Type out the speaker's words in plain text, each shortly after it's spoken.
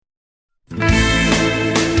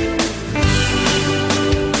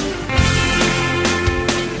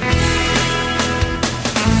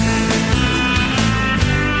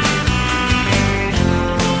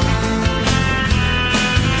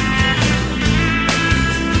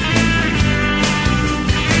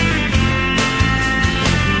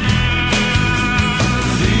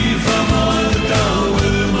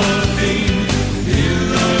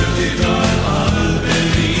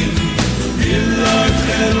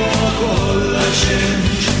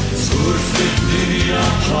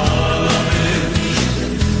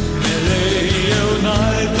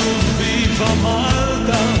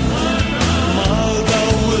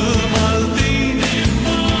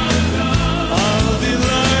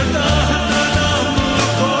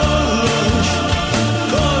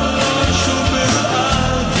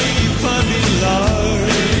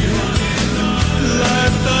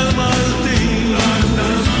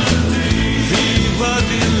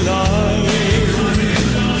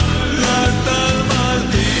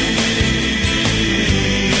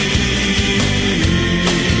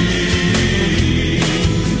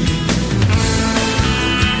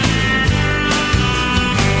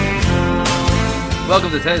welcome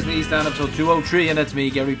to Tales in the East Stand, episode 203, and it's me,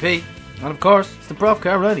 Gary P. And of course, it's the Prof,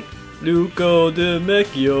 Carl Riley. Luco de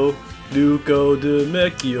Mecchio.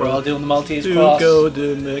 We're all doing the Maltese cross. Luco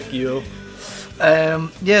de Mecchio.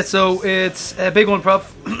 So it's a big one,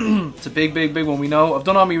 Prof. It's a big one, we know. I've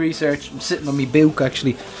done all my research. I'm sitting on my book,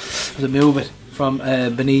 actually. I have to move it from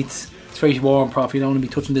beneath. It's very warm, Prof. You don't want to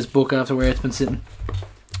be touching this book after where it's been sitting.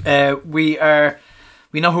 We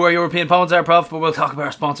know who our European opponents are, Prof, but we'll talk about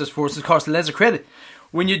our sponsors first. Of course, the Lens of Credit.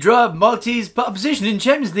 When you draw Maltese opposition in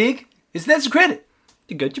Champions League, it's Lens of Credit.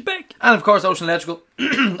 You got your back. And of course, Ocean Electrical.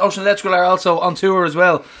 Ocean Electrical are also on tour as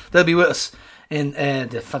well. They'll be with us in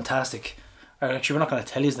the fantastic... Actually, we're not going to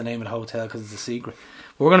tell you the name of the hotel because it's a secret.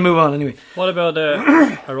 But we're going to move on anyway. What about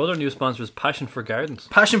our other new sponsors, Passion for Gardens?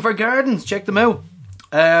 Passion for Gardens, check them out.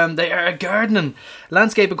 They are a gardening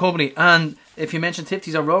landscaping company, and if you mention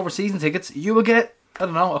Tifties or Rover season tickets, you will get, I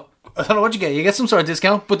don't know what you get. You get some sort of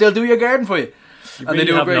discount, but they'll do your garden for you. You and really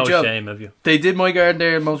they do a great job. Shame, have you? They did my garden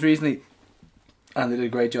there most recently, and they did a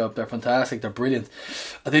great job. They're fantastic. They're brilliant.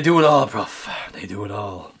 And they do it all, Prof. They do it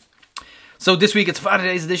all. So this week it's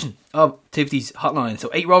Saturday's edition of Tifties Hotline. So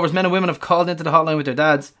 8 Rovers men and women have called into the hotline with their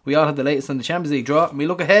dads. We all have the latest on the Champions League draw, and we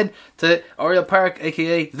look ahead to Oriel Park,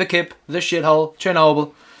 aka The Kip, The Shithole,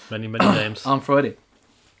 Chernobyl. Many names. On Friday.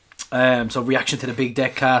 So reaction to the big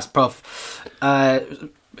deck cast, Prof.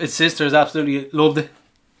 His sisters absolutely loved it.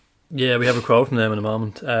 Yeah, we have a quote from them in a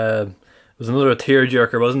moment. It was another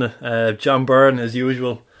tearjerker, wasn't it? John Byrne, as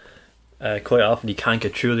usual. Quite often he can't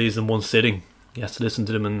get through these in one sitting. He has to listen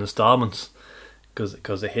to them in installments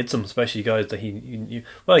because it hits him, especially guys that he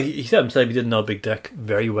said himself he didn't know Big Deck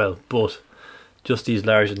very well, but just these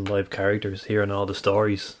larger than life characters hearing all the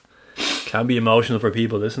stories can be emotional for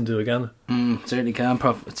people to listen to again. Certainly can,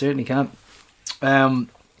 Prof. It certainly can. But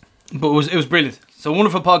it was brilliant. So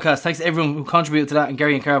wonderful podcast. Thanks to everyone who contributed to that, and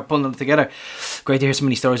Gary and Carl pulling them together. Great to hear so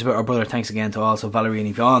many stories about our brother. Thanks again to also Valerie and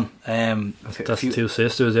Yvonne. That's the two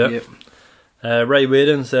sisters, yeah. Ray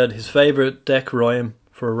Whedon said his favourite deck rhyme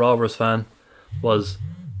for a Rovers fan was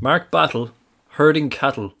Mark Battle herding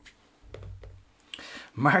cattle.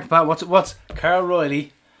 Mark Battle, what's Carl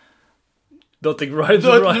Riley? Nothing rhymes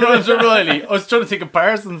with Riley. I was trying to think of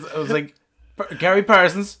Parsons. I was like, Gary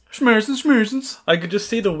Parsons, Schmersons. I could just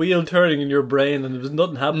see the wheel turning in your brain, and there was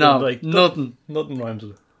nothing happening. No, like nothing rhymes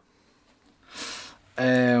with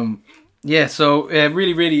it. So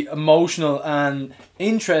really, really emotional and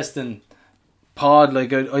interesting pod.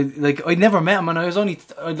 Like I never met him, and I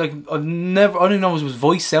don't know what his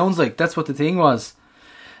voice sounds like. That's what the thing was.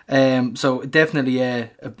 So definitely,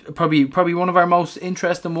 probably one of our most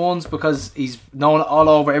interesting ones because he's known all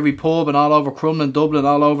over every pub and all over Crumlin, Dublin,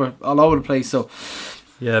 all over the place. So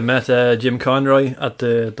yeah, I met Jim Conroy at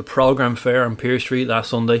the programme fair on Pearse Street last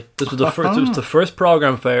Sunday. This was the first. It was the first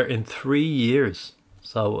programme fair in 3 years.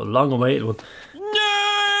 So a long awaited one.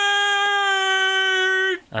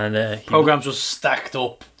 And programmes just stacked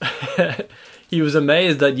up. He was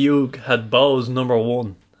amazed that you had Bose number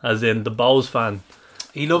one, as in the Bose fan.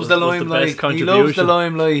 He loves the limelight. He loves the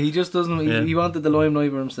limelight. He just doesn't. Yeah. He wanted the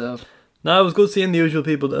limelight for himself. No, it was good seeing the usual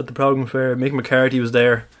people at the programme fair. Mick McCarthy was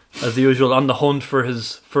there, as usual, on the hunt for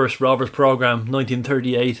his first Rovers programme,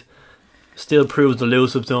 1938. Still proves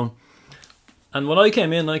elusive to him. And when I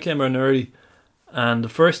came around early, and the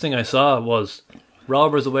first thing I saw was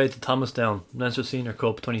Rovers away to Thomastown, Leinster Senior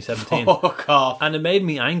Cup 2017. Fuck off. And it made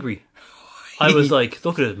me angry. I was like,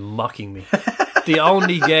 look at it mocking me. The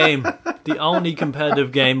only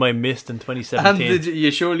competitive game I missed in 2017. And did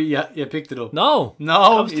you picked it up? No,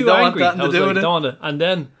 I was too angry. I was like, don't want it. And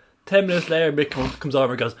then 10 minutes later, Mick comes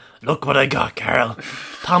over and goes, "Look what I got, Carl.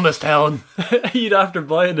 Thomastown." He'd after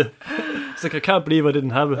buying it. It's like, I can't believe I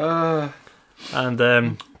didn't have it. And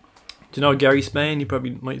do you know Gary Spain? You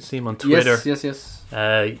probably might see him on Twitter. Yes.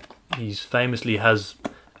 He's famously has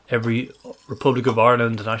every Republic of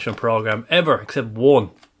Ireland international programme ever except one.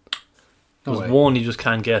 There's one you just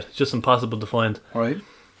can't get. It's just impossible to find. Right.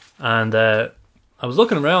 And I was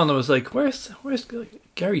looking around and I was like, where's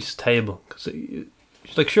Gary's table? Because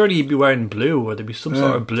like, surely he'd be wearing blue, or there'd be some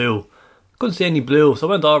sort of blue. Couldn't see any blue, so I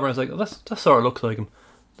went over and I was like, oh, that sort of looks like him.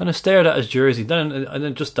 Then I stared at his jersey. Then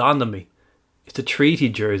it just dawned on me, it's a Treaty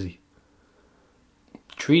jersey.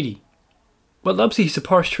 Treaty? Well, obviously he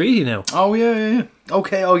supports Treaty now. Oh yeah.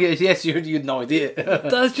 Okay. Oh yes. You had no idea.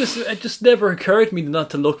 It just never occurred to me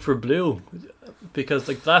not to look for blue, because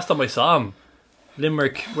like last time I saw him,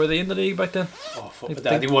 Limerick, were they in the league back then? Oh fuck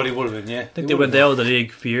that! They would have been. Yeah. I think they went out of the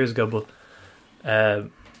league a few years ago, but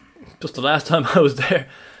just the last time I was there,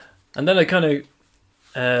 and then I kind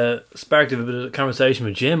of sparked a bit of a conversation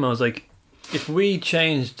with Jim. I was like, if we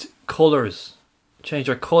changed colours change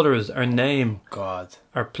our colours, our name, God.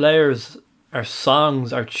 our players, our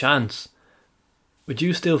songs, our chants, would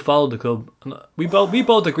you still follow the club? And we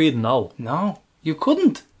both agreed no. No, you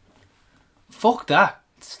couldn't. Fuck that.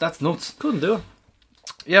 That's nuts. Couldn't do it.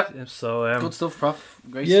 Yeah. So Good stuff, Prof.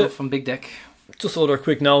 Great yeah. stuff from Big Deck. Just other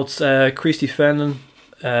quick notes. Christy Fenlon,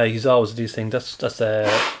 he's always these things. That's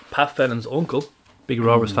Pat Fenlon's uncle, big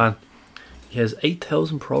Rovers fan. He has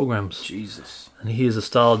 8,000 programs. Jesus. And he is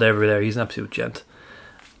installed everywhere. He's an absolute gent.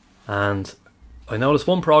 And I noticed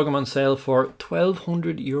one program on sale for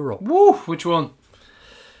 €1,200. Woo! Which one?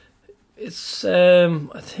 It's I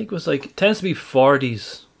think it was like, it tends to be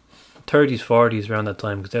 40s, 30s, 40s around that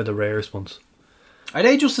time because they're the rarest ones. Are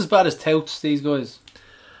they just as bad as touts, these guys?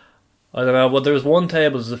 I don't know. Well, there was one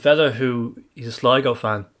table. There's a fella who he's a Sligo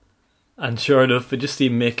fan, and sure enough, I just see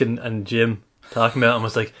Mick and Jim talking about him. I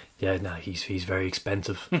was like, yeah, no, he's very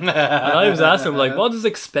expensive. And I was asking him, like, what does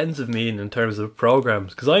expensive mean in terms of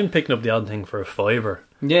programs? Because I'm picking up the odd thing for a £5.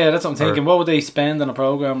 Yeah, that's what I'm thinking. What would they spend on a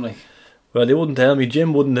program like? Well, they wouldn't tell me.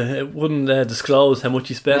 Jim wouldn't disclose how much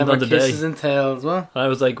he spent Never on the day. kisses and tells, what? I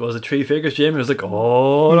was like, was it 3 figures, Jim? He was like,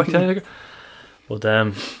 oh, that kind of.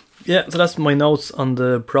 But yeah, so that's my notes on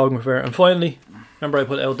the program fair. And finally, remember I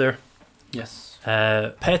put out there, Yes.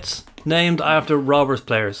 pets named after Rovers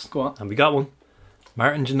players. Go on. And we got one.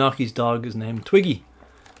 Martin Janocki's dog is named Twiggy.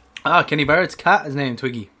 Ah, Kenny Barrett's cat is named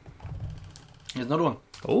Twiggy. There's another one.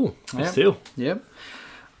 Oh, that's Yeah. two. Yep.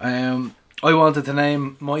 I wanted to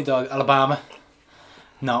name my dog Alabama.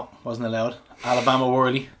 No, wasn't allowed. Alabama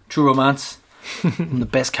Worley. True Romance. One of the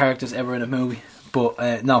best characters ever in a movie.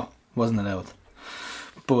 But no, wasn't allowed.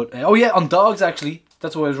 But oh yeah, on dogs actually.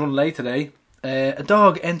 That's why I was running late today. A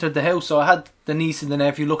dog entered the house, so I had the niece and the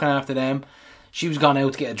nephew looking after them. She was gone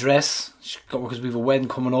out to get a dress because we have a wedding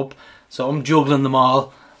coming up. So I'm juggling them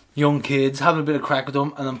all, young kids, having a bit of crack with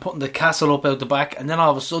them, and I'm putting the castle up out the back. And then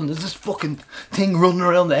all of a sudden, there's this fucking thing running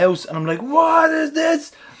around the house, and I'm like, "What is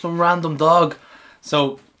this?" Some random dog.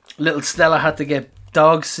 So little Stella had to get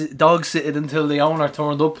dog sitted until the owner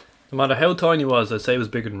turned up. No matter how tiny he was, I'd say he was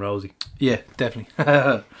bigger than Rosie. Yeah, definitely.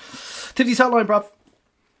 Tiffany's hotline, Prof.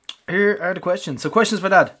 Here are the questions. So, questions for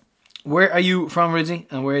Dad. Where are you from originally,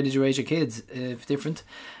 and where did you raise your kids, if different?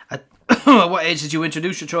 At what age did you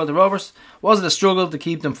introduce your child to Rovers? Was it a struggle to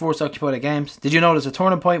keep them forced occupied at games? Did you notice a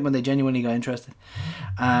turning point when they genuinely got interested?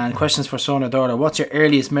 And questions for son or daughter. What's your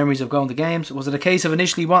earliest memories of going to games? Was it a case of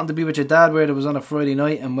initially wanting to be with your dad where it was on a Friday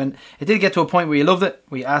night, and when it did get to a point where you loved it,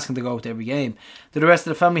 were you asking to go to every game? Did the rest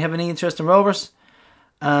of the family have any interest in Rovers?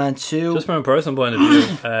 And two... Just from a personal point of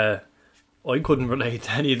view, I couldn't relate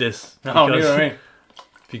to any of this. No, neither me.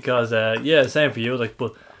 Because, yeah, same for you. Like,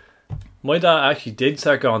 but my dad actually did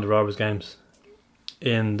start going to Rovers games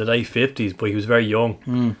in the late 50s, but he was very young.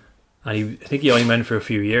 And I think he only went for a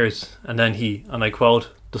few years. And then he, and I quote,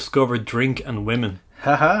 discovered drink and women.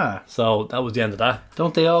 Haha. So that was the end of that.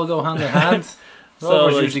 Don't they all go hand in hand? So,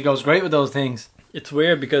 Rovers like, usually goes great with those things. It's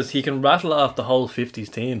weird because he can rattle off the whole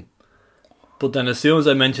 50s team. But then as soon as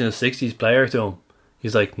I mention a 60s player to him,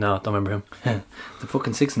 he's like, no, don't remember him. The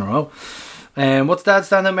fucking 6 in a row. What's Dad's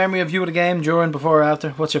standout memory of you at a game, during, before, or after?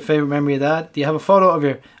 What's your favourite memory of Dad? Do you have a photo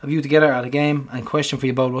of you together at a game? And question for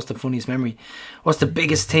you both, what's the funniest memory? What's the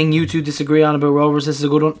biggest thing you two disagree on about Rovers? This is a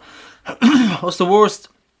good one. What's the worst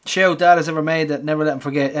shout Dad has ever made that never let him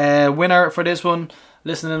forget? Winner for this one,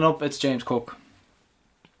 listening up, it's James Cook.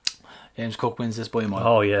 James Cook wins this by a mile.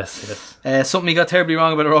 Oh, yes, yes. Something he got terribly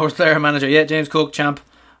wrong about a Rovers player manager. Yeah, James Cook, champ.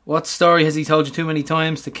 What story has he told you too many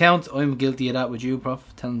times to count? I'm guilty of that with you, Prof.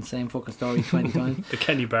 Telling the same fucking story 20 times. The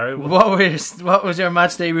Kenny Barrett one. What was your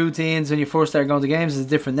match day routines when you first started going to games? Is it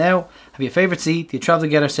different now? Have you a favourite seat? Do you travel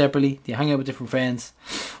together separately? Do you hang out with different friends?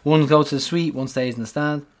 One goes to the suite, one stays in the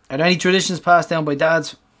stand. Are there any traditions passed down by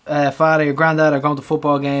Dad's father, your granddad, or going to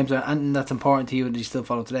football games, or anything that's important to you that you still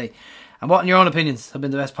follow today? And what, in your own opinions, have been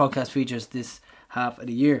the best podcast features this half of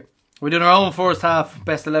the year? We're doing our own first half,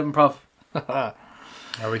 best 11, Prof.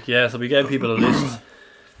 Yeah, so we gave people a list.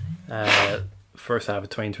 First half of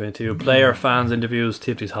 2022, player, fans, interviews,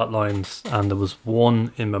 Tiffany's hotlines, and there was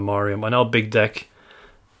one in memoriam. I know Big Deck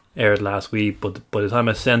aired last week, but by the time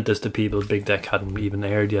I sent this to people, Big Deck hadn't even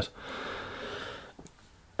aired yet.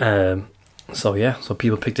 So yeah, so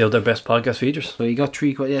people picked out their best podcast features. So you got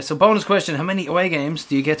 3 yeah. So bonus question, how many away games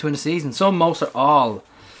do you get to in a season? Some, most, or all?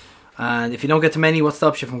 And if you don't get to many, what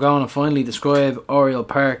stops you from going? And finally, describe Oriel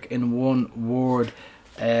Park in one word.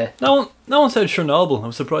 No one said Chernobyl.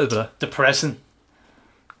 I'm surprised by that. Depressing.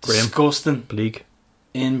 Grim. Disgusting. Bleak.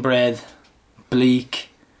 Inbred. Bleak.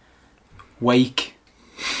 Wake.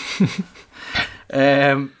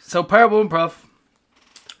 So part 1, Prof.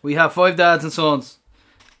 We have 5 dads and sons.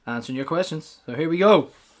 answering your questions. So here we go.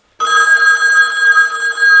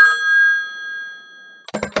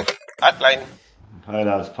 Hotline. Hi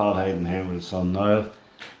lads, Paul Hayden here with his son Niall.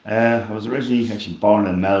 I was originally actually born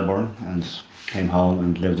in Melbourne and came home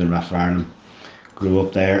and lived in Rathfarnham. Grew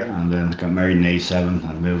up there and then got married in '87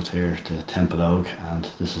 and moved here to Temple Oak, and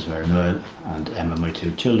this is where Niall and Emma, my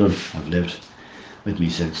two children, have lived with me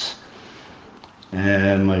since.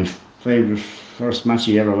 My favourite first match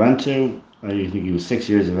he ever went to, I think he was 6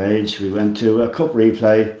 years of age. We went to a cup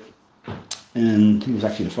replay, and I think it was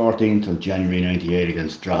actually the 14th of January '98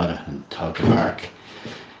 against Drogheda in Talca Park.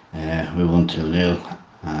 We won 2-0,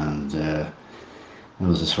 and it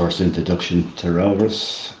was his first introduction to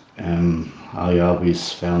Rovers. I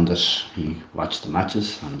always found that he watched the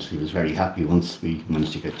matches and he was very happy once we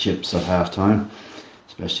managed to get chips at half time,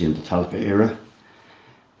 especially in the Talca era.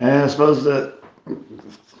 I suppose the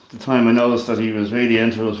time I noticed that he was really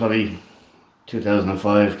into it was probably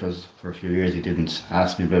 2005, because for a few years he didn't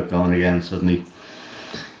ask me about going again. Suddenly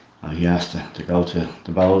he asked to go to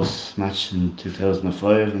the Bowls match in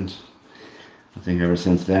 2005, and I think ever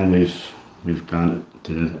since then we've gone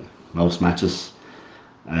to most matches.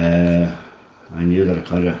 I knew that it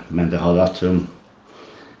kind of meant a whole lot to him,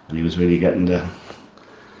 and he was really getting the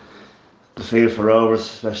feel for Rovers,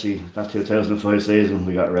 especially that 2005 season.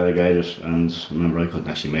 We got relegated, and I remember I couldn't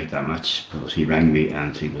actually make that match, but he rang me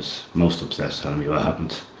and he was most upset, telling me what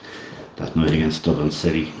happened that night against Dublin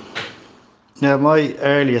City. Yeah, my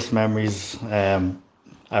earliest memories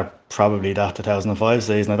are probably that 2005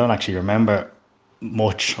 season. I don't actually remember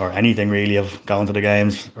much or anything really of going to the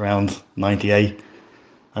games around '98.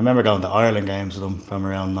 I remember going to Ireland games with them from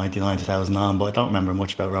around '99, 2000 on, but I don't remember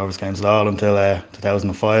much about Rovers games at all until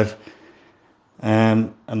 2005.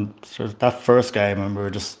 And sort of that first game, I remember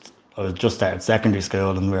I was just started secondary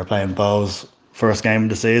school and we were playing Bowes first game of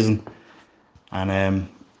the season. And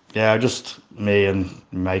me and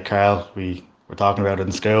my mate Carl, we were talking about it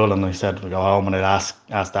in school, and I said we'd go home and I'd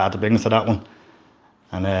ask Dad to bring us to that one.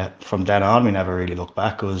 And from then on, we never really looked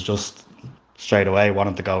back. It was just straight away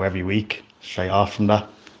wanted to go every week, straight off from that.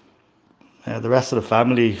 The rest of the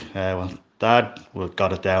family, Dad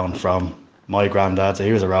got it down from my granddad, so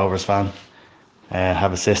he was a Rovers fan. I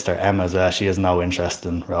have a sister, Emma, she has no interest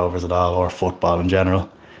in Rovers at all, or football in general.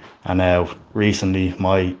 And recently,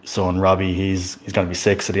 my son Robbie, he's going to be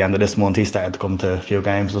 6 at the end of this month. He started to come to a few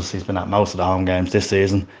games. He's been at most of the home games this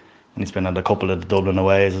season, and he's been at a couple of the Dublin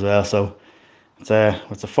aways as well. So it's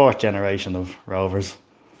a fourth generation of Rovers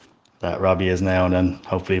that Robbie is now, and then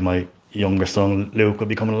hopefully my younger son Luke will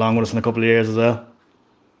be coming along with us in a couple of years as well.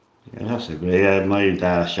 Yeah, that's a great. My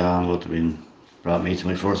dad Sean would have brought me to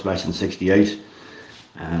my first match in '68,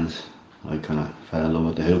 and I kind of fell in love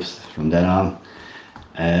with the hoops from then on.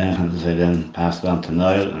 And as I then passed on to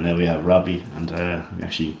Niall, and now we have Robbie, and we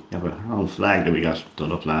actually have our own flag that we got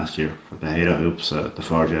done up last year for the Halo Hoops, the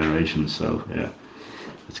 4 generations. So yeah,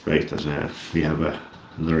 it's great that we have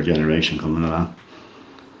another generation coming along.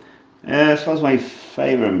 I suppose my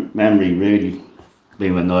favourite memory really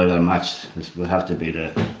being with Niall on a match would have to be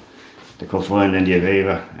the cup final in the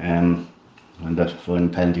Aviva, when that final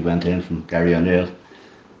penalty went in from Gary O'Neill.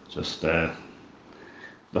 Just the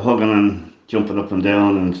hugging and jumping up and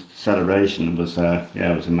down and celebration was it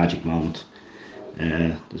was a magic moment.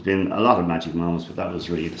 There's been a lot of magic moments, but that was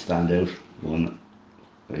really the standout one.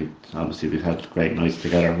 Obviously we've had great nights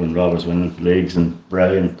together when Rovers winning leagues and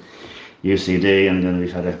Bray and UCD, and then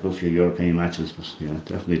we've had a good few European matches, but yeah,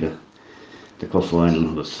 definitely the cup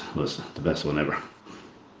final was the best one ever.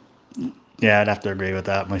 Yeah, I'd have to agree with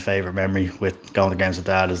that. My favourite memory with going to games with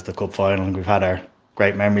Dad is the cup final. We've had our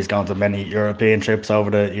great memories going to many European trips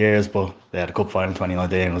over the years, but yeah, the cup final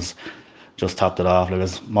 2019 was just topped it off. It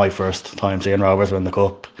was my first time seeing Rovers win the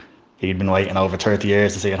cup. He'd been waiting over 30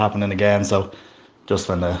 years to see it happening again, so just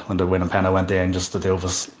when the winning penalty went in, just the two of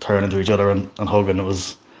us turning to each other and hugging,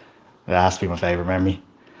 it has to be my favourite memory.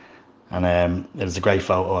 And it was a great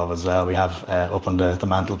photo of us as well. We have up on the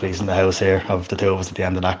mantelpiece in the house here of the two of us at the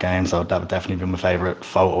end of that game, so that would definitely be my favourite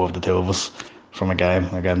photo of the two of us from a game.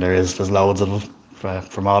 Again, there's loads of them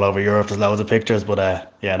from all over Europe. There's loads of pictures, but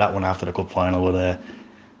that one after the cup final would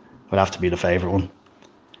have to be the favourite one.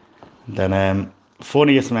 Then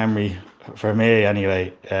funniest memory for me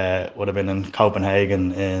anyway would have been in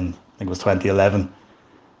Copenhagen in, I think it was 2011.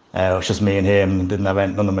 It was just me and him. None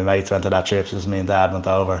of my mates went to that trip. Just me and Dad went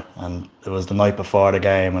over, and it was the night before the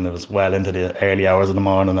game, and it was well into the early hours of the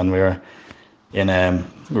morning, and we were in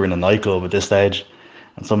a nightclub at this stage,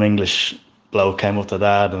 and some English bloke came up to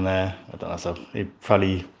Dad, and I don't know, so he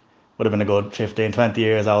probably would have been a good 15, 20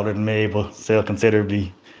 years older than me, but still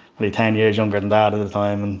considerably, probably 10 years younger than Dad at the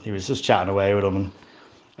time, and he was just chatting away with him,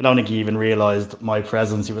 and I don't think he even realised my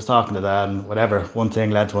presence. He was talking to Dad and whatever, one thing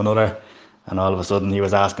led to another, and all of a sudden he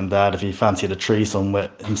was asking Dad if he fancied a threesome with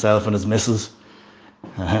himself and his missus.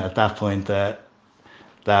 At that point, Dad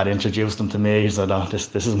introduced him to me. He said, "Oh,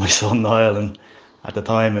 this is my son Niall." And at the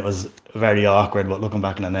time, it was very awkward. But looking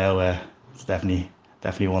back on it now, it's definitely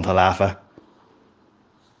one to laugh at.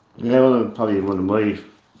 Yeah, well, probably one of my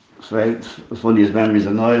funniest memories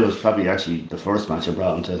of Niall was probably actually the first match I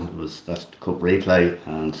brought him to. It was that cup replay,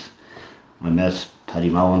 and I met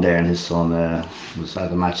Paddy Mowan there, and his son was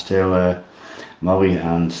at the match too, Mowie,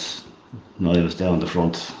 and Niall was down the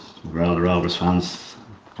front with all the Rovers fans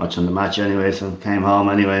watching the match anyway. So came home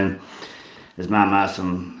anyway, and his mum asked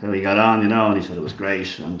him how he got on, and he said it was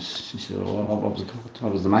great. And she said, "Well,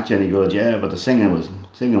 what was the match any good?" "Yeah, but the singing was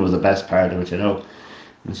the best part of it."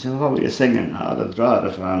 And she said, "What were you singing?" "Oh, the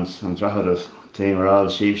Drogheda fans, and Drogheda team were all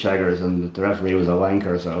sheep shaggers, and the referee was a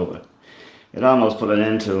wanker." So it almost put an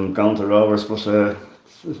end to him going to Rovers, but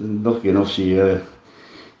lucky enough she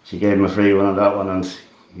gave him a free one on that one, and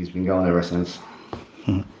he's been going ever since.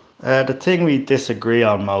 The thing we disagree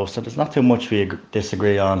on most, and there's not too much we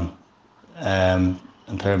disagree on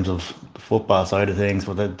in terms of the football side of things,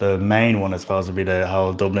 but the main one is supposed to be the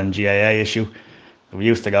whole Dublin GAA issue. We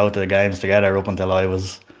used to go to the games together up until I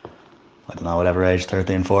was, I don't know, whatever age,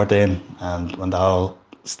 13, 14, and when the whole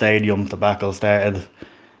stadium debacle started,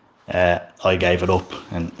 I gave it up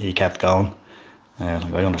and he kept going. I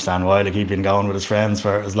understand why, he'd been going with his friends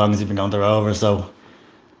for as long as he'd been going to Rovers, so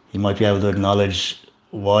he might be able to acknowledge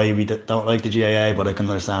why we don't like the GAA, but I can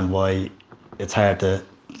understand why it's hard to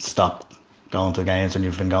stop going to games when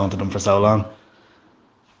you've been going to them for so long.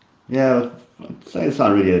 Yeah, I'd say it's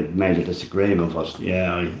not really a major disagreement, but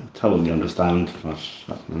yeah, I totally understand what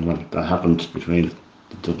that happened between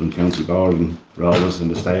the Dublin County Board and Rovers in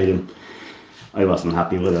the stadium. I wasn't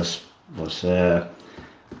happy with it, but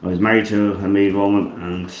I was married to a Meath woman,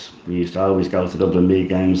 and we used to always go to Dublin Meath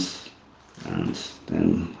games, and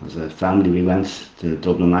then as a family we went to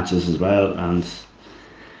Dublin matches as well, and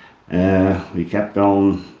we kept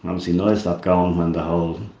going. Obviously Niall stopped going when the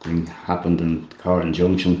whole thing happened in Corrin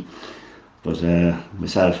Junction, but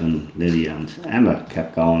myself and Lily and Emma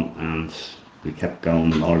kept going, and we kept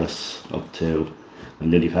going more or less up to when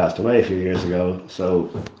Lily passed away a few years ago. So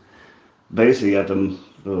basically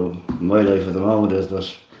my life at the moment is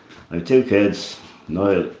that I have two kids.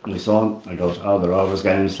 Niall, my son, I go to all the Rovers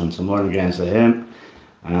games and some morning games with him,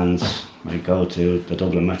 and I go to the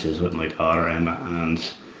Dublin matches with my daughter Emma, and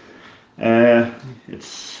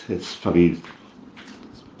it's probably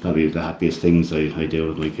the happiest things I do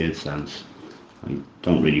with my kids, and I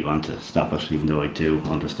don't really want to stop it, even though I do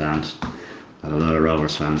understand that a lot of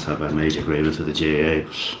Rovers fans have a major grievance with the GAA,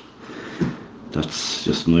 but that's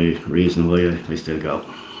just my reason why I still go.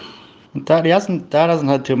 Dad hasn't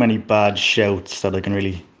had too many bad shouts that I can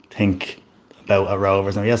really think about at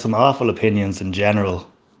Rovers. Now, he has some awful opinions in general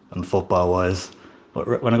and football wise,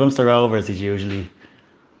 but when it comes to Rovers he's usually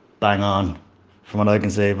bang on from what I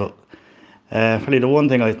can see. But probably the one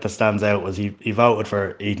thing that stands out was he voted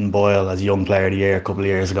for Ethan Boyle as Young Player of the Year a couple of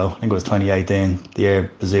years ago. I think it was 2018, the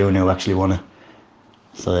year Bazunu actually won it.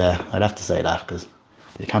 So yeah, I'd have to say that, because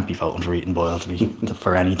you can't be voting for Ethan Boyle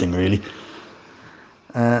for anything really.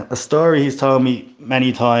 A story he's told me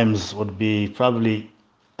many times would be probably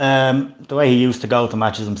the way he used to go to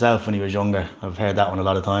matches himself when he was younger. I've heard that one a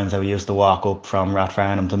lot of times, how he used to walk up from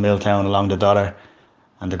Rathfarnham to Milltown along the Dodder,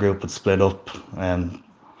 and the group would split up, and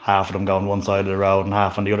half of them go on one side of the road and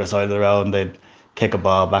half on the other side of the road, and they'd kick a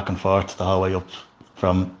ball back and forth the whole way up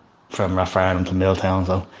from Rathfarnham to Milltown.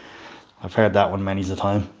 So I've heard that one many's a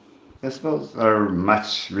time. I suppose our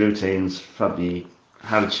match routines probably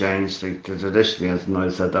have changed. Like, traditionally, as Niall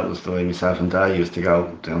said, that was the way myself and Dad used to go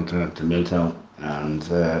down to Milltown, and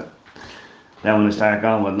then when we started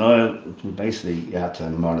going with Niall, basically you had to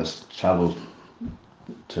more or less travel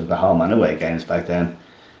to the home and away games back then,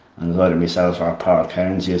 and either myself or Paul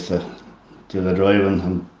Cairns used to do the driving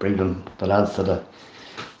and bring the lads to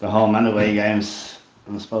the home and away games.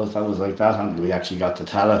 And I suppose that was like that until we actually got to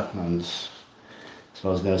Tala, and I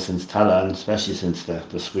suppose now since Tala, and especially since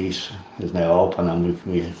the suite is now open, and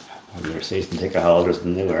we're season ticket holders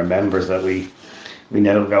and now we're members, that we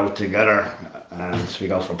now go together and we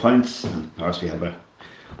go for pints, and of course we have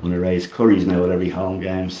one of Ray's curries now at every home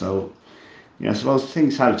game. So yeah, I suppose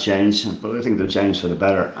things have changed, but I think they've changed for the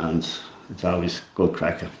better, and it's always good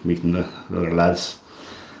crack at meeting the other lads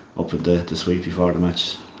up at the suite before the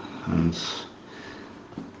match. And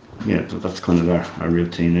yeah, that's kind of our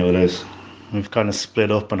routine nowadays. We've kind of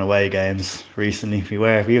split up on away games recently.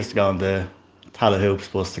 We used to go on the Tala Hoops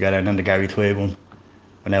bus together, and then the Gary Twig one.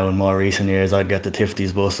 But now in more recent years, I'd get the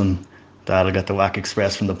Tifties bus and Dad will get the Wack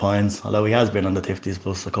Express from the Pines. Although he has been on the Tifties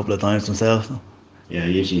bus a couple of times himself. So. Yeah, I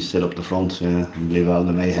usually sit up the front and leave all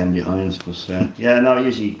the mayhem behind. But yeah, no,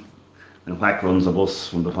 usually when Whack runs the bus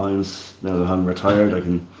from the Pines, now that I'm retired, I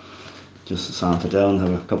can just saunter down,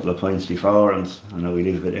 have a couple of pints before, and I know we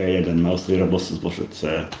leave a bit earlier than most of the other buses, but it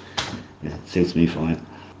suits me fine.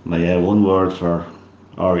 My one word for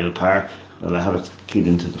Oriel Park, well, I have it keyed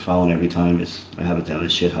into the phone every time, is I have it down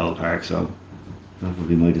as shithole park, so that would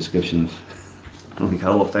be my description of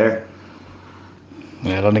how up there.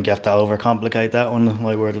 Yeah, I don't think you have to overcomplicate that one.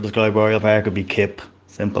 My word to describe Oriel Park would be kip.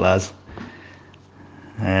 Simple as.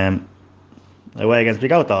 Away games, we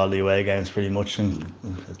go to all the away games pretty much, and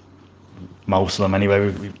most of them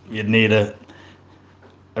anyway. You'd need a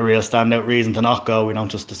real standout reason to not go. We don't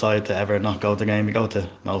just decide to ever not go to the game. We go to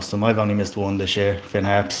most of them. I've only missed one this year, Finn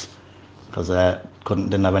Harps, because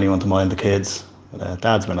didn't have anyone to mind the kids. But,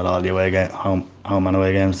 Dad's been at all the away home and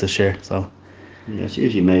away games this year, so. Yeah, it's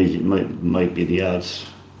usually might be the odds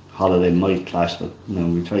holiday might clash, but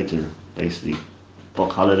we try to basically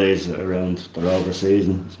book holidays around the Rover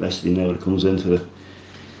season, especially now it comes into a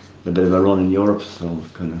bit of a run in Europe, so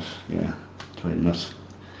kind of try to not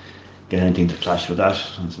get anything to clash with that.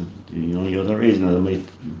 And so the only other reason that I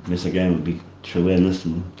might miss a game would be through illness,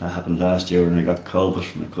 and that happened last year when I got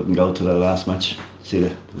COVID and I couldn't go to the last match, see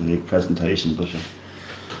the league presentation. But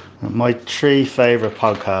my 3 favourite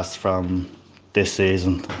podcasts from this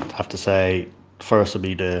season, I'd have to say, first would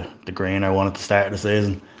be the Greener one at the start of the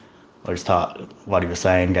season. I just thought what he was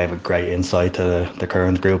saying gave a great insight to the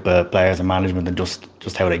current group of players and management, and just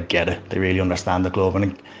how they get it. They really understand the club,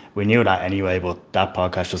 and we knew that anyway, but that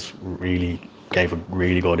podcast just really gave a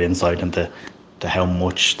really good insight into how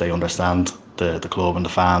much they understand the club and the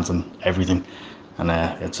fans and everything. And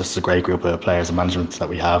it's just a great group of players and management that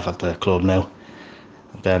we have at the club now.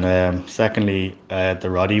 Then secondly, the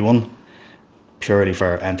Roddy one, purely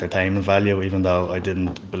for entertainment value, even though I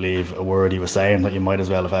didn't believe a word he was saying. But you might as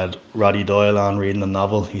well have had Roddy Doyle on reading a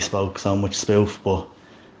novel. He spoke so much spoof, but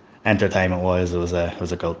entertainment wise it was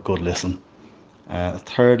a good listen.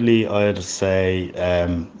 Thirdly, I'd say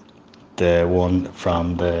the one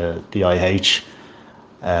from the DIH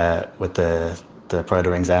with the Pride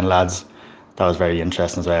of Rings End lads. That was very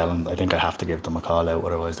interesting as well, and I think I have to give them a call out,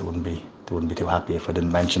 otherwise they wouldn't be too happy if I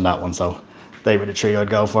didn't mention that one. So they were the 3 I'd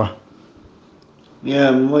go for.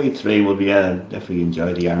 Yeah, my 3 would be definitely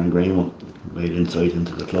enjoyed the Aaron Green one, great insight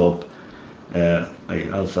into the club. I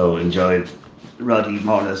also enjoyed Roddy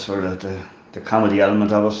more or less for the comedy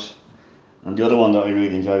element of it. And the other one that I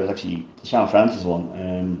really enjoyed was actually the Sean Francis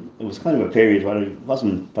one. It was kind of a period where I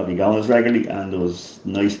wasn't probably going as regularly, and it was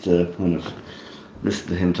nice to kind of listen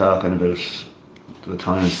to him talking about the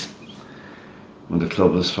times when the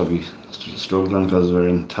club was probably struggling because we were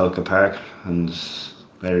in Talca Park and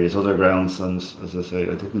various other grounds, and as I say,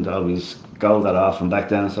 I didn't always go that often back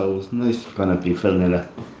then, so it was nice to kind of be filling in a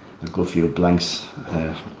good few blanks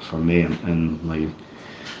for me and my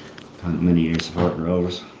kind of many years supporting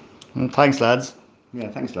Rovers. Thanks, lads. Yeah,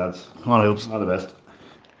 thanks, lads. Come on, Hoops. All the best.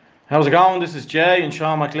 How's it going? This is Jay and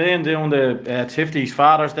Sean McLean doing the Tifties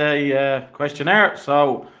Father's Day questionnaire.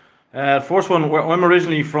 So, first one, I'm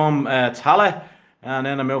originally from Tallaght, and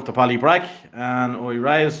then I moved to Ballybrack, and I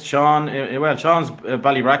raised Sean. Sean's a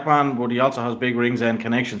Ballybrack man, but he also has big Rings End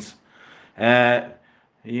connections.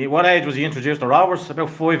 What age was he introduced to Rovers? About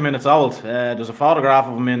 5 minutes old. There's a photograph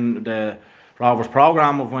of him in the Rovers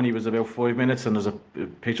programme of when he was about 5 minutes, and there's a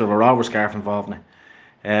picture of a Rovers scarf involved in it.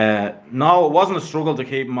 No, it wasn't a struggle to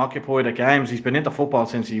keep him occupied at games. He's been into football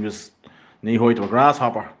since he was knee high to a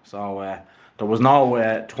grasshopper, so there was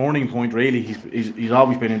no turning point really. He's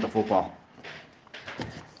always been into football.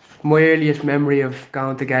 My earliest memory of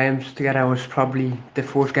going to games together was probably the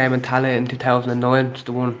first game in Tallaght in 2009. It's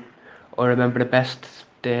the one I remember the best.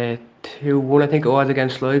 The 2-1 I think it was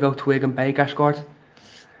against Sligo. Twig and Baker scored.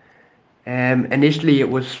 Initially it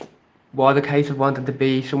was a case of wanting to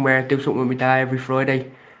be somewhere, do something with my dad every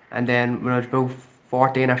Friday, and then when I was about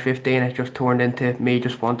 14 or 15 it just turned into me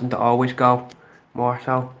just wanting to always go more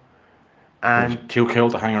so. And too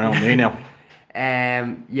cool to hang around with me now.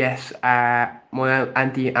 Yes, my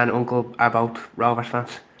auntie and uncle are both Rovers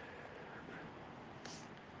fans.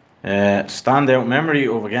 Standout memory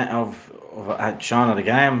of Sean at the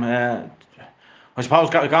game. I suppose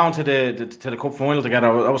going to the cup final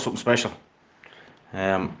together, that was something special.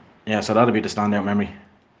 So that'd be the standout memory.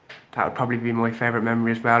 That would probably be my favourite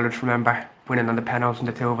memory as well. I just remember winning on the penalties and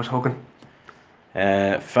the two of us hugging.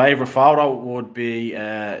 Favourite photo would be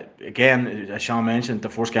again, as Sean mentioned, the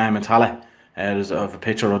first game in Tallaght. There's a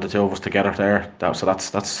picture of the two of us together there. That's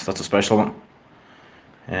a special one.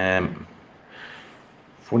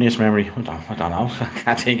 Funniest memory? I don't know. I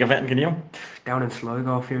can't think of it. Can you? Down in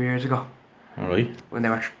Sligo a few years ago, All right. when they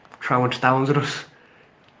were throwing stones at us,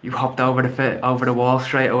 you hopped over the wall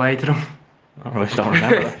straight away to them. All right. Don't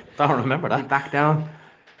remember that. Don't remember You that. back down.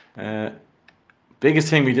 Biggest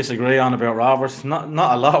thing we disagree on about Rovers? Not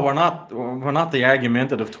a lot. We're not the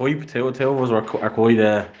argumentative type. Two of us are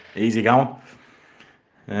quite easy going.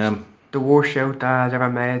 The worst shout Dad's ever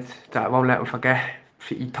made that I won't let him forget.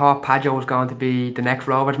 He thought Padjo was going to be the next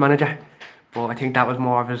Rovers manager, but I think that was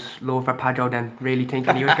more of his love for Padjo than really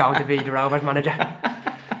thinking he was going to be the Rovers manager.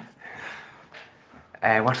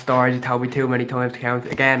 What stories he told me too many times to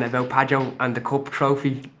count. Again, about Padjo and the cup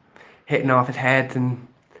trophy hitting off his head and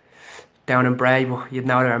down in Bray, but you'd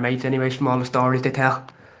know they're mates anyway, smaller stories they tell.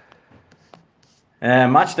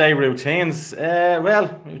 Match day routines.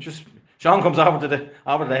 Well, just Sean comes over to the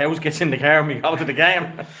house, gets in the car, and we go to the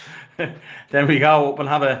game. Then we go up and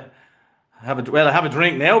have a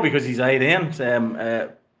drink now because he's 18. And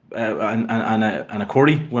a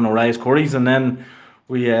curry, one of Ray's curries, and then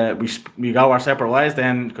we go our separate ways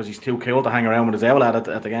then because he's too cool to hang around with his owl at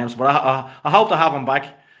the games. But I hope to have him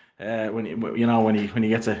back when he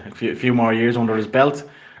gets a few more years under his belt,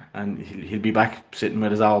 and he'll be back sitting with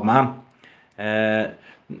his old man.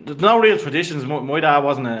 There's no real traditions. My dad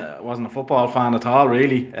wasn't a football fan at all,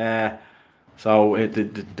 really. So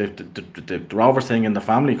the Rovers thing in the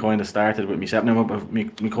family kind of started with me setting him up with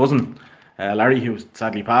my cousin Larry, who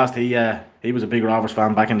sadly passed. He was a big Rovers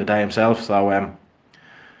fan back in the day himself. So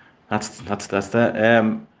that's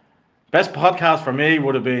that. Best podcast for me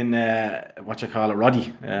would have been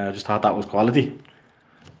Roddy. I just thought that was quality.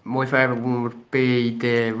 My favourite one would be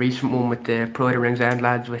the recent one with the Pride of Ringsend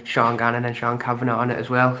lads with Sean Gannon and Sean Kavanagh on it as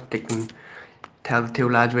well. They can tell the two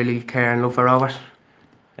lads really care and love for Rovers.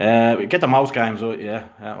 We get the mouse games, we get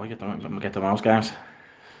the mouse games.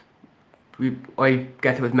 I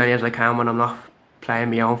get to as many as I can when I'm not playing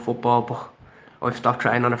my own football, but I've stopped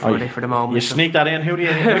trying on a Friday for the moment. You sneak that in. Who do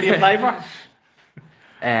you play for?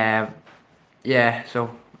 Yeah, so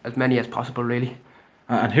as many as possible really.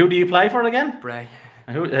 And who do you play for again? Bray.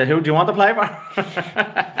 And who do you want to play for?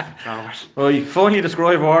 Rovers. Right, finally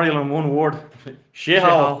describe Oriel in one word.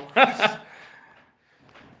 Shithole. I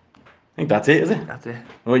think that's it, is it? That's it.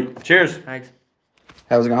 Right, cheers. Thanks.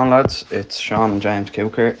 How's it going, lads? It's Sean and James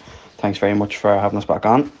Cook here. Thanks very much for having us back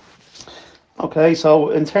on. Okay, so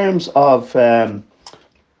in terms of where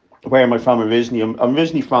am I from originally, I'm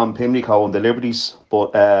originally from Pimlico and the Liberties,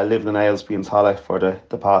 but lived in Aylesbury and Tallaght for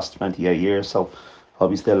the past 28 years, so I'll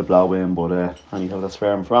be still a blow in, but anyhow, that's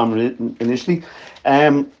where I'm from initially.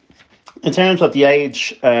 In terms of the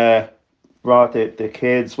age, brought the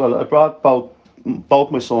kids, well, I brought both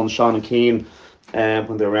my sons, Sean and Keane,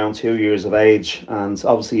 when they're around 2 years of age, and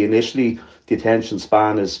obviously initially the attention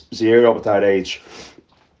span is 0 at that age,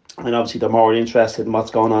 and obviously they're more interested in what's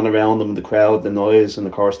going on around them, the crowd, the noise, and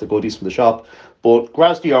of course the goodies from the shop. But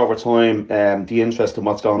gradually over time, the interest in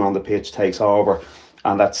what's going on the pitch takes over,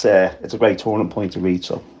 and that's it's a great turning point to reach.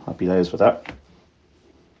 So happy days with that.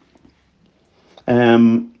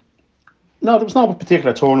 No, there was no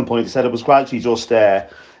particular turning point. I said it was gradually just it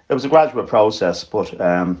was a gradual process, but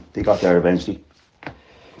they got there eventually.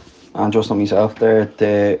 And just on myself there,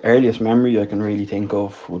 the earliest memory I can really think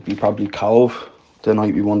of would be probably Cove, the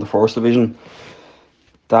night we won the First Division.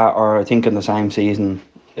 That, or I think in the same season,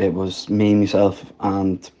 it was me, my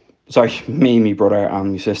brother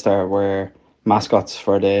and my sister were mascots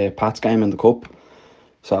for the Pats game in the Cup.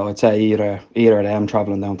 So I'd say either of them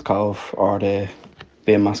travelling down to Cove or the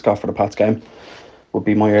being mascot for the Pats game would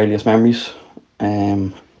be my earliest memories.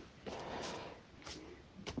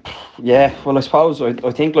 Yeah, well, I suppose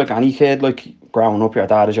I think like any kid, like growing up, your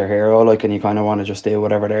dad is your hero, like, and you kind of want to just do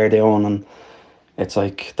whatever they're doing, and it's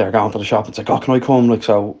like they're going to the shop. It's like, oh, can I come? Like,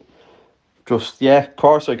 so just, yeah, of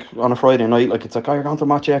course, like on a Friday night, like it's like, oh, you're going to the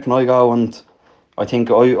match, yeah, can I go? And I think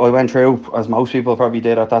I went through, as most people probably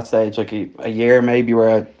did at that stage, like a year maybe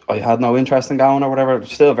where I had no interest in going or whatever.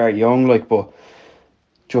 Still very young, like, but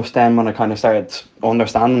just then when I kind of started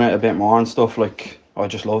understanding it a bit more and stuff, like I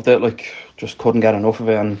just loved it, like just couldn't get enough of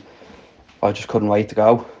it, and I just couldn't wait to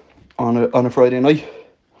go on a Friday night.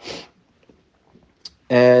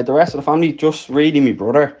 The rest of the family, just really my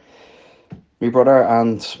brother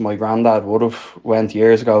and my granddad would have went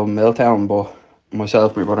years ago in Milltown, but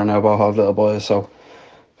myself, my brother now both have little boys, so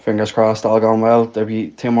fingers crossed, all going well. There'll be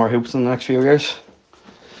 2 more hoops in the next few years.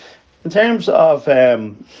 In terms of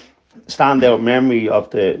standout memory of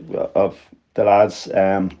the lads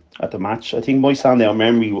at the match, I think my standout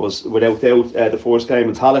memory was without doubt the first game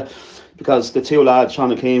in Tallaght, because the two lads,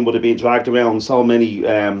 Sean and Keane, would have been dragged around so many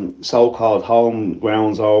so-called home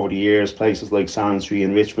grounds over the years, places like Sandstreet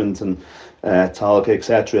and Richmond and Talca,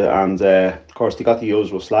 etc. And of course, they got the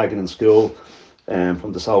usual slagging in school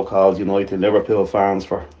from the so-called United Liverpool fans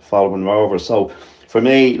for following Rovers. So for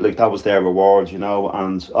me, like, that was their reward, you know.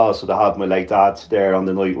 And also to have my late dad there on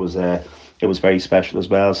the night was it was very special as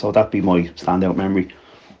well. So that'd be my standout memory.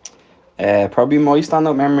 Probably my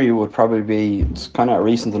standout memory would probably be, it's kind of a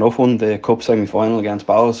recent enough one, the cup semi-final against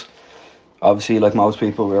Bowes. Obviously, like most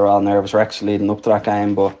people, we were all nervous wrecks leading up to that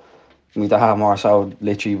game, but me to have Marcel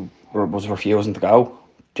literally was refusing to go,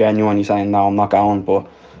 genuinely saying no, I'm not going. But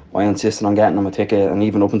I insisted on getting him a ticket, and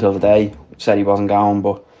even up until the day said he wasn't going,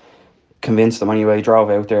 but convinced him anyway.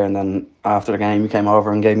 Drove out there, and then after the game he came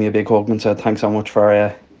over and gave me a big hug and said thanks so much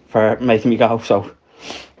for making me go. So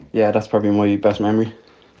yeah, that's probably my best memory.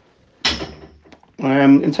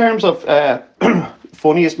 In terms of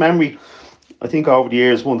funniest memory, I think over the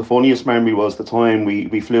years one of the funniest memory was the time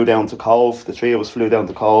we flew down to Cove. The three of us flew down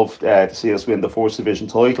to Cove to see us win the First Division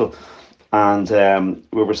title, and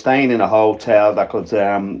we were staying in a hotel that could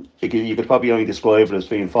you could probably only describe it as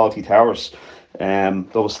being faulty towers. There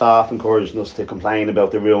was staff encouraging us to complain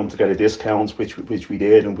about the room to get a discount, which we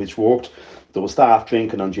did and which worked. There was staff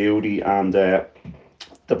drinking on duty, and the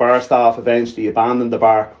bar staff eventually abandoned the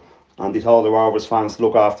bar, and they told the Rovers fans to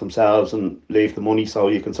look after themselves and leave the money. So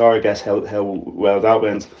you can sort of guess how well that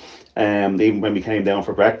went. Even when we came down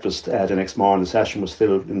for breakfast the next morning, the session was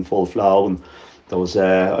still in full flow, and there was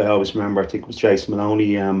I always remember, I think it was Jason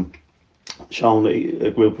Maloney showing a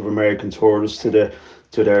group of American tourists to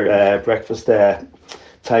their breakfast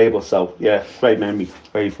table. So yeah, great memory,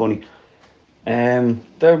 very funny.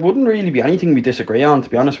 There wouldn't really be anything we disagree on, to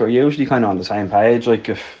be honest. We're usually kind of on the same page. Like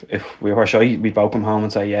if we were shy, we'd both come home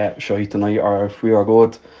and say yeah, shy tonight, or if we were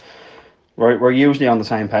good, we're usually on the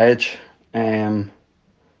same page.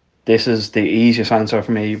 This is the easiest answer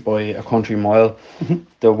for me by a country mile.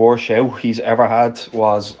 The worst shout he's ever had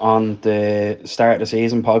was on the Start of the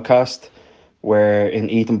Season podcast, where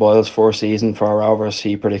in Ethan Boyle's first season for Rovers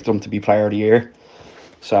he predicted him to be Player of the Year.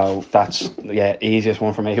 So that's easiest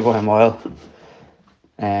one for me by a mile.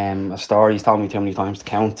 A story he's told me too many times to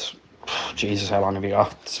count. Jesus, how long have you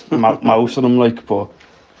got? Most of them, like, but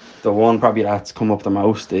the one probably that's come up the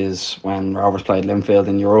most is when Rovers played Linfield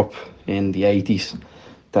in Europe in the 80s.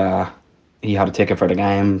 That he had a ticket for the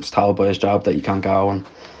game, was told by his job that you can't go, and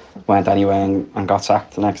went anyway and got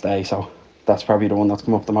sacked the next day. So that's probably the one that's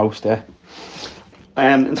come up the most, yeah.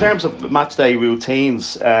 In terms of match day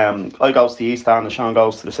routines, I go to the East Stand and Sean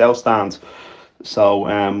goes to the South Stand. So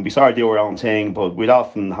we sort of do our own thing, but we'd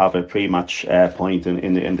often have a pre-match point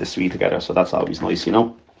in the suite together, so that's always nice, you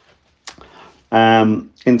know.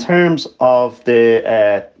 In terms of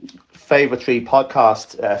the favourite 3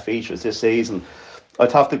 podcast features this season,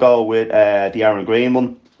 I'd have to go with the Aaron Green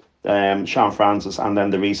one, Sean Francis, and then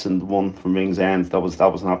the recent one from Ringsend. That was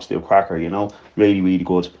an absolute cracker, you know, really, really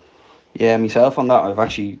good. Yeah, myself on that, I've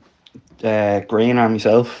actually Green and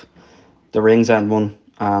myself, the Ringsend one,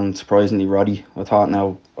 and surprisingly Roddy. I thought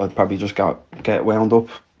now I'd probably just get wound up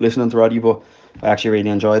listening to Roddy, but I actually really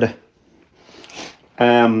enjoyed it.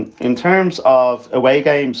 In terms of away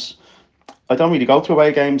games, I don't really go to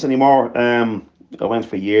away games anymore. I went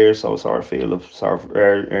for years, so I sort of feel I've sort of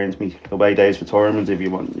earned me away days retirement, if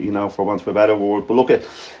you want, you know, for want of a better word. But look at,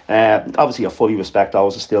 obviously I fully respect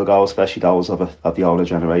those that still go, especially those of the older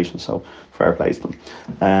generation. So fair play to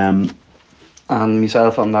them. And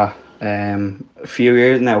myself on that, a few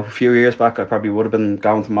years back, I probably would have been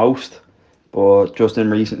going to most, but just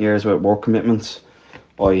in recent years with work commitments,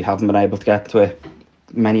 I haven't been able to get to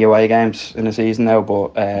many away games in a season now.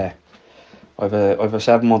 But I've a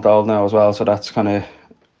 7-month-old now as well, so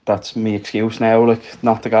that's me excuse now, like,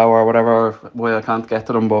 not to go or whatever, why I can't get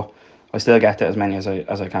to them, but I still get to as many as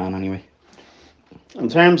I can anyway. In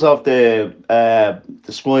terms of the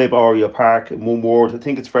describe Oriel Park in one word, I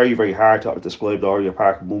think it's very, very hard to describe the Oriel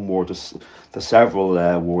Park in one word. There's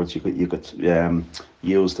several words you could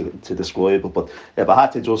use to describe it, but if I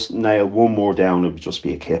had to just nail one more down, it would just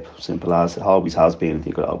be a kip. Simple as. It always has been, I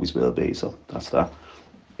think it always will be, so that's that.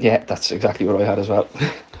 Yeah, that's exactly what I had as well.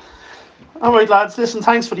 All right, lads, listen,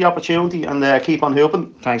 thanks for the opportunity, and keep on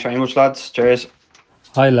hooping. Thanks very much, lads. Cheers.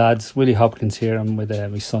 Hi lads, Willie Hopkins here. I'm with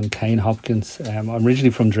my son Kane Hopkins. I'm originally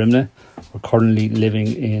from Drimnagh. We're currently living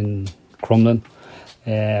in Crumlin.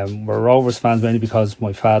 We're Rovers fans mainly because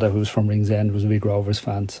my father, who's from Ringsend, was a big Rovers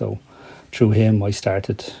fan. So through him I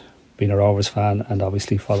started being a Rovers fan, and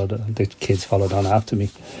obviously the kids followed on after me.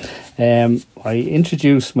 I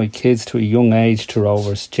introduced my kids to a young age to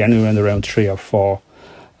Rovers, generally around 3 or 4.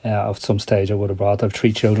 At some stage I would have brought. I have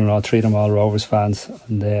 3 children, all 3 of them all Rovers fans,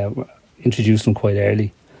 and introduced them quite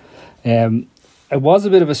early. It was a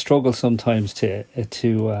bit of a struggle sometimes to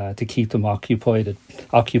keep them occupied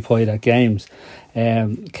at games.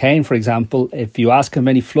 Kane, for example, if you ask him how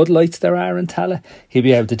many floodlights there are in Tallaght, he'll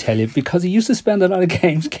be able to tell you, because he used to spend a lot of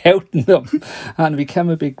games counting them, and it became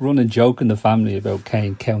a big running joke in the family about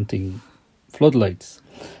Kane counting floodlights.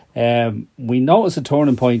 We noticed a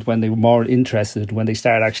turning point when they were more interested, when they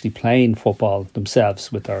started actually playing football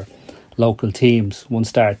themselves with their local teams.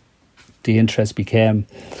 The interest became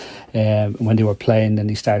when they were playing, then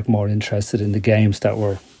they started more interested in the games that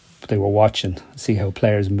they were watching, see how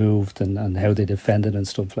players moved and how they defended and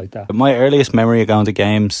stuff like that. My earliest memory of going to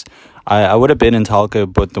games, I would have been in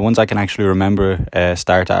Tolka, but the ones I can actually remember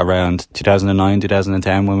start at around 2009,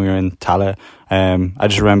 2010 when we were in Tallaght. I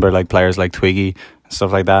just remember like players like Twiggy,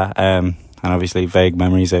 stuff like that, and obviously vague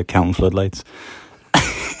memories of counting floodlights.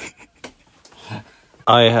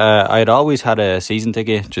 I'd always had a season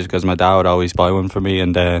ticket just because my dad would always buy one for me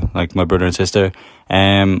and like my brother and sister.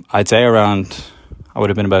 I'd say around, I would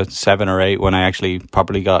have been about 7 or 8 when I actually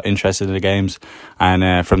properly got interested in the games,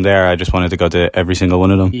 and from there I just wanted to go to every single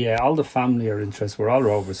one of them. Yeah, all the family are interested. We're all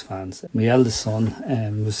Rovers fans. My eldest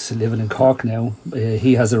son was living in Cork now.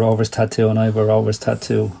 He has a Rovers tattoo and I have a Rovers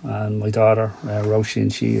tattoo, and my daughter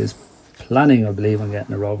Roisin, she is planning, I believe, on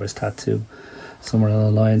getting a Rovers tattoo somewhere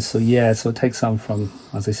along the line. So yeah, so it takes on from,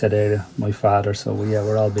 as I said earlier, my father. So yeah,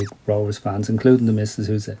 we're all big Rovers fans, including the missus,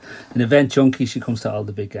 who's an event junkie. She comes to all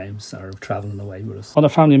the big games or travelling away with us. Other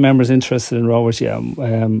family members interested in Rovers, yeah.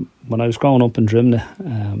 When I was growing up in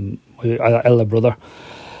Drimnagh, my elder brother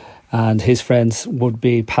and his friends would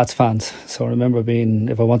be Pats fans. So I remember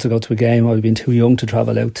if I wanted to go to a game, I would have been too young to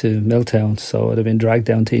travel out to Milltown, so I'd have been dragged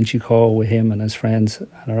down to Inchicore with him and his friends.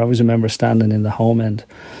 And I always remember standing in the home end,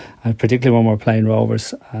 and particularly when we were playing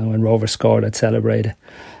Rovers, and when Rovers scored, I'd celebrate it.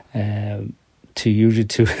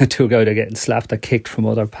 To go to getting slapped or kicked from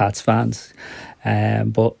other Pats fans.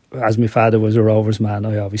 But as my father was a Rovers man,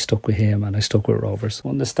 I always stuck with him and I stuck with Rovers.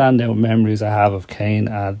 One of the standout memories I have of Kane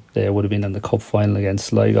would have been in the cup final against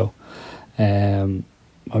Sligo. I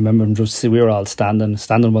remember him we were all standing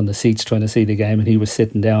on the seats trying to see the game, and he was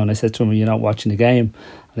sitting down. I said to him, "You're not watching the game?"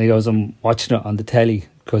 And he goes, "I'm watching it on the telly,"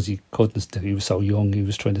 because he was so young, he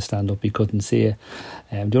was trying to stand up, he couldn't see it.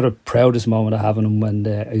 The other proudest moment of having him when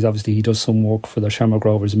he does some work for the Shamrock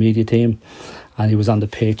Rovers media team, and he was on the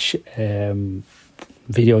pitch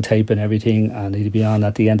videotaping everything, and he'd be on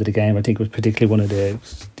at the end of the game. I think it was particularly one of the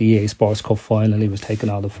EA Sports Cup final. He was taking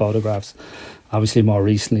all the photographs. Obviously more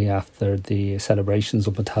recently, after the celebrations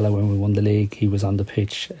up in Tallaght when we won the league, he was on the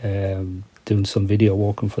pitch doing some video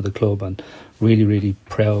working for the club, and really, really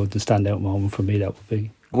proud and standout moment for me that would be.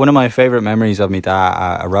 One of my favourite memories of me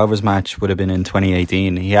dad at a Rovers match would have been in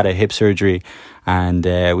 2018. He had a hip surgery, and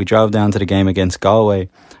we drove down to the game against Galway,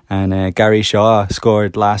 and Gary Shaw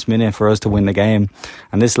scored last minute for us to win the game,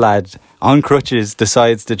 and this lad on crutches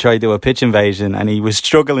decides to try to do a pitch invasion, and he was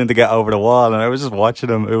struggling to get over the wall, and I was just watching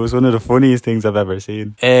him. It was one of the funniest things I've ever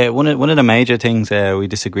seen. One of the major things we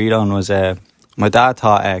disagreed on was my dad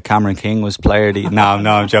thought Cameron King was player of the... No,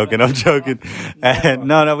 I'm joking.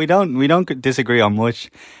 No, we don't disagree on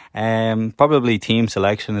much. Probably team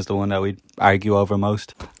selection is the one that we'd argue over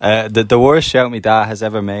most. The worst shout my dad has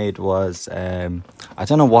ever made was, I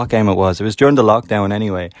don't know what game it was. It was during the lockdown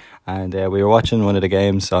anyway, and we were watching one of the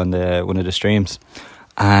games on one of the streams,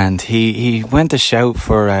 and he went to shout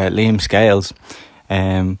for Liam Scales,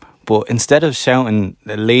 but instead of shouting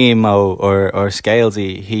Liam or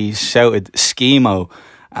Scalesy, he shouted Schemo,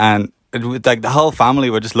 and like the whole family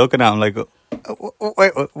were just looking at him like,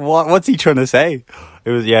 wait, what's he trying to say?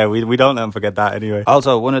 It was, yeah, we don't let him forget that anyway.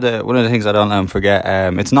 Also, one of the things I don't let him forget,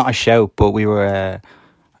 it's not a shout, but we were,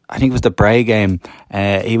 I think it was the Bray game.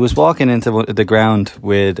 He was walking into the ground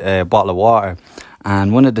with a bottle of water,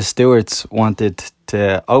 and one of the stewards wanted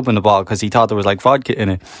to open the bottle because he thought there was like vodka in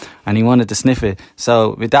it, and he wanted to sniff it.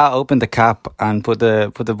 So my dad opened the cap and put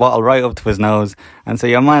the bottle right up to his nose, and so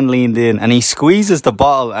your man leaned in and he squeezes the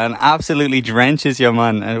bottle and absolutely drenches your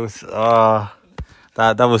man, and it was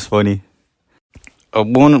that was funny.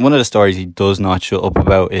 One of the stories he does not shut up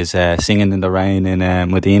about is singing in the rain in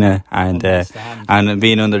Medina and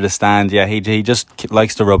being under the stand. Yeah, he just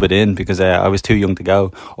likes to rub it in because I was too young to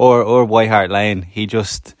go. Or White Hart Lane. He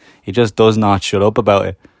just does not shut up about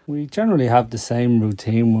it. We generally have the same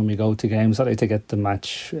routine when we go to games. I like to get the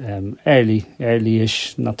match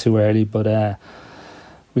early-ish, not too early, but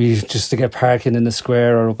we just to get parking in the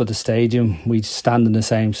square or up at the stadium. We stand in the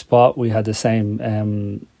same spot. We had the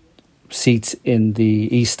same seats in the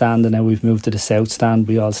east stand, and now we've moved to the south stand.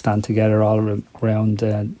 We all stand together all around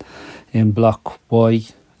in Block Y.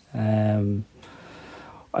 We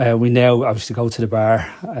now obviously go to the bar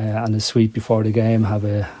and the suite before the game, have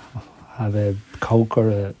a Coke or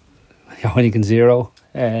a Heineken Zero.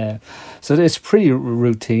 So it's pretty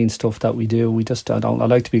routine stuff that we do. I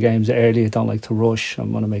like to be games early. I don't like to rush. I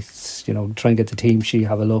want to try and get the team sheet,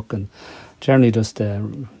 have a look, and generally just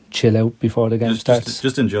chill out before the game starts.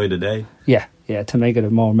 Just enjoy the day. Yeah, to make it a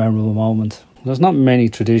more memorable moment. There's not many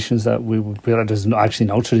traditions that there's actually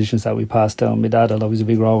no traditions that we pass down. My dad, although he's a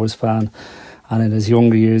big Rovers fan, and in his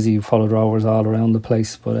younger years he followed Rovers all around the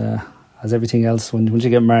place. But as everything else, once you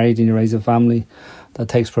get married and you raise a family, that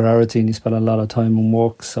takes priority, and he spent a lot of time on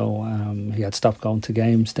work. So he had stopped going to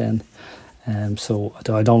games then. So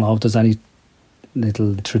I don't know if there's any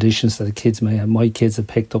little traditions that the kids may have. My kids have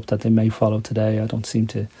picked up that they may follow today. I don't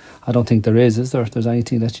think there is there? If there's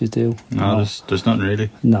anything that you do? No, there's nothing really.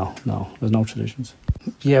 No, there's no traditions.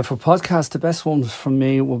 Yeah, for podcast, the best one for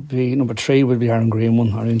me would be number 3 would be Aaron Green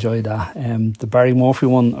one. I enjoyed that. The Barry Murphy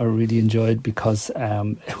one I really enjoyed because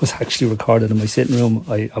it was actually recorded in my sitting room.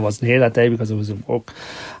 I wasn't here that day because I was at work.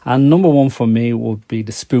 And number 1 for me would be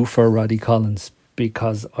the spoofer Roddy Collins,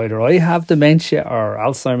 because either I have dementia or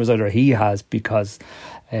Alzheimer's, either he has, because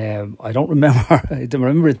I don't remember. I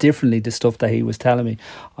remember it differently, the stuff that he was telling me.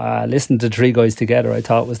 Listening to 3 Guys Together, I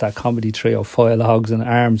thought it was that comedy trio Foil, Hogs and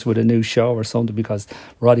Arms with a new show or something, because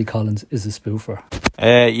Roddy Collins is a spoofer.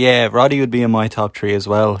 Yeah, Roddy would be in my top 3 as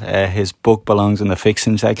well. His book belongs in the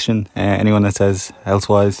fiction section. Anyone that says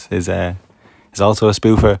elsewise is also a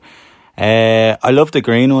spoofer. I love the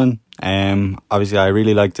Green one. Obviously I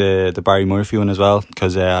really like the Barry Murphy one as well,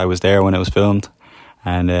 because I was there when it was filmed,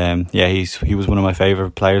 and he was one of my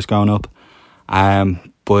favourite players growing up.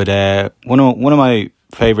 But one of my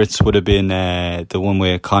favourites would have been the one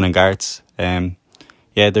with Con Gartz.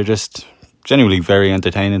 They're just genuinely very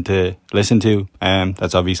entertaining to listen to.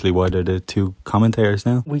 That's obviously why they're the 2 commentators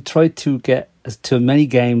now. We tried to get to many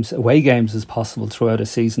away games as possible throughout a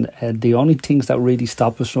season. The only things that really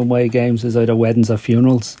stop us from away games is either weddings or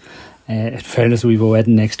funerals. In fairness, we have a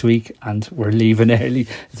wedding next week and we're leaving early.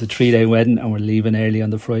 It's a 3-day wedding and we're leaving early on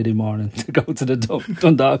the Friday morning to go to the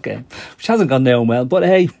Dundalk game, which hasn't gone down well. But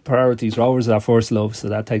hey, priorities. Rovers are our first love, so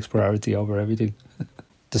that takes priority over everything.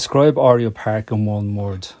 Describe Oriel Park in 1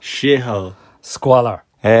 word. Shithole. Squalor.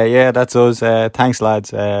 That's us. Thanks, lads.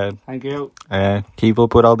 Thank you. Keep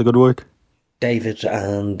up with all the good work. David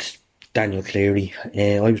and Daniel Cleary.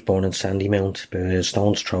 I was born in Sandymount, a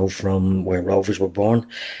stone's throw from where Rovers were born.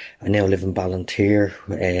 I now live in Ballantyre.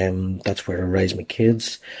 That's where I raised my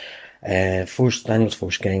kids. Daniel's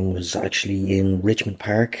first game was actually in Richmond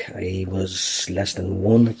Park. I was less than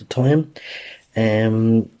 1 at the time.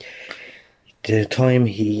 The time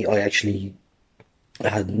I actually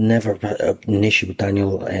had never had an issue with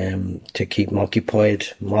Daniel to keep him occupied.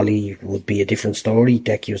 Molly would be a different story.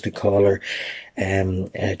 Deck used to call her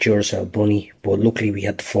Duracell Bunny, but luckily we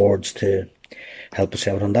had the Fords to help us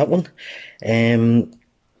out on that one.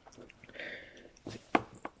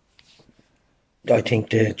 I think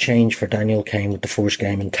the change for Daniel came with the first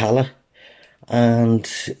game in Tala, and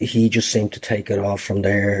he just seemed to take it off from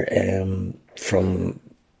there, for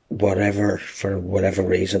whatever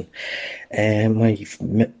reason.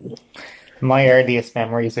 My earliest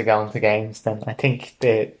memories of going to games, then I think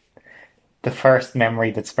the first memory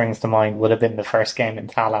that springs to mind would have been the first game in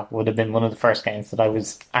Tala. Would have been one of the first games that I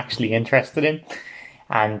was actually interested in,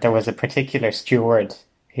 and there was a particular steward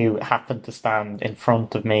who happened to stand in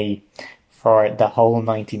front of me for the whole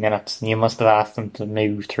 90 minutes. You must have asked him to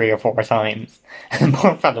move 3 or 4 times. And the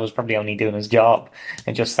poor fellow was probably only doing his job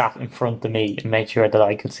and just sat in front of me and made sure that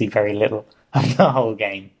I could see very little of the whole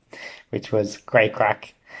game, which was great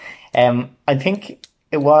crack. I think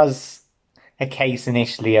it was a case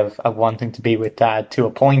initially of wanting to be with Dad to a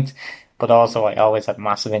point, but also I always had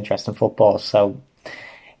massive interest in football, so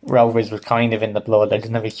Rovers was kind of in the blood. I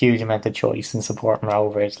didn't have a huge amount of choice in supporting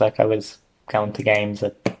Rovers. Like, I was going to games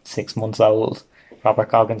at 6 months old. Robert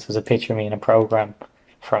Goggins was a picture of me in a programme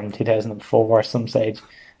from 2004 or some stage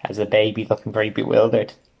as a baby looking very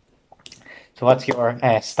bewildered. So what's your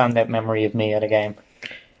standout memory of me at a game?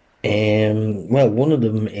 Well, one of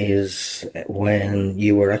them is when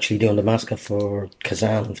you were actually doing the mascot for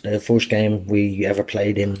Kazan, the first game we ever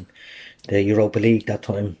played in the Europa League that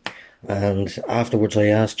time. And afterwards I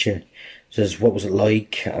asked you, says, what was it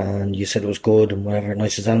like? And you said it was good and whatever. And I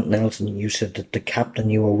said, anything else? And you said that the captain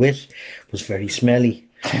you were with was very smelly.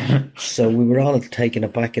 So we were all taken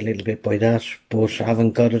aback a little bit by that. But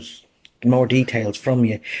having got more details from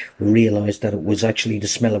you, we realised that it was actually the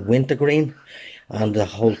smell of wintergreen. and the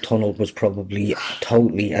whole tunnel was probably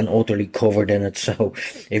totally and utterly covered in it. So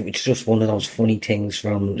it was just one of those funny things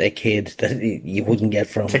from a kid that you wouldn't get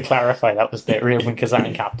from. To clarify, that was the Ruben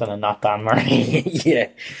Kazan captain and not Dan Murray. Yeah.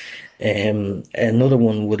 Another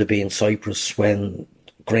one would have been Cyprus when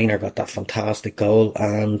Greener got that fantastic goal,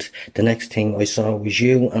 and the next thing I saw was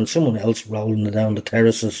you and someone else rolling down the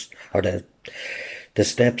terraces or the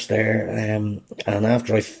steps there, and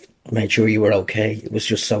after I made sure you were okay, it was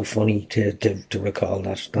just so funny to recall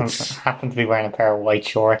that. I happened to be wearing a pair of white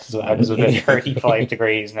shorts as well. It was about 35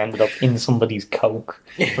 degrees and ended up in somebody's Coke,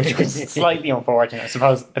 which was slightly unfortunate. I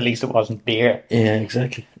suppose at least it wasn't beer. Yeah,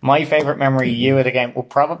 exactly. My favourite memory of you at a game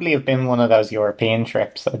would probably have been one of those European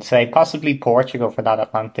trips. I'd say possibly Portugal for that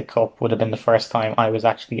Atlantic Cup would have been the first time I was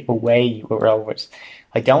actually away with Rovers.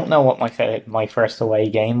 I don't know what my first away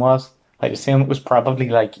game was. I'd assume it was probably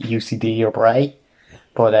like UCD or Bray.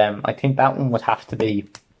 But I think that one would have to be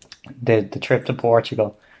the trip to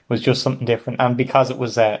Portugal. Was just something different. And because it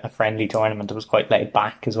was a friendly tournament, it was quite laid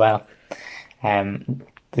back as well. I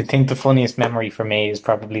think the funniest memory for me is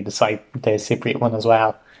probably the Cypriot one as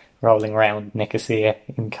well. Rolling around Nicosia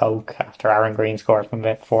in Coke after Aaron Green scored from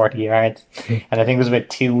about 40 yards. And I think it was about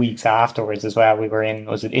 2 weeks afterwards as well. We were in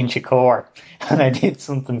Inchicore? And I did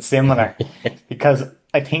something similar because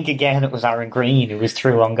I think again it was Aaron Green who was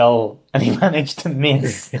through on goal and he managed to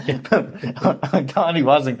miss. I thought he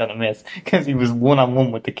wasn't going to miss because he was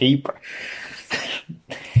 1-on-1 with the keeper.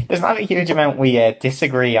 There's not a huge amount we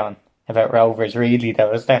disagree on about Rovers really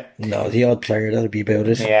though, is there? No, the odd player, that'll be about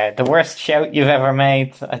it. Yeah, the worst shout you've ever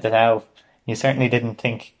made, I don't know. You certainly didn't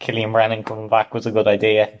think Killian Brennan coming back was a good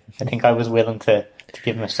idea. I think I was willing to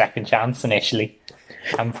give him a second chance initially.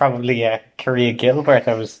 And probably Korea Gilbert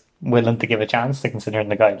I was willing to give a chance to, considering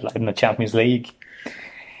the guy led in the Champions League.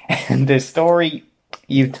 And the story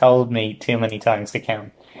you told me too many times to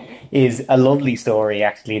count is a lovely story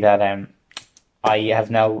actually that I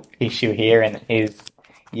have no issue hearing. Is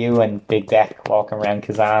you and Big Deck walking around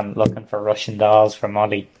Kazan looking for Russian dolls for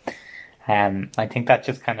Molly. I think that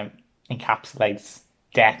just kind of encapsulates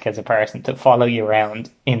Deck as a person, to follow you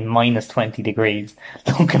around in minus 20 degrees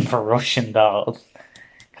looking for Russian dolls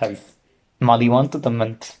because Molly wanted them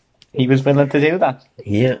and he was willing to do that.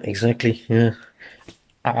 Yeah, exactly. Yeah.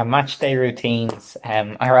 Our match day routines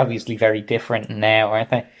are obviously very different now,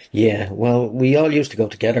 aren't they? Yeah, well, we all used to go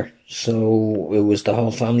together, so it was the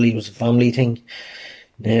whole family. It was a family thing.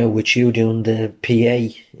 Now, with you doing the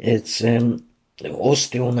PA, it's us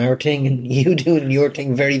doing our thing and you doing your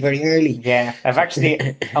thing very, very early. Yeah, I've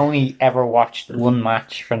actually only ever watched one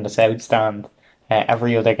match from the South Stand.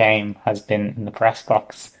 Every other game has been in the press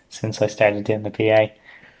box since I started doing the PA.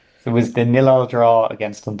 It was the 0-0 draw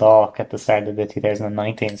against Dundalk at the start of the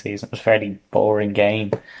 2019 season. It was a fairly boring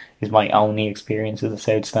game. It's my only experience with the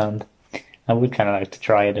South Stand. I would kind of like to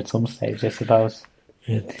try it at some stage, I suppose.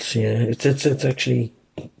 It's actually,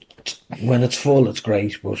 when it's full, it's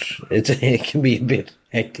great, but it can be a bit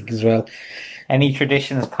hectic as well. Any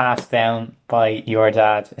traditions passed down by your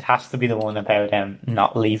dad? It has to be the one about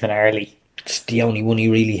not leaving early. It's the only one he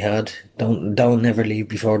really had. Don't never leave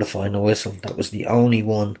before the final whistle. That was the only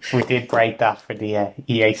one. We did break that for the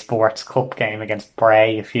EA Sports Cup game against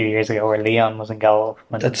Bray a few years ago, where Leon was in goal.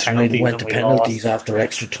 That's right. Went to penalties after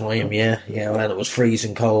extra time. Yeah, and it was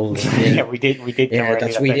freezing cold. Yeah, we did.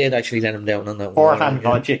 Yeah, we did actually let him down on that. Forehand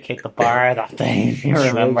Vodjic hit the bar that day. If you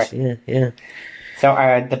remember. Right. Yeah.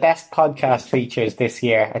 So the best podcast features this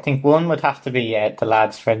year, I think one would have to be the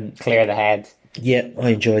lads from Clear the Head. Yeah, I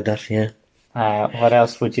enjoyed that. Yeah. What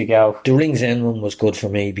else would you go? The Rings End one was good for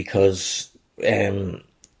me because Richie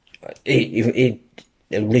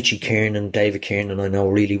Kiernan, David Kiernan I know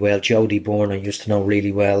really well. Jody Bourne I used to know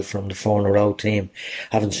really well from the 4-in-a-row team.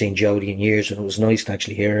 Haven't seen Jody in years, and it was nice to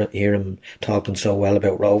actually hear him talking so well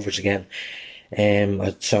about Rovers again. I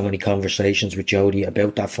had so many conversations with Jody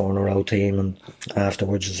about that 4-in-a-row team and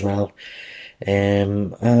afterwards as well.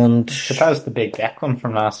 And I suppose the Big Deck one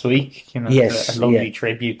from last week, yes, a lovely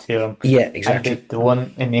tribute to him. Yeah, exactly. And the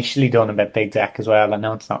one initially done about Big Deck as well. I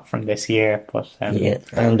know it's not from this year, but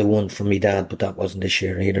and the one from me dad, but that wasn't this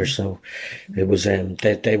year either. So it was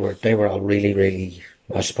they were all really, really,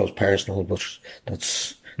 I suppose, personal, but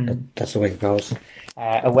that's the way it goes.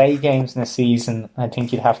 Away games in a season, I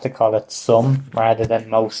think you'd have to call it some rather than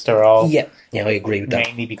most or all. Yeah, I agree with that.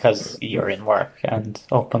 Mainly because you're in work, and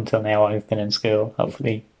up until now I've been in school.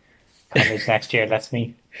 Hopefully college next year lets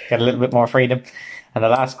me get a little bit more freedom. And the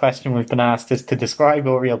last question we've been asked is to describe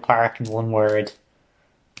Oriel Park in one word.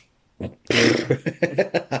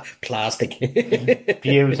 Plastic.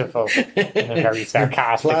 Beautiful. In a very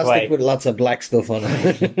sarcastic Plastic way. with lots of black stuff on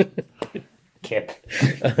it.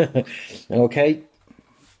 chip. Okay.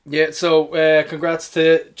 Yeah, so congrats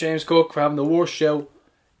to James Cook for having the worst show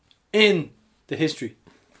in the history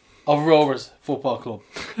of Rovers Football Club.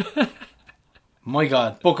 My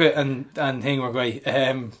God, Bucket and Thing were great. But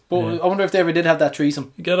I wonder if they ever did have that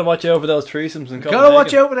threesome. You gotta watch out for those threesomes in Copenhagen. Gotta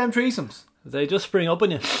watch out for them threesomes. They just spring up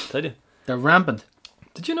on you, tell you. They're rampant.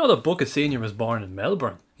 Did you know that Bucket Senior was born in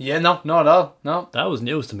Melbourne? Yeah, no, not at all. No. That was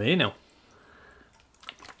news to me now.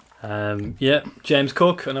 Yeah, James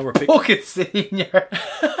Cook, I know we're picking... Bucket Senior.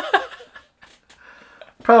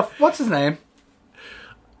 Prof, what's his name?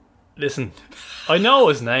 Listen, I know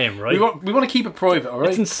his name, right? We want to keep it private, alright?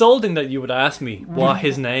 It's insulting that you would ask me what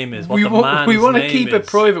his name is, what we the man's We want to name keep is. it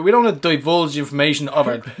private. We don't want to divulge information of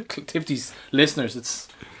our Tifty's listeners.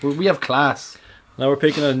 We have class. Now we're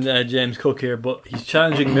picking on James Cook here, but he's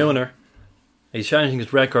challenging Milner. He's challenging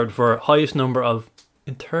his record for highest number of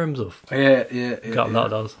in terms of. Yeah. Got a lot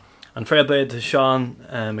of those. And fair play to Sean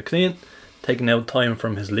McLean, taking out time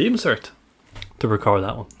from his Leavenscert to record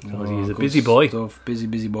that one. So he's a busy boy.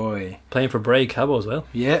 Busy boy. Playing for Bray Cabo as well.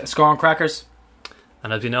 Yeah, scoring crackers.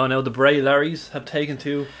 And as you know now, the Bray Larrys have taken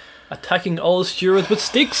to attacking all stewards with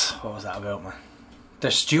sticks. What was that about, man? They're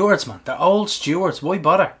stewards, man. They're old stewards. Why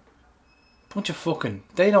bother? Bunch of fucking...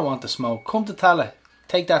 They don't want the smoke. Come to Tala.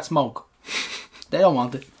 Take that smoke. They don't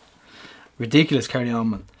want it. Ridiculous. Carry on,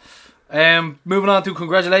 man. Moving on to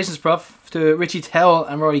congratulations, Prof, to Richie Towell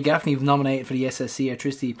and Rory Gaffney, who've nominated for the SSC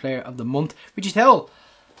Electricity Player of the Month. Richie Towell.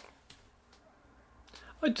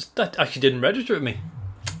 That actually didn't register with me.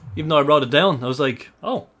 Even though I wrote it down, I was like,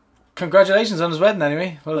 oh. Congratulations on his wedding,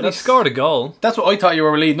 anyway. Well, he scored a goal. That's what I thought you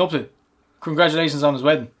were leading up to. Congratulations on his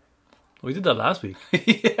wedding. We did that last week.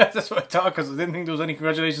 Yeah, that's what I thought, because I didn't think there was any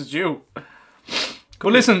congratulations due.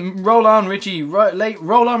 But listen, roll on, Richie. Late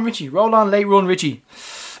run, Richie.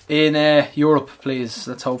 In Europe, please.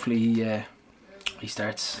 Let's hopefully he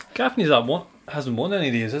starts. Gaffney's hasn't won any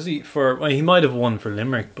of these, has he? He might have won for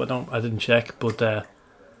Limerick, but I didn't check. But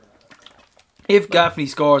if Gaffney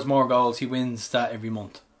scores more goals, he wins that every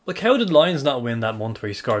month. Like, how did Lyons not win that month where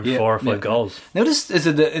he scored 4 or 5 goals? Now this is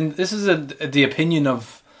the opinion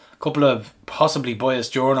of a couple of possibly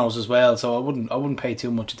biased journos as well, so I wouldn't pay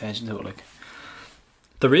too much attention to it. Like,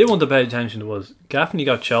 the real one to pay attention to was Gaffney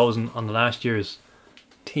got chosen on last year's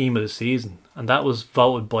team of the season, and that was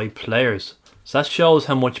voted by players. So that shows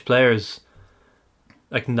how much players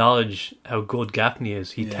acknowledge how good Gaffney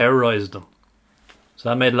is. He terrorised them, so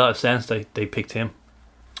that made a lot of sense. They picked him.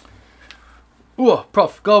 Ooh,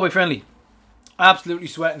 Prof, Galway friendly. Absolutely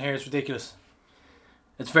sweating here. It's ridiculous.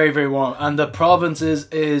 It's very, very warm, and the province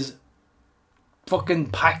is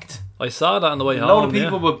fucking packed. I saw that on the way home. A lot of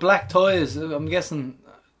people with black ties. I'm guessing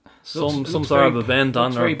some sort of event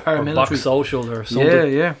on there, or box social or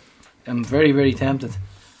something. Yeah. I'm very, very tempted.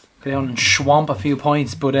 Go down and swamp a few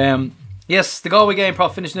points, but yes, the Galway game,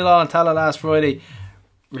 Prof, finished 0-0 on Tala last Friday.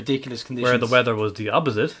 Ridiculous conditions. Where the weather was the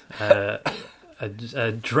opposite.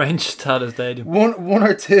 A drenched Tala Stadium. One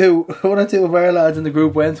or two of our lads in the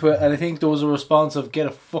group went to it, and I think there was a response of "get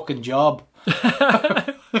a fucking job."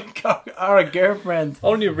 Or a girlfriend.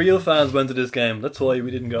 Only real fans went to this game. That's why we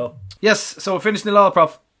didn't go. Yes, so we finished 0-0,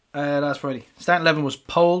 Prof, last Friday. Starting 11 was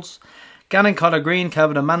Poles, Gannon, Collar Green,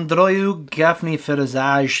 Kevin Mandroyu, Gaffney,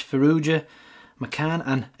 Firazaj, Ferrugia, McCann,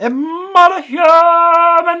 and Emma.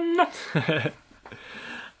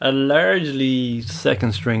 A largely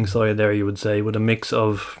second string side there, you would say, with a mix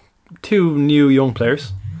of 2 new young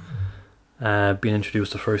players being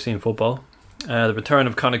introduced to first team football. The return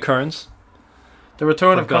of Conor Kearns. The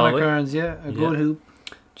return of Conor Kearns, a good hoop.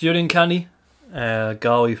 Julian Canny,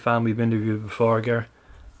 Galway fan we've interviewed before, Gar,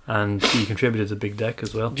 and he contributed to Big Deck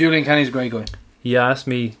as well. Julian Canny's a great guy. He asked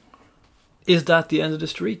me, is that the end of the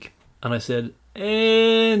streak? And I said,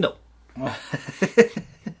 no.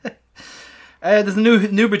 There's a new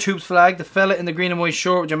Newbridge Troops flag, the fella in the green and white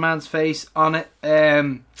shirt with your man's face on it.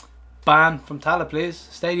 Ban from Tala, please.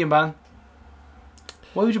 Stadium ban.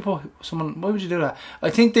 Why would you do that? I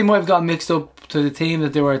think they might have gotten mixed up to the team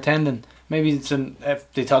that they were attending. Maybe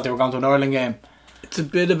if they thought they were going to an Ireland game. It's a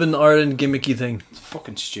bit of an Ireland gimmicky thing. It's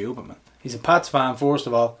fucking stupid, man. He's a Pats fan, first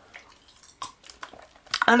of all.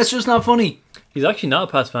 And it's just not funny. He's actually not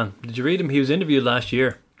a Pats fan. Did you read him? He was interviewed last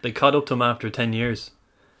year. They caught up to him after 10 years.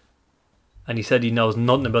 And he said he knows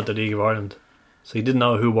nothing about the League of Ireland. So he didn't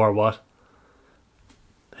know who wore what.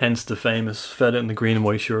 Hence the famous fella in the green and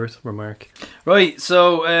white shirt remark. Right,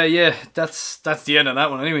 so that's the end of that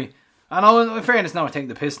one anyway. I know, in fairness, now I'm taking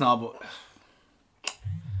the piss now, but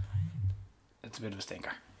it's a bit of a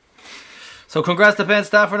stinker. So congrats to Ben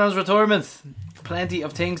Stafford on his retirement. Plenty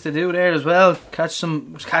of things to do there as well. Catch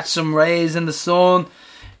some rays in the sun.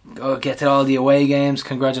 get to all the away games.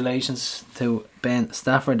 Congratulations to Ben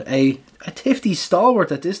Stafford, a Tifty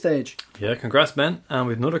stalwart at this stage. Yeah, congrats, Ben. And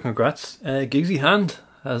we've another congrats. Giggsy Hand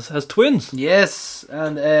has twins. Yes,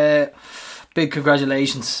 and big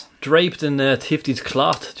congratulations. Draped in Tifty's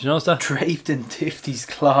cloth. Do you notice that? Draped in Tifty's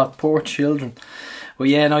cloth. Poor children. Well,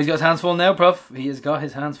 yeah, no, he's got his hands full now, Prof. He has got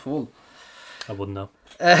his hands full. I wouldn't know.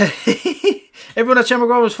 Everyone at Shamrock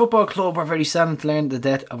Rovers Football Club are very saddened to learn the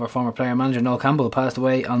death of our former player manager Noel Campbell, passed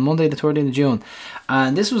away on Monday the 13th of June.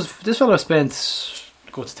 And this fellow spent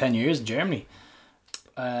go to 10 years in Germany.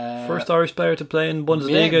 First Irish player to play in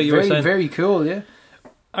Bundesliga. Yeah, you were saying very cool. Yeah,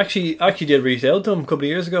 actually did reach out to him a couple of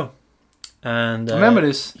years ago. And remember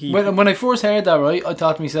this when I first heard that, right? I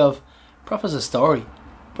thought to myself, Prof has a story.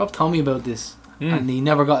 Prof told me about this, and he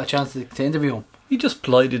never got a chance to interview him. He just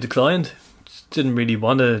politely declined. Just didn't really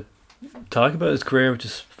want to talk about his career, which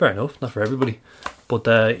is fair enough, not for everybody. But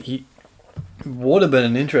he would have been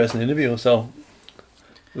an interesting interview, so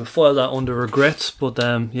we'll file that under regrets. But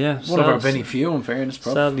yeah, one of our very few, in fairness.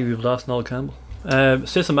 Sadly, we've lost Noel Campbell.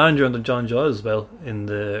 Assistant manager under John Giles as well in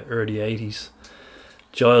the early 80s.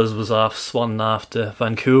 Giles was off swanning off to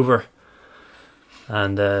Vancouver,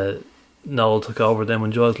 and Noel took over then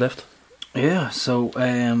when Giles left. Yeah, so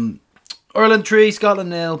Ireland 3,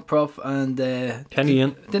 Scotland 0, Prof, and Kenny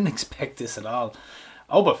in. Didn't expect this at all.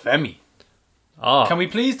 Obafemi. Ah. Can we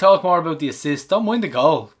please talk more about the assist? Don't mind the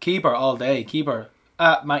goal. Keeper all day. Keeper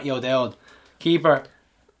at Matty O'Dowd. Keeper.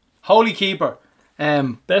 Holy keeper.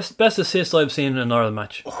 Best assist I've seen in an Ireland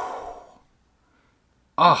match.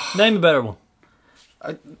 Name a better one.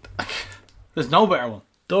 There's no better one.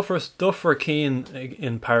 Duffer Keane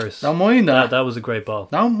in Paris. Don't mind that. That was a great ball.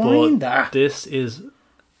 Don't mind that. This is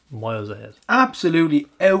miles ahead. Absolutely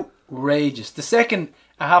outrageous. The second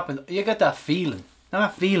it happened, you get that feeling.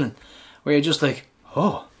 Where you're just like,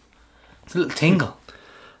 oh, it's a little tingle.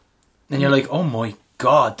 And you're like, oh my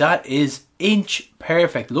God, that is inch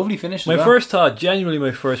perfect. Lovely finish. My first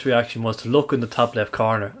reaction was to look in the top left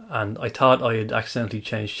corner, and I thought I had accidentally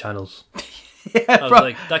changed channels. Yeah, I was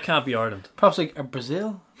like, that can't be Ireland. Perhaps like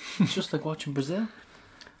Brazil. It's just like watching Brazil.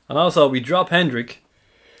 And also, we drop Hendrick,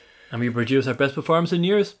 and we produce our best performance in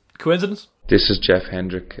years. Coincidence? This is Jeff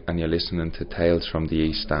Hendrick, and you're listening to Tales from the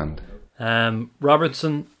East Stand.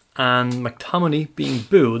 Robertson and McTominay being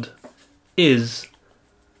booed is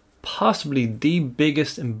possibly the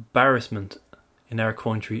biggest embarrassment in our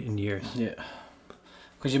country in years. Yeah.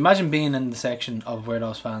 Could you imagine being in the section of where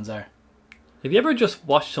those fans are? Have you ever just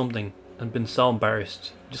watched something and been so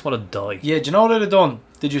embarrassed you just want to die? Yeah, do you know what I'd have done?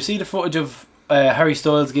 Did you see the footage of Harry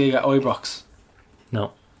Styles' gig at Ibrox?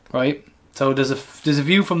 No. Right? So there's a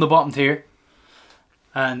view from the bottom tier,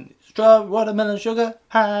 and straw, watermelon, sugar,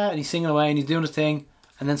 and he's singing away and he's doing his thing,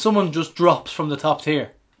 and then someone just drops from the top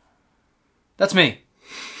tier. That's me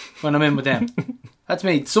when I'm in with them. That's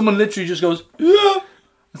me. Someone literally just goes, yeah,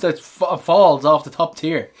 and starts falls off the top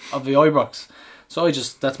tier of the Ibrox. So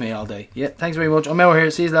that's me all day. Yeah, thanks very much. I'm out here.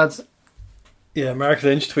 See you, lads. Yeah, Mark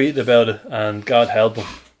Lynch tweeted about it, and God help him,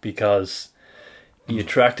 because he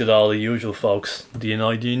attracted all the usual folks. The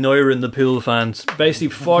Naira in the Pool fans. Basically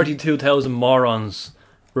 42,000 morons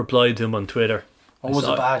replied to him on Twitter. Oh, was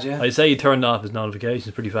it bad, yeah? I'd say he turned off his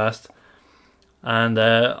notifications pretty fast. And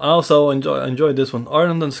I also enjoyed this one.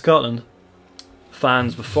 Ireland and Scotland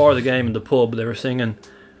fans, before the game in the pub, they were singing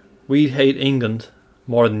 "We Hate England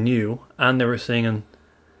More Than You," and they were singing,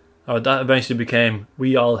 that eventually became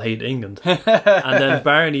 "We All Hate England." And then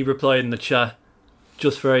Barney replied in the chat,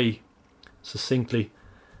 just very succinctly,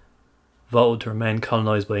 voted to remain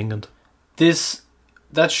colonised by England.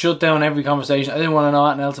 That shut down every conversation. I didn't want to know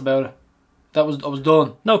anything else about it. I was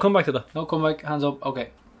done. No, come back to that. No, come back. Hands up. Okay.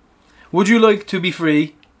 Would you like to be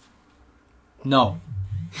free? No.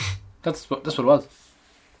 That's what it was.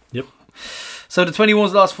 Yep. So the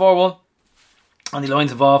 21s lost 4-1. And the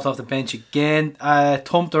Lions evolved off the bench again.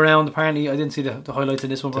 Thumped around, apparently. I didn't see the highlights in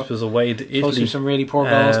this one. This was away to Italy. Supposed to be some really poor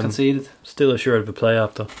goals conceded. Still assured of a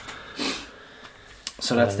playoff, though.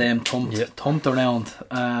 So that's them thumped around.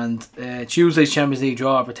 And Tuesday's Champions League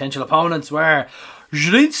draw, potential opponents were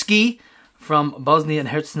Zrinski from Bosnia and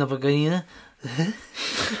Herzegovina. What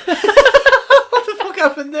the fuck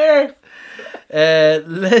happened there?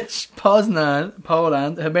 Lech Poznan,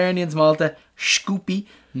 Poland, Hibernians, Malta, Shkupi,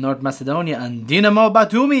 North Macedonia, and Dinamo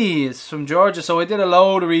Batumi is from Georgia. So I did a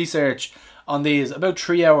load of research on these, about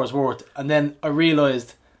 3 hours worth, and then I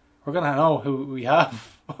realised we're going to know who we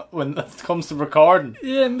have when it comes to recording.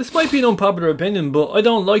 Yeah, this might be an unpopular opinion, but I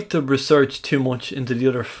don't like to research too much into the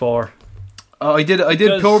other four. I did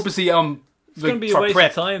purposely it's going to be a waste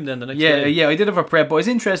of time then the next day. Yeah, I did it for prep, but I was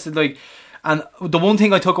interested, and the one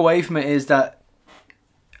thing I took away from it is that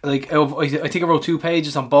like I think I wrote 2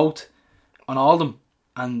 pages on both, on all of them,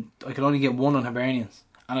 and I could only get 1 on Hibernians.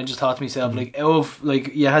 And I just thought to myself,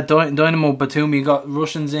 you had Dynamo Batumi, you got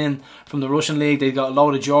Russians in from the Russian league, they got a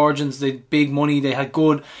load of Georgians, they had big money, they had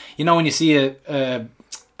good, when you see a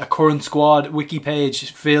current squad wiki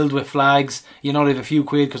page filled with flags, they have a few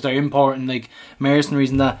quid because they're importing like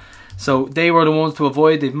mercenaries and that. So they were the ones to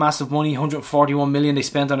avoid. They've massive money, 141 million they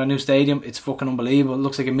spent on a new stadium. It's fucking unbelievable. It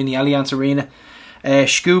looks like a mini Allianz Arena.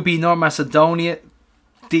 Shkupi, North Macedonia,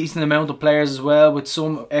 decent amount of players as well, with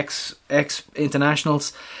some ex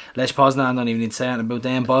internationals. Lech Poznan, I don't even need to say anything about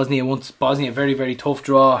them. Bosnia, very, very tough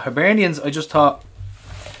draw. Hibernians, I just thought,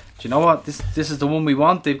 do you know what? This is the one we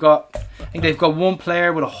want. I think they've got one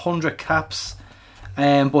player with 100 caps,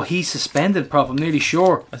 but he's suspended, Prof. I'm nearly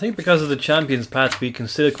sure. I think because of the Champions Patch, we can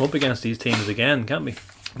still come up against these teams again, can't we?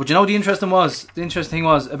 But the interesting thing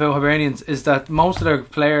was about Hibernians is that most of their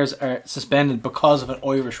players are suspended because of an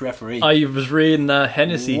Irish referee. I was reading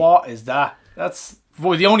Hennessy. What is that? That's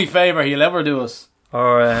the only favour he'll ever do us.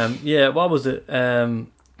 Or what was it?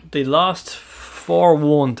 They lost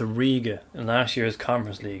 4-1 to Riga in last year's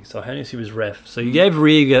Conference League. So Hennessy was ref. So he gave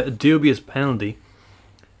Riga a dubious penalty,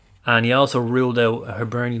 and he also ruled out a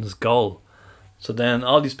Hibernian's goal. So then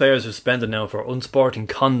all these players are suspended now for unsporting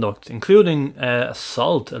conduct, including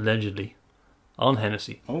assault, allegedly, on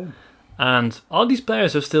Hennessy. Oh. And all these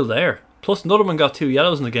players are still there. Plus another one got 2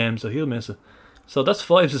 yellows in the game, so he'll miss it. So that's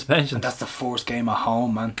 5 suspensions. And that's the first game at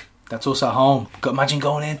home, man. That's us at home. Imagine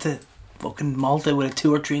going into fucking Malta with a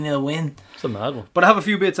 2 or 3-0 win. It's a mad one. But I have a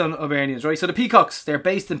few bits on Hibernians, right? So the Peacocks, they're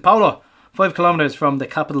based in Paolo, 5 kilometres from the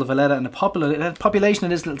capital of Valletta, and the population of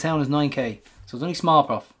this little town is 9k. So it's only small,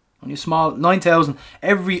 Prof. Only small, 9,000.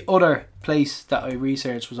 Every other place that I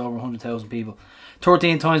researched was over 100,000 people.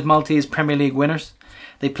 13 times Maltese Premier League winners.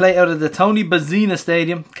 They play out of the Tony Bazzina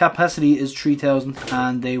Stadium. Capacity is 3,000,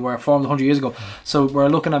 and they were formed 100 years ago. So we're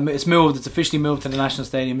looking at it's moved. It's officially moved to the National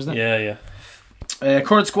Stadium, isn't it? Yeah.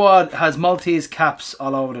 Current squad has Maltese caps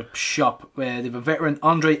all over the shop. They have a veteran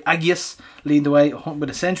Andre Agius leading the way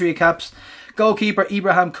with a century of caps. Goalkeeper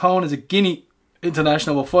Ibrahim Cohn is a Guinea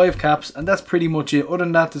international with 5 caps, and that's pretty much it. Other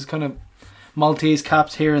than that, there's kind of Maltese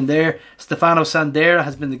caps here and there. Stefano Sandera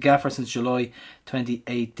has been the gaffer since July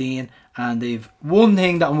 2018, and they've one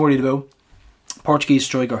thing that I'm worried about: Portuguese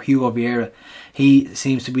striker Hugo Vieira. He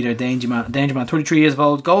seems to be their danger man. 33 years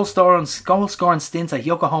old, goal scoring stints at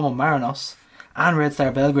Yokohama Marinos and Red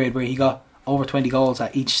Star Belgrade, where he got over 20 goals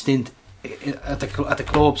at each stint at the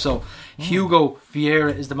club. So Hugo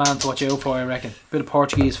Vieira is the man to watch out for, I reckon. Bit of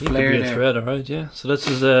Portuguese flair there. Thread, alright, yeah. So this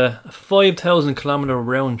is a 5,000 kilometre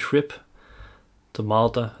round trip to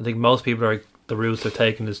Malta. I think most people are the routes they're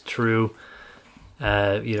taking is through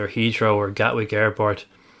either Heathrow or Gatwick Airport.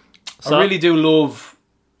 So I really do love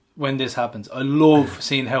when this happens. I love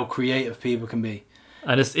seeing how creative people can be.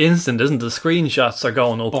 And it's instant, isn't it? The screenshots are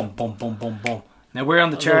going up. Boom, boom, boom, boom, boom. Now we're on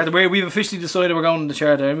the chart. We've officially decided we're going on the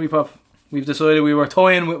chart, haven't we, Pop? We've decided we were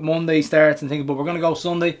toying with Monday starts and thinking, but we're going to go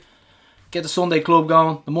Sunday. Get the Sunday club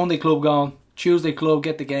going, the Monday club going, Tuesday club,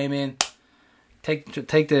 get the game in. Take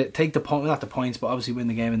the point, not the points, but obviously win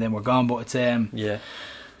the game and then we're gone. But it's yeah.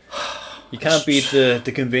 You can't beat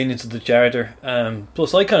the convenience of the charter.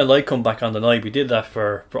 Plus, I kind of like coming back on the night. We did that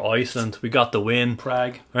for Iceland. We got the win.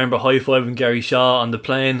 Prague. I remember high-fiving Gary Shaw on the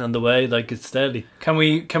plane on the way. Like, it's steady. Can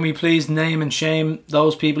we please name and shame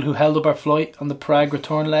those people who held up our flight on the Prague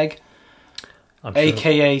return leg? I'm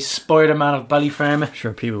AKA sure. Spider-Man of Ballyfermot. I'm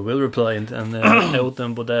sure people will reply and out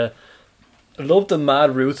them. But I love the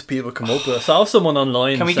mad routes people come up with. I saw someone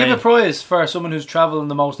online. Can we give a prize for someone who's travelling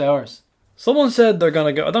the most hours? Someone said they're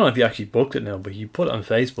going to go, I don't know if you actually booked it now, but you put it on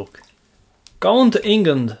Facebook. Going to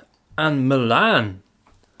England and Milan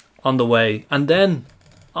on the way, and then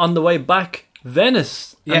on the way back,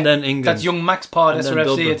 Venice, and then England. That's young Max Pod, SRFC,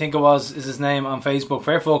 Dublin. I think is his name on Facebook.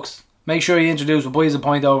 Fair folks, make sure you introduce with boys a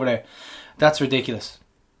point over there. That's ridiculous.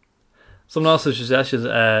 Someone else suggested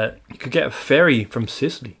you could get a ferry from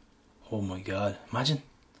Sicily. Oh my god, imagine.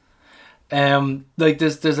 Like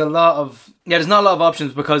there's a lot of there's not a lot of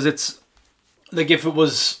options because it's like if it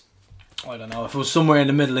was, I don't know, if it was somewhere in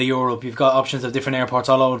the middle of Europe, you've got options of different airports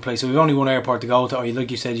all over the place. So we've only one airport to go to, or like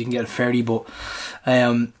you said, you can get a ferry. But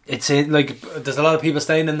it's like there's a lot of people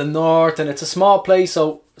staying in the north, and it's a small place.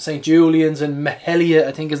 So St. Julian's and Mahalia,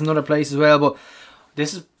 I think, is another place as well. But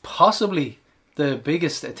this is possibly the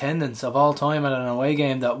biggest attendance of all time at an away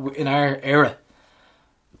game that in our era.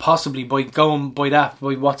 Possibly by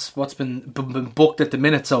what's been booked at the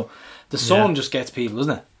minute. So the sun just gets people,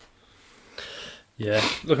 doesn't it? Yeah,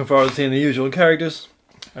 looking forward to seeing the usual characters.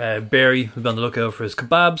 Barry will be on the lookout for his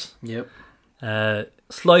kebabs. Yep.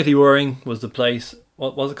 Slightly worrying was the place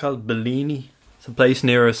what was it called? Bellini. It's a place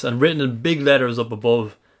near us, and written in big letters up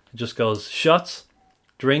above, it just goes shots,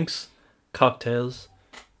 drinks, cocktails,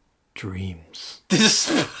 dreams.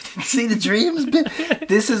 See the dreams bit?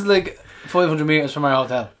 This is like 500 metres from our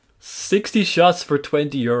hotel. 60 shots for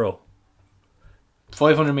 €20.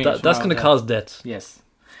 500 metres. That's going to cause deaths. Yes.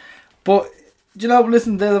 But, you know,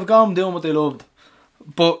 listen, they'll have gone doing what they loved.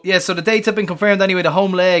 But, yeah, so the dates have been confirmed anyway. The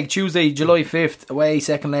home leg, Tuesday, July 5th, away,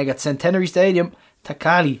 second leg at Centenary Stadium,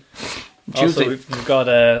 Takali. Tuesday. Also, we've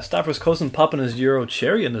got Stafford's cousin popping his Euro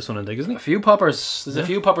cherry in this one, I think, isn't A it? few poppers. There's a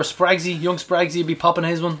few poppers. Spragsy, young Spragsy will be popping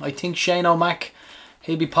his one. I think Shane O'Mac,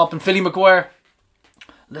 he'll be popping. Philly McGuire,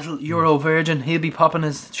 little Euro virgin, he'll be popping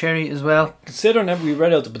his cherry as well. Considering we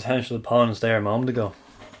read out the potential opponents there a moment ago,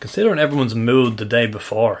 considering everyone's mood the day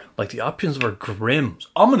before, like the options were grim.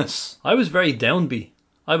 Ominous. I was very downbeat.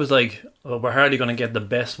 I was like, oh, we're hardly going to get the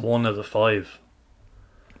best one of the 5.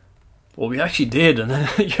 Well, we actually did, and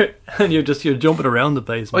then you're jumping around the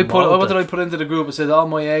place. What did I put into the group? I said all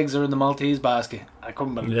my eggs are in the Maltese basket. I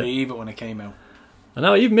couldn't believe it when it came out. I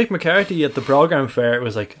know, even Mick McCarthy at the programme fair, I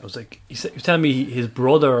was like, he was telling me his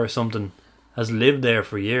brother or something has lived there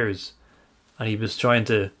for years, and he was trying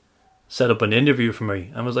to set up an interview for me.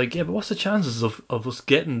 And I was like, yeah, but what's the chances of us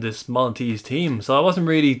getting this Maltese team? So I wasn't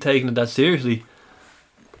really taking it that seriously.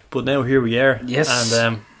 But now here we are. Yes.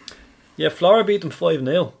 And Flora beat them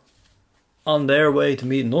 5-0 on their way to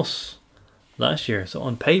meeting us last year. So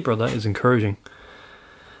on paper, that is encouraging.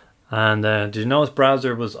 And did you notice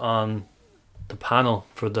Brazier was on the panel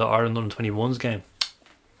for the Ireland Under-21s game?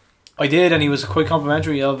 I did, and he was quite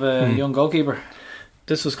complimentary of a young goalkeeper.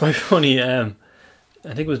 This was quite funny. I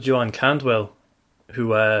think it was Joanne Cantwell, who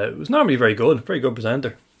was normally very good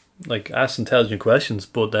presenter, like asked intelligent questions,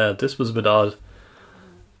 but this was a bit odd.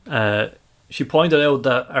 She pointed out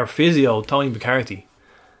that our physio, Tony McCarthy,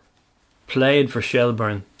 played for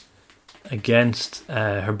Shelbourne against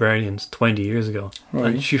Hibernians 20 years ago.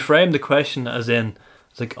 Right. And she framed the question as in,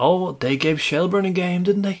 it's like, oh, they gave Shelbourne a game,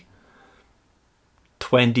 didn't they?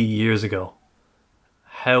 20 years ago.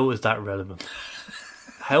 How is that relevant?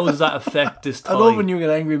 How does that affect this time? I love when you get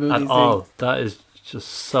angry about at these all. things. That is just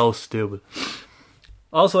so stupid.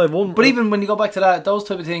 Also, I've one. But even when you go back to that, those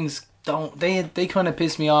type of things they kind of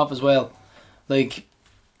piss me off as well. Like,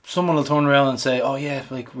 someone will turn around and say, "Oh yeah,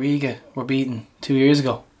 like Riga were beaten 2 years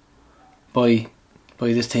ago by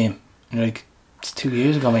this team," and you're like, "It's 2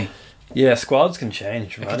 years ago, mate." Yeah, squads can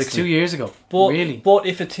change Like, radically. it's 2 years ago, But, really. But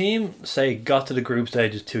if a team, say, got to the group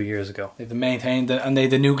stages 2 years ago, They've maintained and they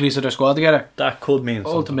the nucleus of their squad together. That could mean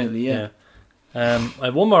something. Ultimately, yeah. I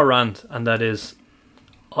have one more rant, and that is,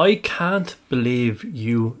 I can't believe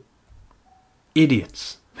you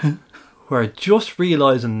idiots who are just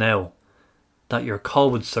realising now that your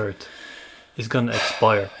COVID cert is going to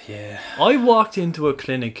expire. Yeah. I walked into a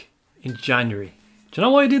clinic in January. Do you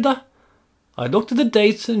know why I did that? I looked at the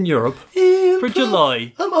dates in Europe for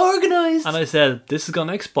July. I'm organised. And I said, this is going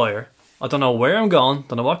to expire. I don't know where I'm going.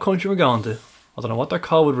 Don't know what country we're going to. I don't know what their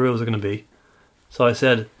COVID rules are going to be. So I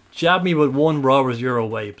said, jab me with one Rovers Euro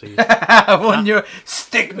away, please. Euro.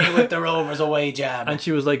 Stick me with the Rovers away jab. And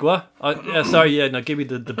she was like, what? No, give me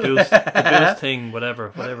the boost, the boost thing,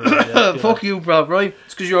 whatever. Yeah. Fuck you, bruv, right?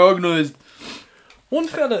 It's because you're organised. One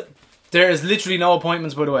fella... There is literally no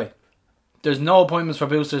appointments, by the way. There's no appointments for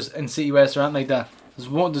boosters in City West or anything like that.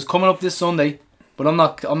 There's coming up this Sunday, but I'm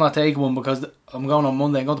not taking one because I'm going on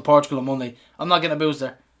Monday. I'm going to Portugal on Monday. I'm not getting a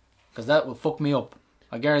booster because that will fuck me up.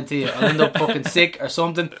 I guarantee it. I'll end up fucking sick or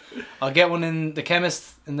something. I'll get one in the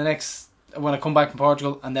chemist in the next when I come back from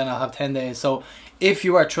Portugal, and then I'll have 10 days. So if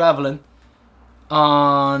you are travelling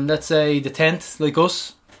on, let's say, the 10th, like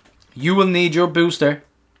us, you will need your booster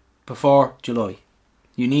before July.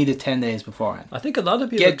 You need it 10 days beforehand. I think a lot of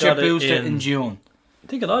people get your got booster it in June. I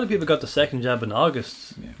think a lot of people got the second jab in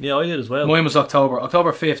August. Yeah, I did as well. Mine was October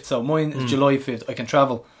 5th, so mine is July 5th. I can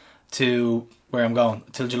travel to where I'm going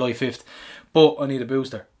till July 5th, but I need a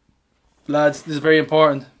booster. Lads, this is very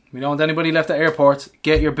important. We don't want anybody left at airports.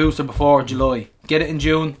 Get your booster before July. Get it in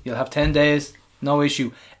June. You'll have 10 days. No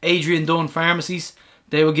issue. Adrian Dunn Pharmacies,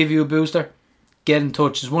 they will give you a booster. Get in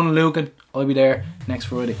touch. There's one in Lucan. I'll be there next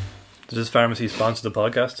Friday. Does this pharmacy sponsor the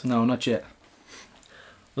podcast? No, not yet.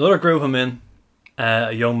 Another group I'm in,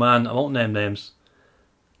 a young man, I won't name names.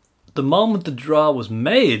 The moment the draw was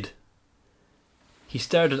made, he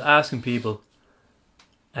started asking people,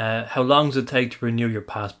 how long does it take to renew your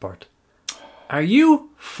passport? Are you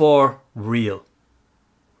for real?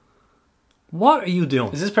 What are you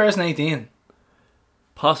doing? Is this person 18?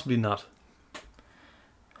 Possibly not.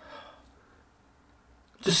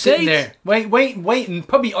 Just sitting there, waiting,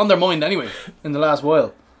 probably on their mind anyway, in the last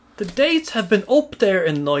while. The dates have been up there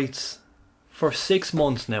in nights for 6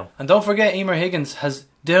 months now. And don't forget, Emer Higgins has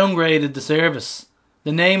downgraded the service.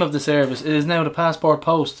 The name of the service, it is now the Passport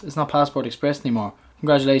Post. It's not Passport Express anymore.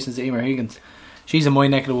 Congratulations to Emer Higgins. She's in my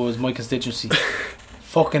neck of the woods, my constituency.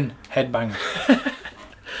 Fucking headbanger.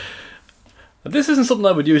 This isn't something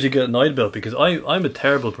I would usually get annoyed about, because I'm a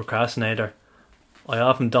terrible procrastinator. I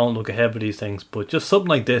often don't look ahead with these things, but just something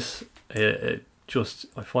like this, I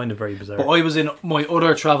find it very bizarre. But I was in my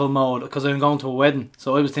other travel mode because I'm going to a wedding,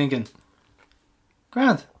 so I was thinking,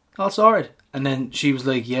 grand, all sorted. And then she was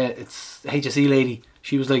like, yeah, it's HSE lady.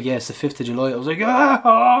 She was like, yeah, it's the 5th of July. I was like,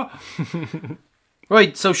 ah!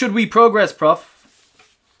 Right, so should we progress, Prof?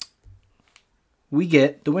 We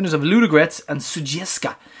get the winners of Ludogorets and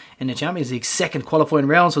Sujecka in the Champions League second qualifying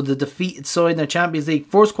round. So the defeated side in the Champions League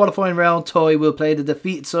first qualifying round tie will play the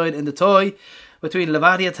defeated side in the tie between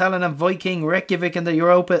Levadia Tallinn and Viking Reykjavik in the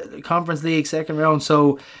Europa Conference League second round.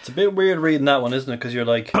 So it's a bit weird reading that one, isn't it? Because you're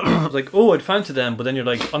like, oh, I'd fancy them, but then you're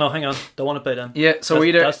like, oh no, hang on, don't want to play them. Yeah, so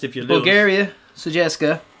that's if you lose. Bulgaria,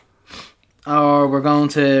 Sujecka, or we're going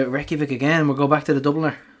to Reykjavik again. We'll go back to the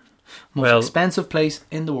Dubliner. Most expensive place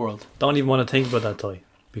in the world. Don't even want to think about that tie,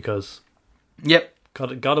 because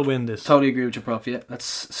gotta win this. Totally agree with you, Prof. Yeah, let's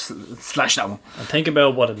slash that one. And think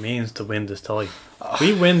about what it means to win this tie.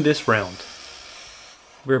 We win this round,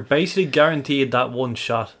 we're basically guaranteed that one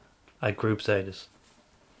shot at group stages.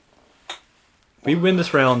 We win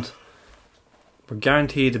this round, we're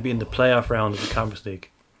guaranteed to be in the playoff round of the Conference League.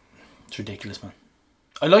 It's ridiculous, man.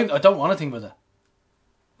 I don't want to think about that.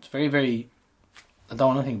 It's very, very. I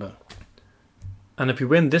don't want to think about it. And if we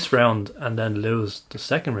win this round and then lose the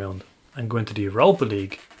second round and go into the Europa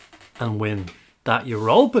League and win that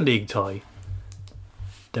Europa League tie,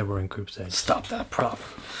 then we're in group stage. Stop that,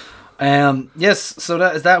 Prof. Yes, so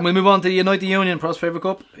that is that. And we move on to the United Union. Prof's favourite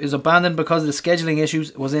cup is abandoned because of the scheduling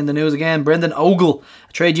issues. It was in the news again. Brendan Ogle,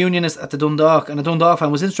 a trade unionist at the Dundalk and a Dundalk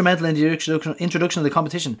fan, was instrumental in the introduction of the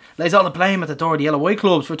competition. Lays all the blame at the door of the Yellow White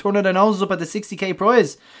clubs for turning their noses up at the 60k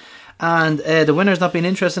prize. And the winner's not being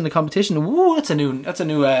interested in the competition. Ooh, that's a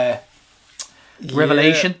new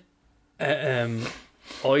revelation.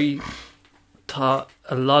 I thought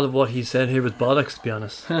a lot of what he said here was bollocks, to be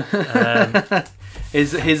honest.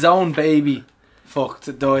 His own baby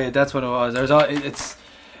fucked died. That's what it was. It's,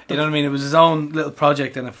 you know what I mean. It was his own little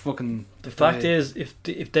project, and a fucking. The fact is,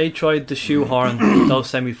 if they tried to shoehorn those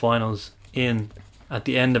semi-finals in at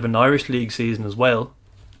the end of an Irish League season as well,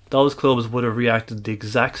 those clubs would have reacted the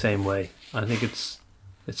exact same way. I think it's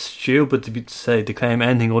stupid to claim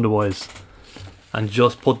anything otherwise, and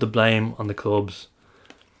just put the blame on the clubs.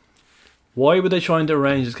 Why were they trying to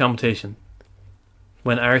arrange this competition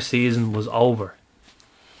when our season was over?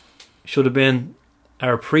 Should have been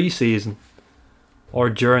our pre-season or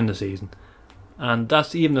during the season. And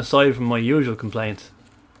that's even aside from my usual complaint,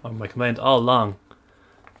 or my complaint all along.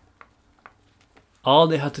 All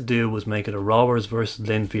they had to do was make it a Rovers versus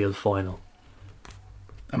Linfield final.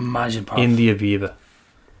 Imagine, Prof. In the Aviva.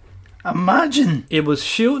 Imagine. It was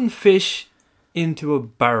shooting fish into a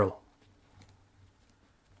barrel.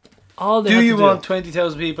 All they do had you to want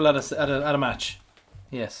 20,000 people at a match?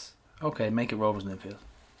 Yes. Okay, make it Rovers Linfield.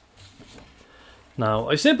 Now,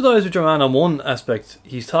 I sympathise with your man on one aspect.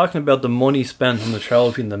 He's talking about the money spent on the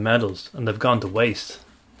trophy and the medals, and they've gone to waste.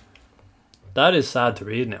 That is sad to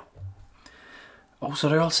read now. Oh, so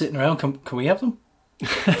they're all sitting around. Can we have them?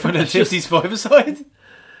 For the 50s 5-a-side?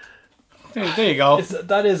 There you go.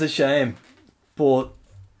 That is a shame. But,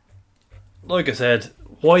 like I said,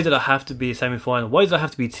 why did it have to be a semi-final? Why did it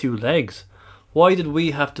have to be 2 legs? Why did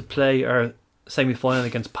we have to play our semi-final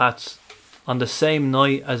against Pats on the same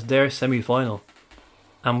night as their semi-final?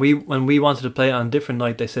 And when we wanted to play it on a different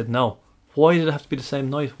night, they said no. Why did it have to be the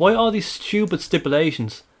same night? Why all these stupid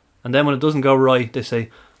stipulations? And then when it doesn't go right, they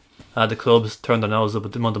say, the clubs turned their nose up,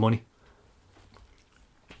 but didn't want the money.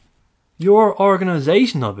 Your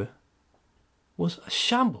organisation of it was a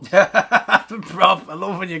shambles. Prof, I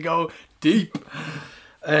love when you go deep.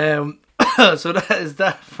 So that is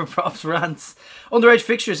that for Prof's rants. Underage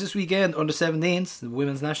fixtures this weekend, under 17s, the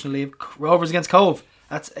Women's National League, Rovers against Cove.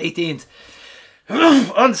 That's 18th.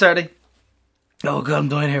 On Saturday. Oh god, I'm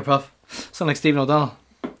dying here, Prof. Sound like Stephen O'Donnell.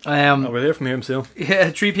 We'll hear from him soon. Yeah,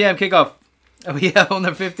 3 p.m. kickoff. We have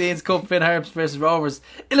under 15s Cup Finn Harps versus Rovers.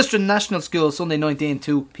 Illustrated National School Sunday 19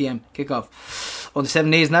 2 p.m. kickoff. On the 7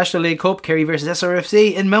 National League Cup, Kerry versus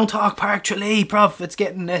SRFC in Mount Hawk Park, Tralee. Prof,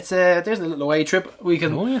 there's a little away trip. We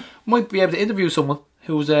might be able to interview someone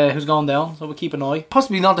who's gone down, so we'll keep an eye.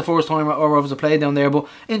 Possibly not the first time our Rovers have played down there, but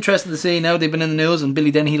interesting to see now. They've been in the news, and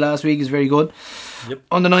Billy Dennehy last week is very good. Yep.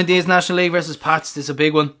 On the 19th National League versus Pats, this is a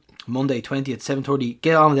big one. Monday 20th, 7:30.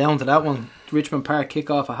 Get on down to that one. Richmond Park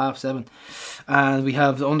kick-off at 7:30. And we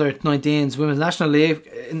have the under-19s Women's National League.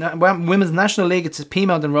 Women's National League, it's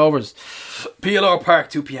Peamount Rovers. PLR Park,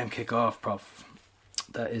 2 p.m. kick-off, Prof.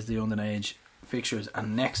 That is the underage fixtures.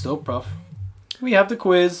 And next up, Prof, we have the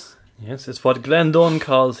quiz. Yes, it's what Glenn Dunn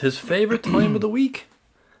calls his favourite time of the week.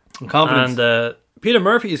 I'm confident. And Peter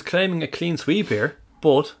Murphy is claiming a clean sweep here,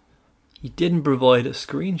 but he didn't provide a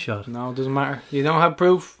screenshot. No, it doesn't matter. You don't have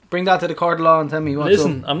proof. Bring that to the court of law and tell me what's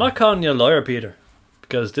Listen, up. I'm not calling you a liar, Peter,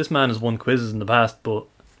 because this man has won quizzes in the past, but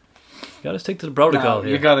you got to stick to the protocol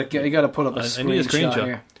here. You got to put up I need a screenshot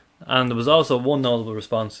here. And there was also one notable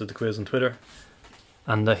response to the quiz on Twitter,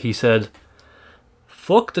 and he said,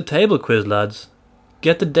 "Fuck the table quiz, lads.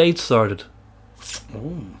 Get the dates sorted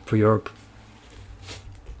for Europe."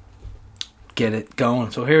 Get it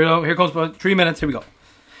going. So here we go. Here comes about 3 minutes. Here we go.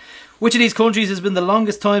 Which of these countries has been the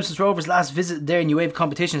longest time since Rovers last visited their new wave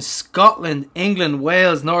competition? Scotland, England,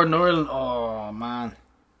 Wales, Northern Ireland. Oh man,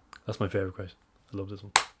 that's my favourite question. I love this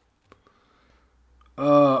one.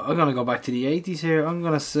 I'm gonna go back to the 80s here. I'm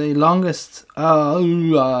gonna say longest.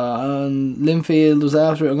 And Linfield was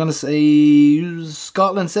after it. I'm gonna say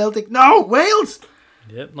Scotland, Celtic. No, Wales.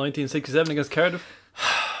 Yep, 1967 against Cardiff.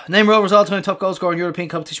 Name Rovers' all-time top goal scorer in European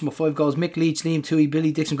competition with 5 goals. Mick Leach, Liam Toohey,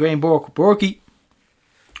 Billy Dixon, Graham Bork, Borky.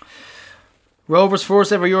 Rovers'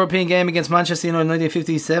 first ever European game against Manchester United in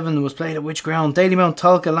 1957 was played at which ground? Dalymount,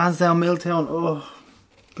 Tolka, Lansdowne, Milltown. Oh,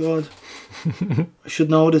 God. I should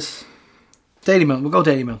know this. Dalymount. We'll go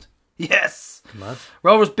Dalymount. Yes! Mad.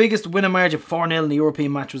 Rovers' biggest winning margin 4-0 in the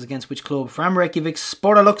European match was against which club? Fram Reykjavik,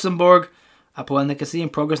 Sparta Luxembourg, Apoel Nicosia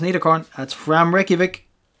and Progress Niederkorn. That's Fram Reykjavik.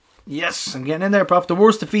 Yes, I'm getting in there, Prof. The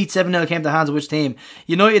worst defeat 7-0 came to the hands of which team?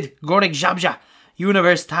 United, Gornik Zabja,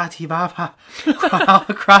 Universitati Vavha,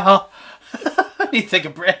 Kral. I need to take a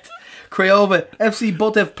breath. Craiova, FC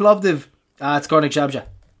Botev Plovdiv. It's Gornik Zabja.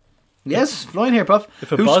 Yes, flying here, Prof.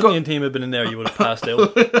 If a Bosnian team had been in there, you would have passed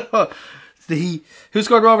out. Who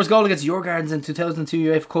scored Rovers' goal against Djurgårdens in 2002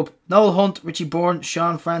 UEFA Cup? Noel Hunt, Richie Bourne,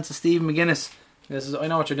 Sean Francis, Stephen McGuinness. I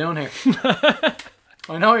know what you're doing here.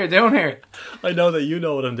 I know what you're doing here. I know that you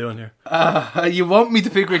know what I'm doing here. You want me to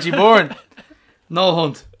pick Richie Bourne? Noel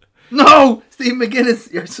Hunt. No! Stephen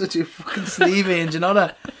McGuinness. You're such a fucking sleevey, and you know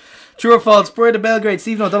that. True or false? Prior to Belgrade,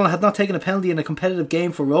 Stephen O'Donnell had not taken a penalty in a competitive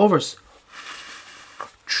game for Rovers.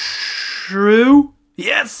 True.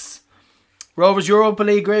 Yes. Rovers Europa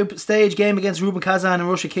League group stage game against Rubin Kazan in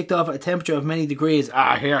Russia kicked off at a temperature of many degrees.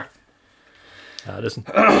 Here. Listen.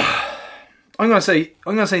 I'm gonna say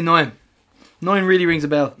 9. 9 really rings a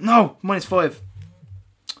bell. No, -5.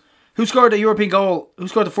 Who scored the European goal? Who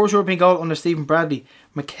scored the first European goal under Stephen Bradley?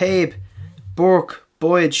 McCabe, Burke,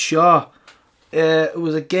 Boyd, Shaw. It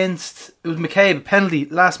was McCabe, penalty,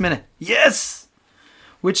 last minute. Yes!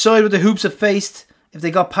 Which side would the Hoops have faced if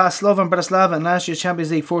they got past Slovan Bratislava in last year's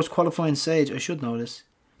Champions League first qualifying stage? I should know this.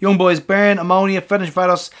 Young Boys, Bern, Ammonia,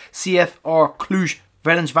 Ferencváros, CF or Cluj,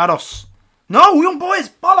 Ferencváros. No, Young Boys,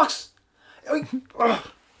 bollocks!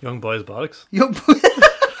 Young Boys bollocks. Young Boys.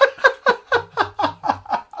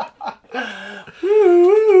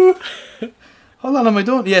 Hold on, am I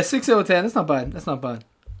done? Yeah, 6 out of 10. That's not bad.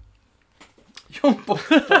 Young Boys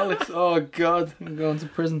bollocks. Oh God, I'm going to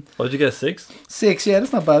prison. What did you get? 6? 6. Yeah,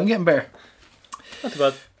 that's not bad. I'm getting better. Not too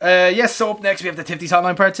bad. Yes. So up next we have the Tifties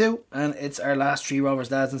Hotline Part 2, and it's our last 3 Rovers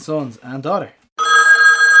dads and sons and daughter.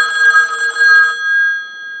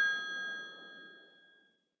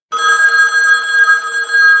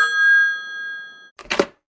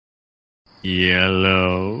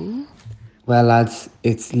 Yellow. Well, lads,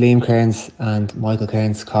 it's Liam Kearns and Michael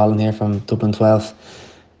Kearns calling here from Dublin 12.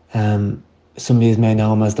 Some of you may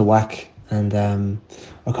know him as the Whack, and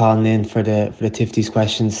we're calling in for the Tifties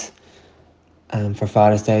questions for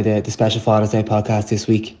Father's Day, the special Father's Day podcast this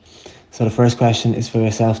week. So the first question is for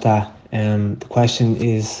yourself, Dad. The question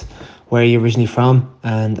is, where are you originally from,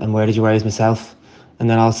 and where did you raise myself? And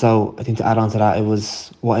then also, I think to add on to that, it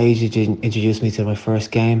was, what age did you introduce me to my first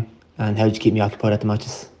game, and how did you keep me occupied at the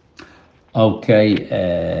matches? Okay,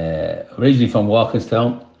 originally from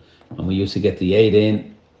Walkerstown, and we used to get the 8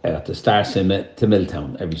 in at the Star Summit to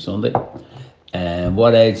Milltown every Sunday. And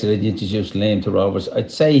what age did I introduce Liam to Rovers? I'd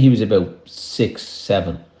say he was about 6,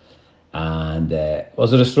 7. And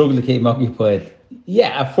was it a struggle to keep him occupied?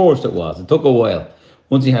 Yeah, at first it was. It took a while.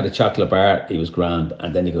 Once he had a chocolate bar, he was grand,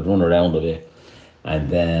 and then he could run around a bit. And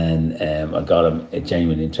then I got him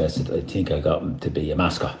genuinely interested. I think I got him to be a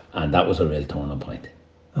mascot, and that was a real turning point.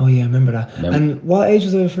 Oh yeah, I remember that. And what age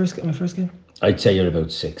was my first game? I'd say you're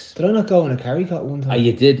about 6. Did I not go in a carry cot one time?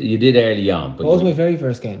 You did early on. But what was my very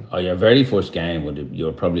first game? Oh, your very first game, you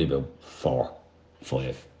were probably about 4.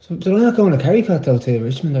 5. So did I not go on a Kerrycott though to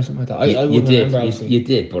Richmond or something like that? I wouldn't remember. Obviously. You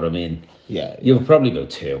did, but I mean, yeah, you were probably about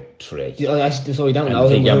 2, 3. So we don't And know I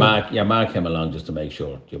think who. your man came along just to make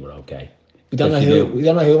sure you were okay. We don't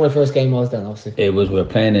know who my first game was then. Obviously, we were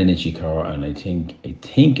playing in Inchicore, and I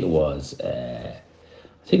think it was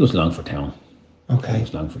Longford Town. Okay, it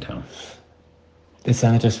was Longford Town. The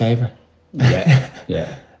Senators' favour.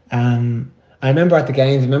 Yeah. I remember at the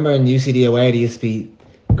games. Remember in UCD away, there used to be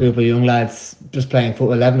a group of young lads just playing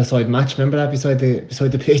football, 11-a-side match. Remember that beside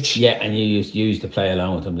the pitch? Yeah, and you used to play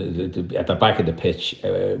along with them at the back of the pitch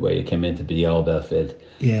where you came into the old Belfield.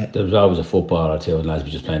 Yeah, there was always a football or two, and lads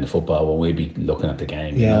be just playing the football when we'd be looking at the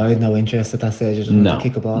game. Yeah, I had no interest at that stage. I just wanted to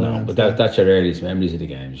kick a ball around. But that's your earliest memories of the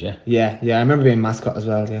games, yeah. Yeah. I remember being mascot as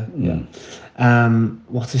well. Yeah.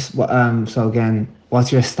 What's this? So again,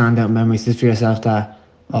 what's your standout memories just for yourself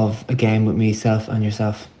of a game with myself and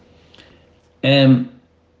yourself?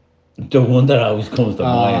 The one that always comes to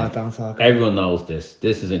mind. Don't talk. Everyone knows this.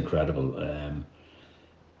 This is incredible.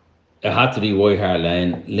 It had to be White Hart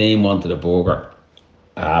Lane. Liam wanted a burger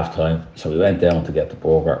at half time, so we went down to get the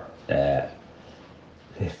burger.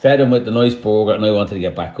 Fed him with the nice burger, and I wanted to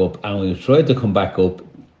get back up. And we tried to come back up.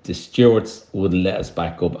 The stewards wouldn't let us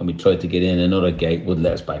back up, and we tried to get in another gate, wouldn't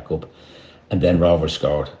let us back up. And then Rovers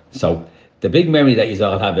scored. So the big memory that you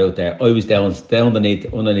all have out there, I was down underneath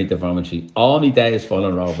the dormitory. All my days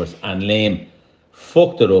following Rovers, and Liam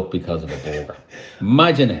fucked it up because of a burger.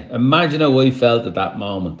 Imagine it. Imagine how I felt at that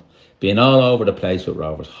moment, being all over the place with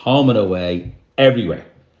Rovers, home and away, everywhere.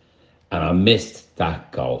 And I missed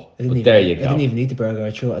that goal. But there you go. I didn't even eat the burger.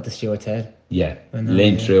 I threw it at the steward's head. Yeah,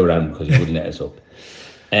 Liam threw it at him because he wouldn't let us up.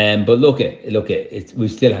 But look, we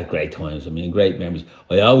still had great times. I mean, great memories.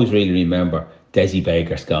 I always really remember Desi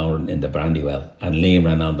Baker scoring in the Brandywell, and Liam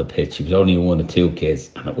ran on the pitch. He was only one of 2 kids,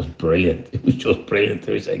 and it was brilliant. It was just brilliant.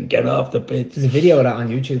 He said, "Get off the pitch." There's a video of that on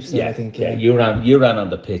YouTube. So I think. Yeah, you ran on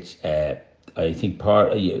the pitch. I think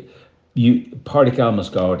Party Kalman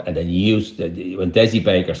scored, and then when Desi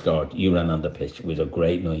Baker scored, you ran on the pitch. It was a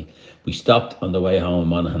great night. We stopped on the way home.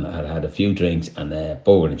 Monaghan had a few drinks and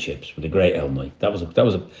burger and chips with a great old night. That's one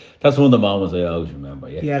of the moments I always remember.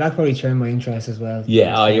 Yeah, that probably turned my interest as well.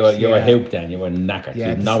 Yeah, you were hooked then. You were knackered. You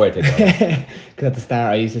had nowhere to go. Because at the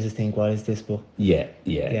start I used to just think, what is this book? Yeah.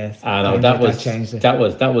 I know that was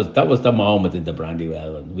the moment in the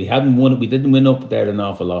Brandywell, and we hadn't won. We didn't win up there an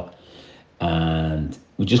awful lot, and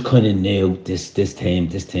we just kind of knew this team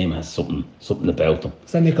has something about them.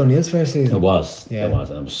 Was that Nick O'Neill's first season? It was. And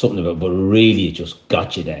it was something about, but really it just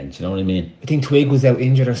got you then. Do you know what I mean? I think Twig was out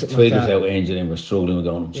injured or something. Twig was out injured, and we're struggling. We're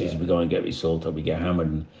going, Jesus, we're going to get result, or we get hammered.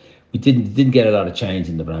 And we didn't get a lot of change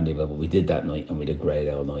in the Brandywell, but we did that night, and we did great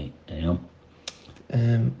all night. You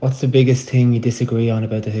know. What's the biggest thing you disagree on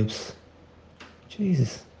about the hoops?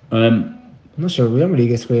 Jesus. I'm not sure. We don't really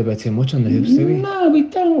disagree about too much on the hoops, do we? No, we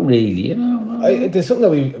don't really. You know, there's something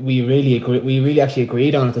that we really actually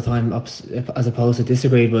agreed on at the time, as opposed to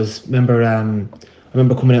disagreed. Was I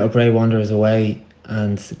remember coming out of Bray Wanderers away,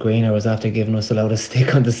 and Greener was after giving us a load of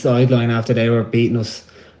stick on the sideline after they were beating us.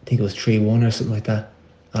 I think it was 3-1 or something like that.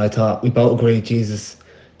 And I thought we both agreed, Jesus,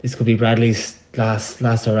 this could be Bradley's last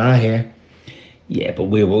hurrah here. Yeah, but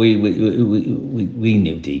we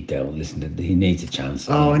knew deep down. Listen, he needs a chance.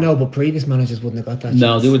 I know, but previous managers wouldn't have got that chance.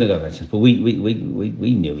 No, they wouldn't have got that chance. But we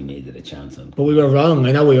knew he needed a chance. But we were wrong.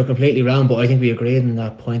 I know we were completely wrong, but I think we agreed on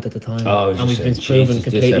that point at the time. And we've been proven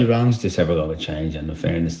completely wrong. Is this ever going to change? And in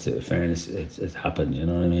fairness, it's happened. You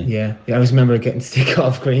know what I mean? Yeah. I always remember getting stick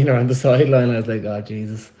off Greener on the sideline. I was like, oh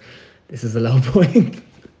Jesus, this is a low point.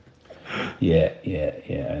 Yeah.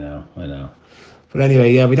 I know. But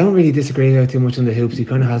anyway, we don't really disagree too much on the hoops. He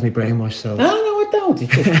kind of has me brainwashed, so... No, I don't. He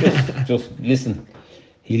just listen.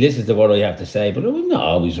 He listens to what I have to say, but I'm not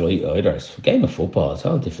always right either. It's a game of football. It's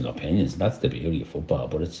all different opinions. That's the beauty of football.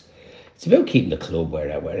 But it's about keeping the club where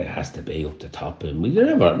it has to be, up the top. And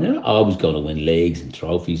you're not always going to win leagues and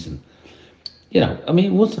trophies. And,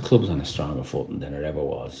 once the club's on a stronger footing than it ever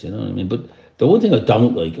was, you know what I mean? But the one thing I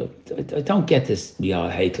don't like, I don't get this, we all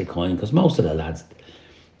hate Kilcoyne, because most of the lads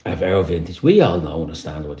of our vintage, we all know and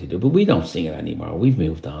understand what they do, but we don't sing it anymore. We've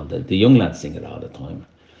moved on. The young lads sing it all the time.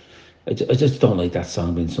 I just don't like that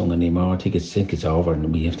song being sung anymore. I think it's over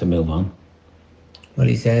and we have to move on. Well,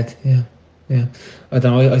 he said, yeah. I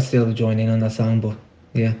don't know, I still join in on that song, but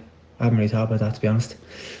yeah, I haven't really thought about that, to be honest.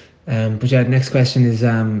 But yeah, the next question is,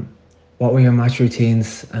 what were your match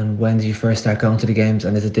routines and when did you first start going to the games,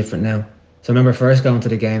 and is it different now? So I remember first going to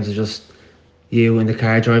the games was just you in the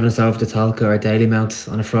car driving us over to Tolka or Dalymount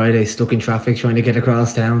on a Friday, stuck in traffic trying to get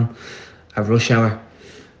across town at rush hour,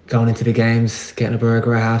 going into the games, getting a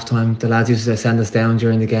burger at half time. The lads used to send us down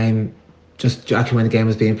during the game just actually when the game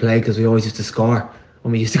was being played, because we always used to score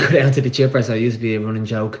when we used to go down to the chipper. So it used to be a running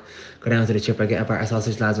joke. Go down to the chipper, get a bar of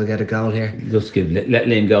sausage, lads, we'll get a goal here. Just let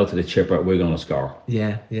Liam go to the chipper, we're going to score.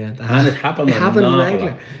 Yeah. And it happened. It happened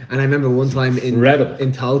regular. And I remember one time in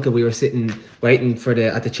Tolka, we were sitting waiting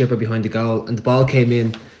at the chipper behind the goal, and the ball came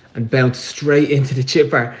in and bounced straight into the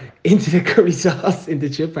chipper, into the curry sauce in the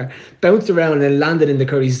chipper. Bounced around and then landed in the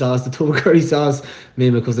curry sauce, the tub of curry sauce. Me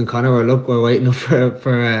and my cousin Connor we're waiting up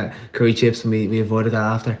for curry chips, and we avoided that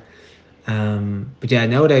after. But yeah,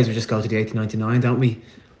 nowadays we just go to the 1899, don't we?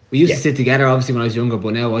 We used to sit together, obviously, when I was younger,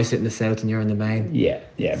 but now I sit in the south and you're in the main. Yeah.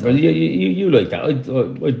 So. But you like that.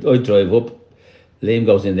 I drive up. Liam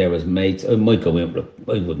goes in there with his mates. I might go in, but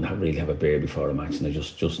I wouldn't really have a beer before a match, and I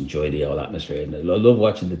just enjoy the whole atmosphere. And I love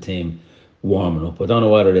watching the team warming up. I don't know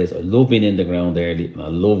what it is. I love being in the ground early, and I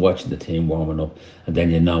love watching the team warming up. And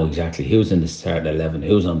then you know exactly who's in the starting 11,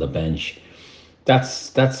 who's on the bench.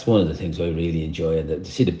 That's one of the things I really enjoy, and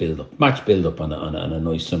to see the match build up on a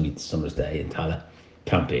nice summer's day in Tallaght.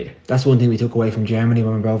 Can't beat it. That's one thing we took away from Germany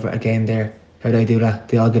when we were over a game there. How they do that.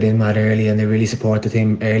 They all get in mad early and they really support the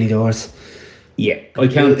team early doors. Yeah, I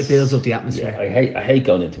can't. It builds up the atmosphere. Yeah, I hate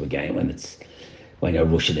going into a game when you're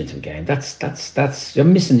rushing into a game. That's you're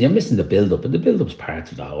missing the build up, and the build up's part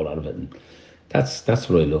of the whole lot of it. And that's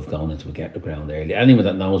what I love, going into the ground early. Anyone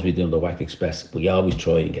that knows we doing the WAC Express, we always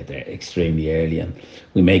try and get there extremely early, and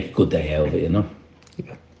we make a good day out of it, you know.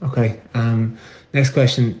 Yeah. Okay. Next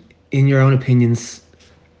question. In your own opinions,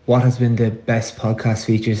 what has been the best podcast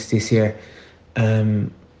features this year? I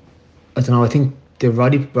don't know. I think the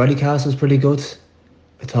Roddy cast was pretty good.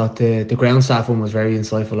 I thought the ground staff one was very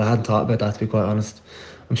insightful. I hadn't thought about that, to be quite honest.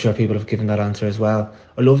 I'm sure people have given that answer as well.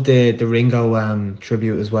 I loved the Ringo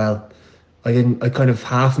tribute as well. I kind of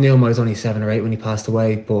half knew him. I was only 7 or 8 when he passed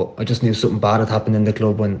away, but I just knew something bad had happened in the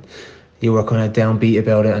club when you were kind of downbeat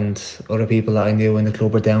about it, and other people that I knew in the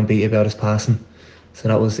club were downbeat about his passing. So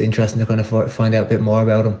that was interesting to kind of find out a bit more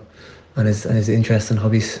about him and his interests and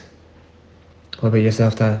hobbies. What about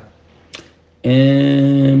yourself, Dad?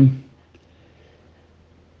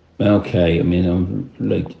 Okay, I mean,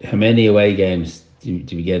 like, how many away games do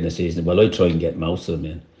we get in a season? Well, I try and get most of them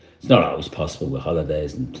in. It's not always possible with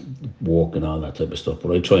holidays and work and all that type of stuff,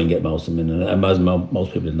 but I try and get most of them in. And as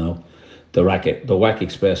most people know, the WAC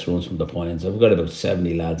Express runs from the Pines. I've got about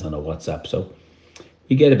 70 lads on a WhatsApp, so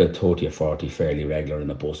we get about 30 or 40 fairly regular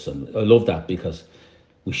in a bus, and I love that because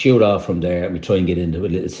we shoot off from there and we try and get into a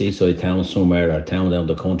little seaside town somewhere, or a town down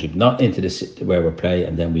the country, not into the city where we play,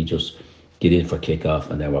 and then we just get in for kick-off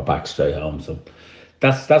and then we're back straight home. So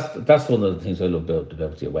that's one of the things I love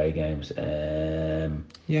about the away games.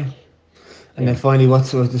 Yeah. And then finally,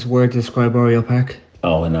 what's this word to describe Oriel Park?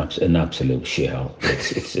 Oh, an absolute shithole.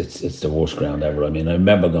 It's the worst ground ever. I mean, I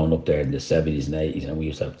remember going up there in the 70s and 80s, and we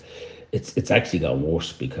used to have. It's actually got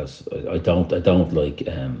worse because I don't like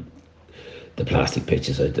the plastic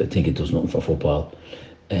pitches. I think it does nothing for football,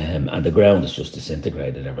 and the ground is just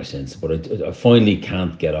disintegrated ever since. But I finally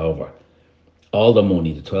can't get over all the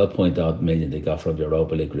money, the 12.odd million they got from the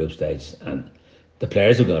Europa League group stage, and the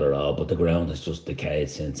players have got it all, but the ground has just decayed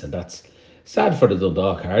since, and that's sad for the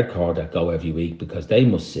Dundalk hardcore that go every week, because they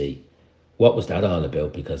must see what was that all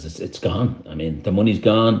about, because it's gone. I mean, the money's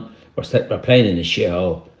gone. We're playing in a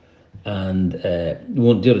shithole. And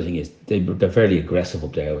the other thing is they're fairly aggressive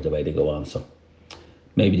up there with the way they go on, so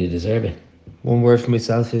maybe they deserve it. One word for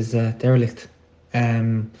myself is derelict.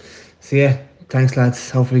 So yeah, thanks lads.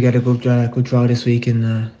 Hopefully we get a good draw this week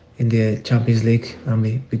in the Champions League, and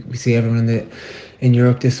we see everyone in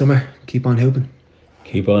Europe this summer. Keep on hooping.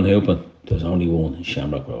 Keep on hooping. There's only one,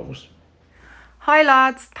 Shamrock Rovers. Hi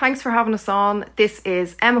lads, thanks for having us on. This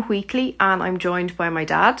is Emma Wheatley and I'm joined by my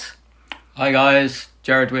dad. Hi guys,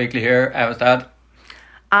 Jared Wheatley here. How's Dad?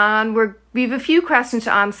 And we have a few questions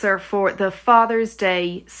to answer for the Father's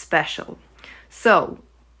Day special. So,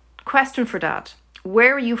 question for Dad.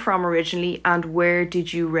 Where are you from originally and where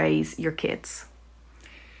did you raise your kids?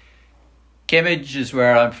 Kimmage is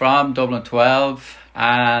where I'm from, Dublin 12,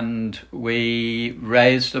 and we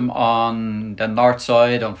raised them on the north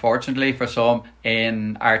side, unfortunately for some,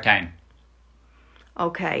 in our town.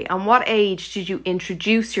 Okay, and what age did you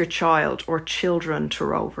introduce your child or children to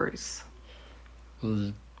Rovers?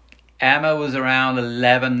 Emma was around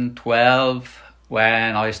 11, 12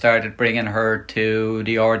 when I started bringing her to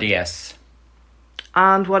the RDS.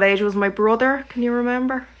 And what age was my brother? Can you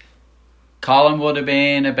remember? Colin would have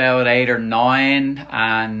been about 8 or 9,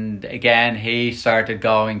 and again he started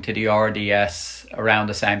going to the RDS around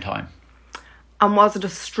the same time. And was it a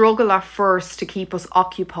struggle at first to keep us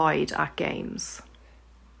occupied at games?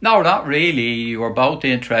 No, not really. We were both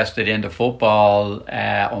interested in the football.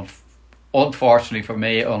 unfortunately for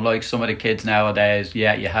me, unlike some of the kids nowadays,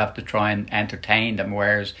 yeah, you have to try and entertain them,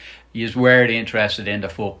 whereas you were interested in the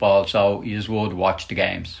football, so you would watch the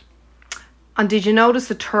games. And did you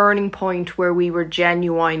notice a turning point where we were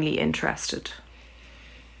genuinely interested?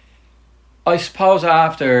 I suppose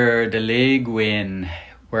after the league win,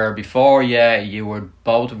 where before, yeah, you would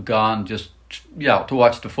both have gone just, to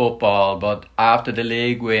watch the football, but after the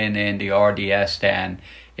league win in the RDS, then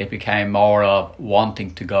it became more of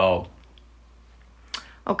wanting to go.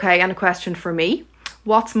 Okay, and a question for me.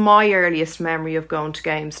 What's my earliest memory of going to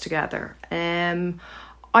games together?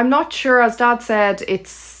 I'm not sure. As Dad said,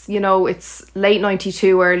 it's late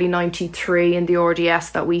 92, early 93 in the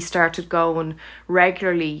RDS that we started going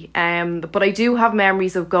regularly. But I do have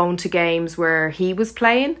memories of going to games where he was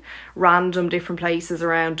playing, random different places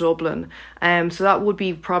around Dublin. So that would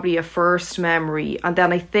be probably a first memory. And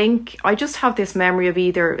then I think I just have this memory of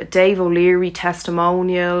either a Dave O'Leary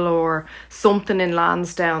testimonial or something in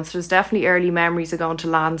Lansdowne. So there's definitely early memories of going to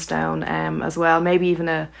Lansdowne as well. Maybe even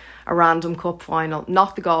a random cup final,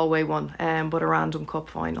 not the Galway one, but a random cup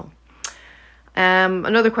final.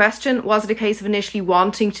 Another question, was it a case of initially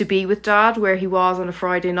wanting to be with Dad where he was on a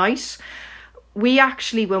Friday night? We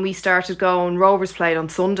actually, when we started going, Rovers played on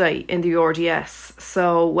Sunday in the RDS.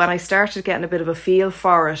 So when I started getting a bit of a feel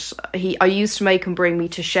for it, I used to make him bring me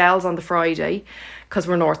to Shells on the Friday, because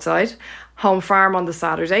we're Northside, Home Farm on the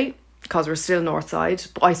Saturday, because we're still Northside.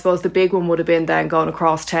 But I suppose the big one would have been then going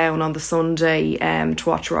across town on the Sunday to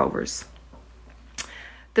watch Rovers.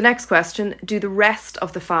 The next question, do the rest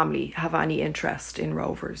of the family have any interest in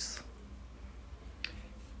Rovers?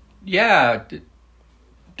 Yeah,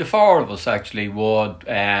 the four of us actually would.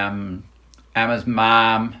 Emma's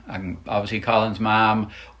mum and obviously Colin's mum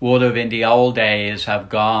would have in the old days have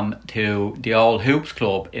gone to the old Hoops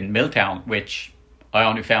Club in Milltown, which I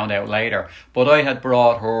only found out later. But I had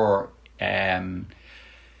brought her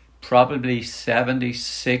probably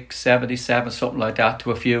 76, 77, something like that,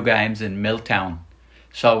 to a few games in Milltown.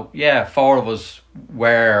 So, yeah, four of us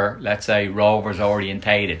were, let's say, Rovers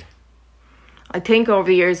orientated. I think over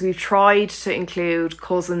the years we've tried to include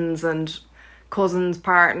cousins and cousins'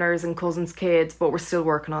 partners and cousins' kids, but we're still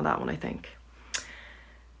working on that one, I think.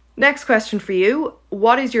 Next question for you.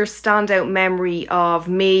 What is your standout memory of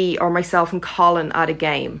me or myself and Colin at a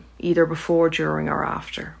game, either before, during or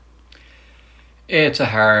after? It's a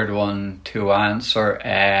hard one to answer.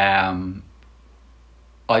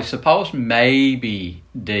 I suppose maybe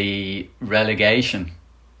the relegation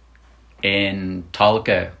in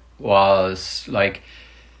Tolka was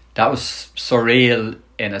that was surreal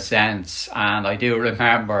in a sense, and I do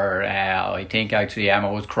remember I think actually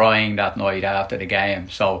Emma was crying that night after the game.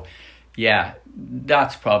 So yeah,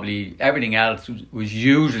 that's probably, everything else was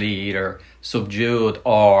usually either subdued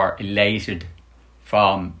or elated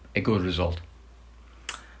from a good result.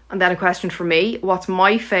 And then a question for me. What's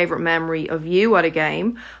my favourite memory of you at a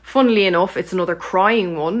game? Funnily enough, it's another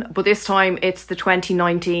crying one, but this time it's the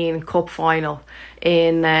 2019 Cup final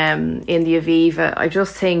in the Aviva. I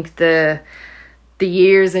just think the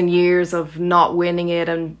years and years of not winning it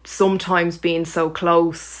and sometimes being so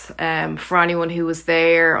close, for anyone who was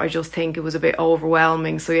there, I just think it was a bit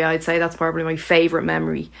overwhelming. So yeah, I'd say that's probably my favourite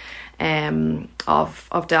memory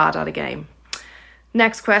of Dad at a game.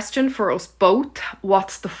 Next question for us both.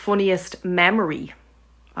 What's the funniest memory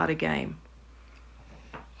at a game?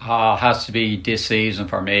 It has to be this season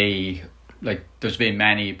for me. There's been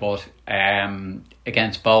many, but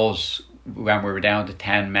against Bows, when we were down to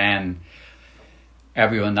 10 men,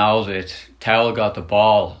 everyone knows it. Towell got the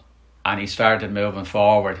ball and he started moving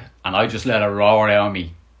forward, and I just let it roar out of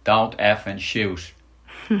me, "Don't effing shoot."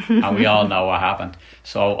 And we all know what happened.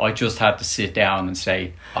 So I just had to sit down and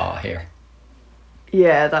say, "Oh, here."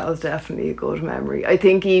 Yeah, that was definitely a good memory. I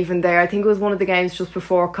think even there, I think it was one of the games just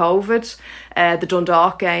before COVID, the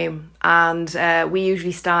Dundalk game, and we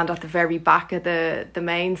usually stand at the very back of the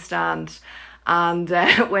main stand. And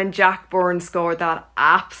when Jack Byrne scored that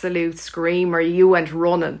absolute screamer, you went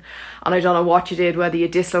running. And I don't know what you did, whether you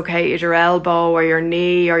dislocated your elbow or your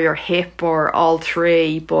knee or your hip or all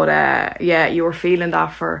three. But yeah, you were feeling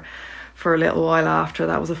that for a little while after.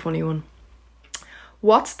 That was a funny one.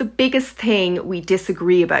 What's the biggest thing we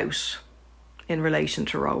disagree about in relation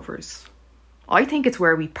to Rovers? I think it's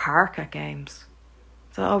where we park at games.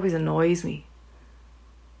 That always annoys me.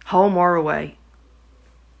 Home or away?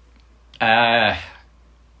 I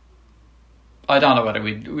don't know whether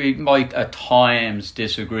we might at times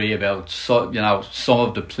disagree about some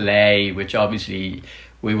of the play, which obviously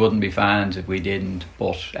we wouldn't be fans if we didn't.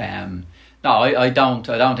 But no, I don't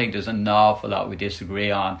think there's an awful lot we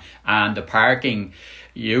disagree on. And the parking,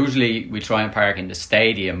 Usually we try and park in the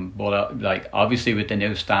stadium, but like obviously with the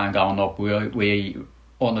new stand going up, we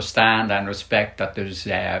understand and respect that there's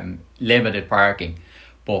limited parking.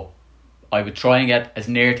 But I would try and get as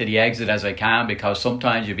near to the exit as I can, because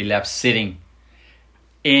sometimes you'll be left sitting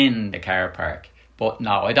in the car park. But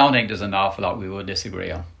no, I don't think there's an awful lot we would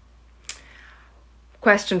disagree on.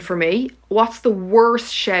 Question for me. What's the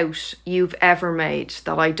worst shout you've ever made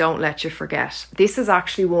that I don't let you forget? This is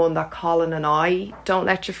actually one that Colin and I don't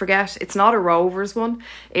let you forget. It's not a Rovers one.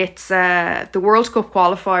 It's the World Cup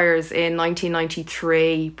qualifiers in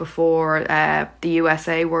 1993 before the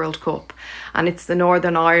USA World Cup. And it's the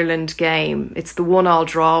Northern Ireland game. It's the 1-1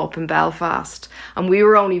 draw up in Belfast. And we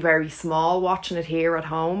were only very small watching it here at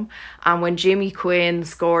home. And when Jimmy Quinn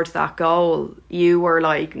scored that goal, you were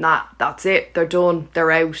like, nah, that's it. They're done.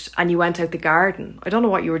 They're out. And you went out the garden. I don't know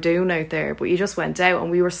what you were doing out there, but you just went out,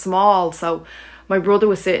 and we were small. So my brother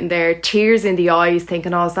was sitting there, tears in the eyes,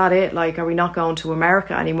 thinking, oh, is that it? Like, are we not going to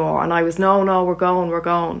America anymore? And I was, no, we're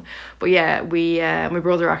going. But yeah, my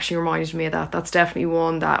brother actually reminded me of that. That's definitely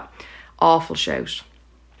one that awful shout.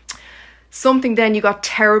 Something then you got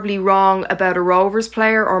terribly wrong about a Rovers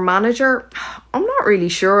player or manager. I'm not really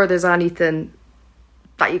sure there's anything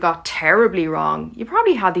that you got terribly wrong. You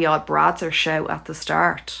probably had the odd Bradzer shout at the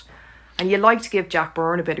start, and you like to give Jack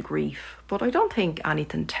Byrne a bit of grief, but I don't think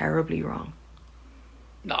anything terribly wrong.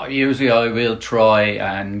 No, usually I will try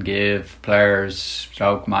and give players,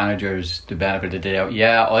 stroke managers, the benefit of the doubt.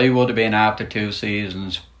 Yeah, I would have been after 2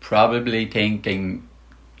 seasons probably thinking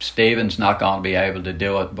Stephen's not going to be able to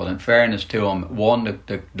do it, but in fairness to him, one,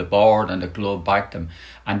 the board and the club backed him,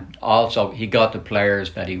 and also he got the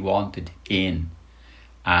players that he wanted in,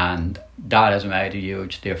 and that has made a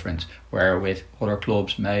huge difference, where with other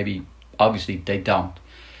clubs maybe obviously they don't.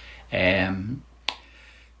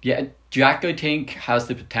 Yeah, Jack I think has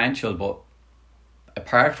the potential, but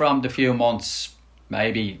apart from the few months,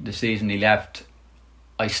 maybe the season he left,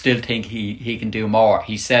 I still think he can do more.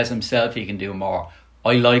 He says himself he can do more.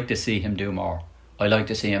 I like to see him do more. I like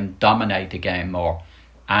to see him dominate the game more,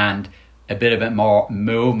 and a bit more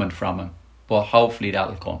movement from him, but hopefully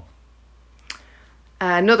that'll come.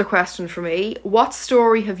 Another question for me. What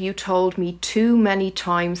story have you told me too many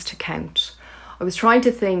times to count? I was trying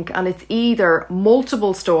to think, and it's either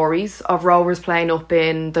multiple stories of Rovers playing up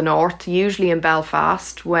in the north, usually in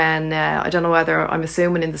Belfast, when, I don't know whether, I'm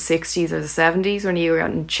assuming in the 60s or the 70s, when you were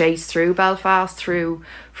getting chased through Belfast,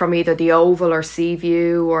 from either the Oval or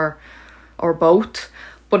Seaview or both.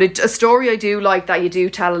 But a story I do like that you do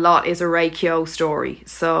tell a lot is a Ray Keogh story.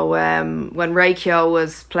 So when Ray Keogh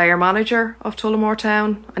was player manager of Tullamore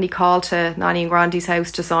Town and he called to Nanny and Grandy's house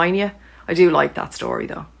to sign you, I do like that story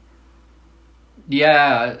though.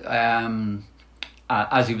 Yeah,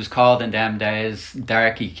 as he was called in them days,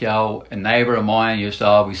 Darky Keogh, a neighbour of mine used to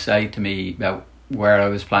always say to me about where I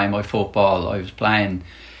was playing my football. I was playing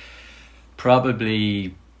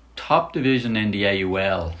probably top division in the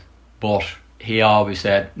AUL, but he always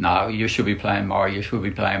said, no, you should be playing more.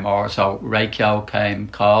 So Ray Keogh came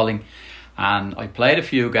calling, and I played a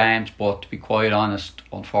few games, but to be quite honest,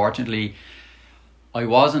 unfortunately, I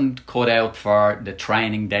wasn't cut out for the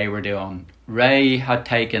training they were doing. Ray had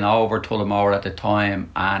taken over Tullamore at the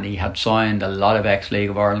time, and he had signed a lot of ex-League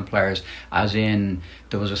of Ireland players, as in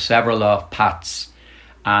there was several of Pats,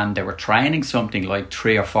 and they were training something like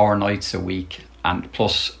 3 or 4 nights a week. And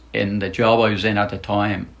plus, in the job I was in at the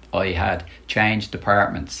time, I had changed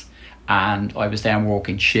departments, and I was then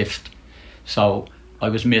working shift, so I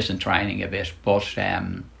was missing training a bit. But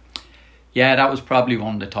yeah, that was probably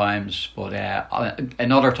one of the times. But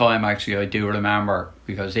another time actually I do remember,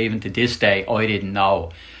 because even to this day I didn't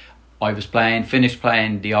know. I was finished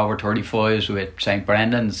playing the over 35s with St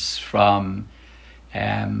Brendan's from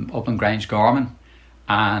up in Grange Gorman,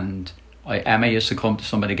 and Emma used to come to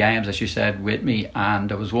some of the games, as she said, with me. And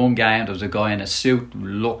there was one game, there was a guy in a suit,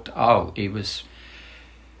 he was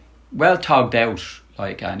well togged out,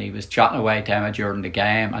 and he was chatting away to Emma during the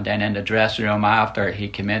game, and then in the dressing room after, he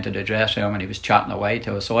came into the dressing room and he was chatting away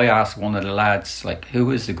to us. So I asked one of the lads, who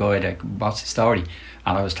is the guy, what's the story?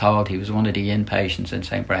 And I was told he was one of the inpatients in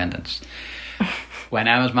St Brendan's. When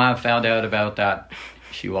Emma's mum found out about that,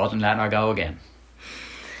 she wasn't letting her go again.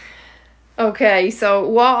 Okay, so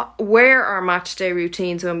where are match day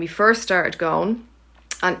routines when we first started going,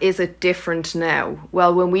 and is it different now?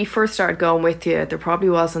 Well, when we first started going with you, there probably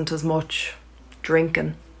wasn't as much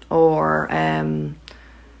drinking or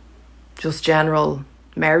just general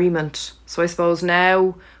merriment. So I suppose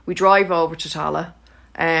now we drive over to Tala.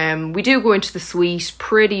 We do go into the suite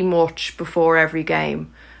pretty much before every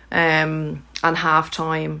game and half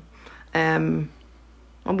time.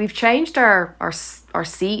 And we've changed our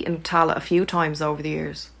seat in Tallaght a few times over the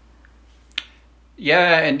years.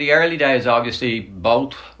 Yeah, in the early days, obviously,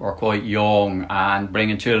 both were quite young, and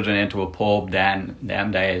bringing children into a pub then,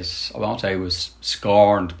 them days, I won't say it was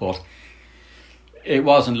scorned, but it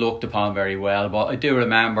wasn't looked upon very well. But I do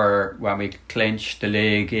remember when we clinched the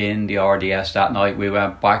league in the RDS that night, we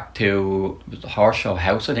went back to the Horseshoe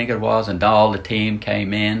House, I think it was, and all the team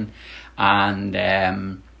came in, and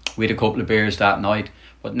we had a couple of beers that night.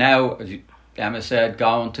 But now, as Emma said,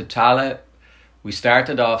 going to Tallaght, we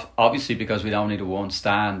started off, obviously, because we'd only the one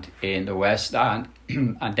stand in the West Stand,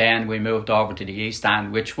 and then we moved over to the East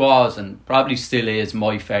Stand, which was, and probably still is,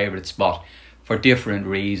 my favourite spot for different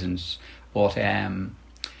reasons. But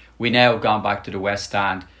we now have gone back to the West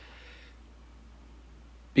Stand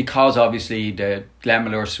because obviously the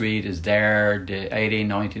Glenmalure suite is there, the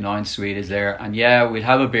 1899 suite is there, and yeah, we'll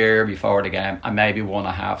have a beer before the game and maybe one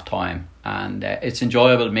at half time. And it's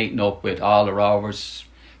enjoyable meeting up with all the Rovers,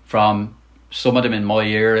 from some of them in my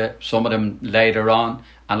era, some of them later on,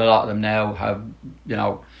 and a lot of them now have, you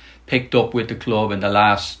know, picked up with the club in the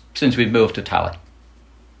last, since we've moved to Tallaght.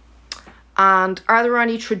 And are there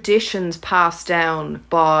any traditions passed down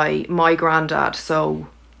by my granddad, so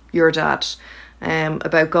your dad,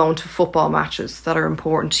 about going to football matches that are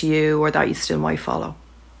important to you or that you still might follow?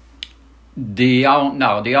 The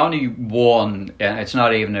only one, and it's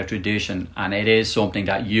not even a tradition, and it is something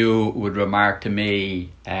that you would remark to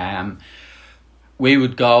me. We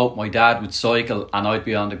would go, my dad would cycle and I'd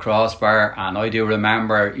be on the crossbar, and I do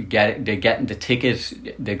remember getting the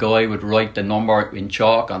ticket. The guy would write the number in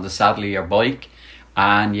chalk on the saddle of your bike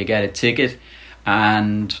and you get a ticket.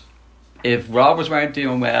 And if Rovers weren't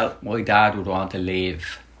doing well, my dad would want to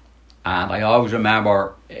leave. And I always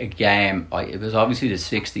remember a game, it was obviously the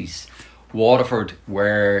 60s. Waterford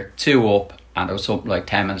were 2 up and there was something like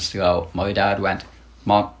 10 minutes to go. My dad went,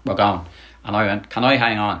 "Come on, we're going." And I went, "Can I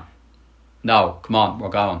hang on?" "No, come on, we're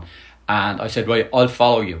going." And I said, "Right, I'll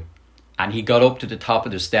follow you." And he got up to the top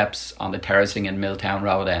of the steps on the terracing in Milltown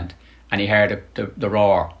Road end, and he heard the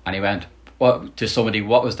roar, and he went, "What?" to somebody,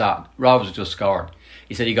 "What was that?" "Rovers just scored."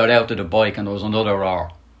 He said he got out to the bike and there was another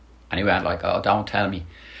roar, and he went like, "Oh, don't tell me."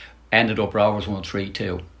 Ended up Rovers won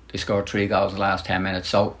 3-2. They scored 3 goals in the last 10 minutes.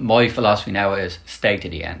 So my philosophy now is stay to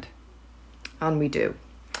the end. And we do.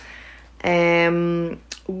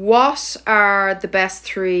 What are the best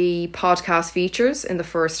 3 podcast features in the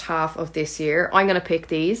first half of this year? I'm going to pick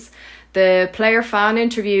these. The player fan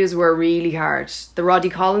interviews were really hard. The Roddy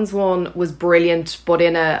Collins one was brilliant, but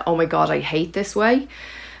in a, oh my God, I hate this way.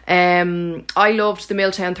 I loved the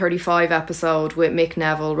Milltown 35 episode with Mick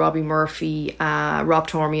Neville, Robbie Murphy, Rob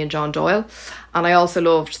Tormey and John Doyle. And I also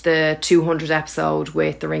loved the 200 episode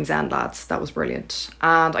with the Ringsend lads. That was brilliant.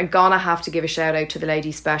 And I'm gonna have to give a shout out to the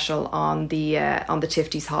ladies special on the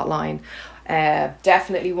Tifties hotline.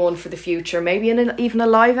 Definitely one for the future. Maybe even a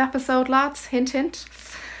live episode, lads. Hint, hint.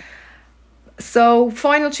 So,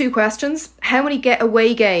 final 2 questions. How many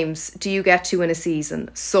away games do you get to in a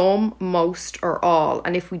season? Some, most, or all?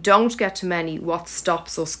 And if we don't get to many, what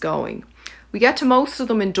stops us going? We get to most of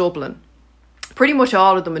them in Dublin. Pretty much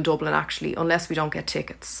all of them in Dublin, actually, unless we don't get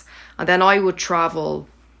tickets. And then I would travel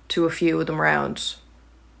to a few of them around.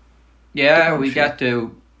 Yeah, we get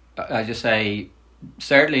to, as you say,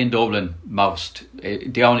 certainly in Dublin, most.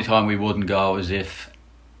 The only time we wouldn't go is if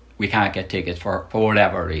we can't get tickets for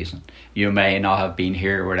whatever reason. You may not have been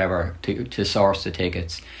here or whatever to source the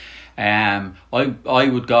tickets. I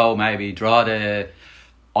would go maybe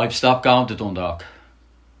I've stopped going to Dundalk.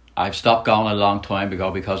 I've stopped going a long time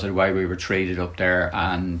ago because of the way we were treated up there,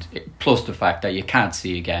 and plus the fact that you can't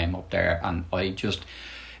see a game up there. And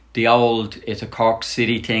it's a Cork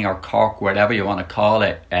City thing, or Cork, whatever you want to call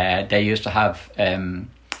it. They used to have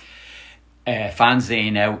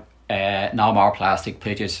fanzine out, no more plastic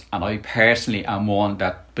pitches, and I personally am one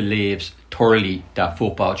that believes thoroughly that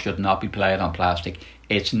football should not be played on plastic.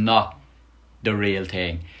 It's not the real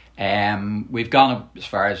thing. We've gone as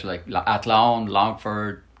far as like Athlone,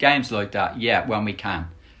 Longford, games like that, yeah, when we can,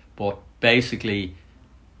 but basically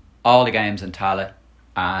all the games in Tallaght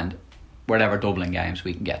and whatever Dublin games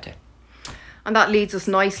we can get to. And that leads us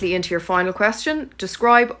nicely into your final question.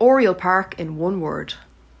 Describe Oriel Park in 1 word.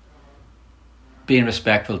 Being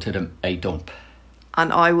respectful to them, a dump.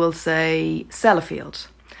 And I will say Sellafield.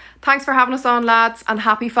 Thanks for having us on, lads, and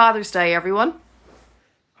happy Father's Day, everyone.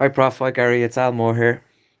 Hi Prof, hi Gary, it's Al Moore here.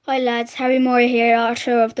 Hi lads, Harry Moore here,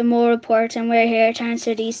 author of the Moore Report, and we're here to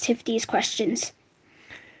answer these questions.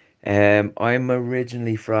 I'm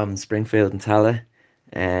originally from Springfield and Tallaght.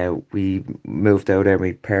 We moved out there,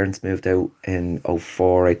 my parents moved out in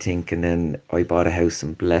 04 I think, and then I bought a house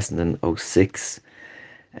in Blessing in 06.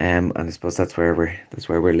 and I suppose that's where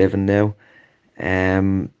we're living now.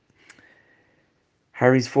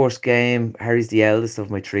 Harry's first game. Harry's the eldest of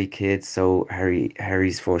my three kids, so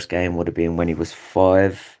Harry's first game would have been when he was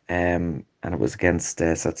 5, and it was against so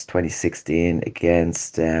that's 2016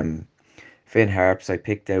 against Finn Harps. I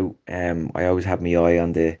picked out. I always have my eye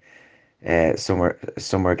on the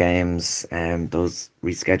summer games, those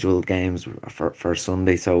rescheduled games for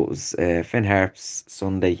Sunday. So it was Finn Harps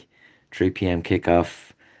Sunday, 3 p.m.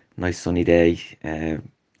 kickoff. Nice sunny day.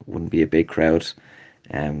 Wouldn't be a big crowd.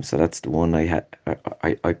 So that's the one I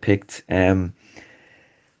picked. I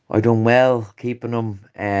done well keeping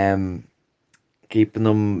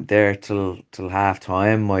them there till half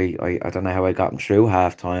time. I don't know how I got them through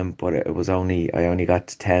half time, but I only got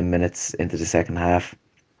to 10 minutes into the second half,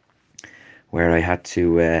 where I had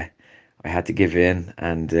to give in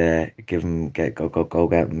and go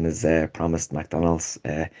get him his promised McDonald's.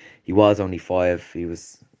 He was only 5. He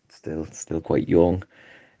was still quite young.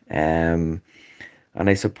 And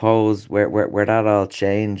I suppose where that all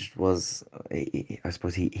changed was, I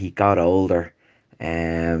suppose he got older,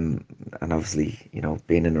 and obviously,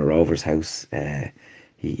 being in a Rovers house,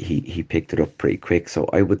 he picked it up pretty quick. So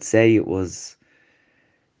I would say it was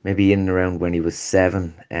maybe in and around when he was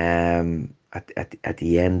 7, at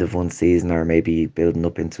the end of one season, or maybe building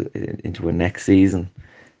up into a next season,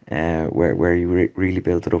 where he really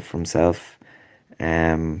built it up for himself.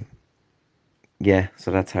 Yeah, so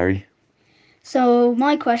that's Harry. So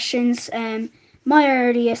my questions, my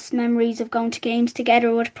earliest memories of going to games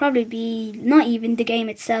together would probably be not even the game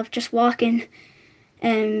itself, just walking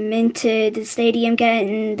into the stadium,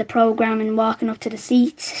 getting the programme and walking up to the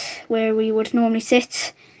seats where we would normally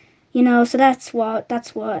sit. So that's what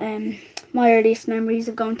my earliest memories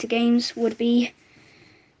of going to games would be.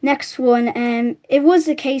 Next one, it was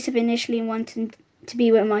a case of initially wanting to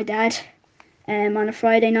be with my dad on a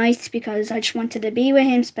Friday night, because I just wanted to be with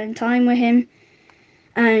him, spend time with him.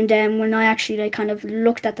 And when I actually kind of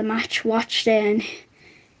looked at the match, watched it,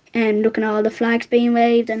 and looking at all the flags being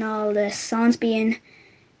waved and all the songs being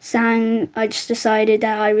sang, I just decided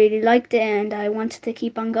that I really liked it and I wanted to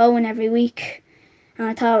keep on going every week. And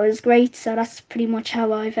I thought it was great, so that's pretty much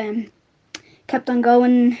how I've kept on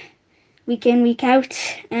going week in, week out.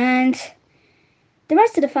 And the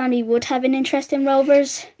rest of the family would have an interest in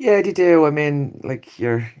Rovers. Yeah, they do. I mean, like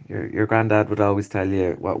your granddad would always tell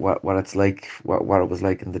you what it's like, what it was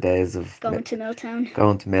like in the days of Going to Milltown.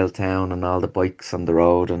 going to Milltown and all the bikes on the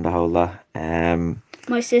road and the whole lot.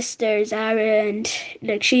 My sister Zara, and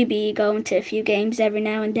she'd be going to a few games every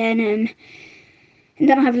now and then. And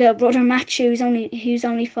then I have a little brother Matthew, who's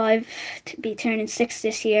only 5, to be turning 6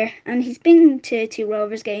 this year, and he's been to 2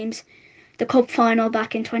 Rovers games. The cup final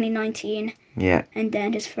back in 2019. Yeah. And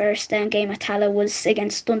then his first game at Tala was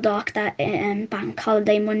against Dundalk that bank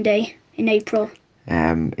holiday Monday in April.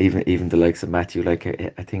 Even the likes of Matthew, I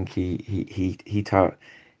think he thought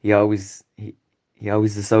he always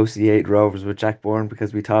associated Rovers with Jack Bourne,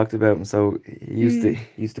 because we talked about him. So he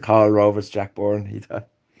used to call Rovers Jack Bourne. He thought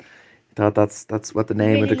that's what the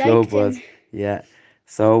name of the club was. Yeah.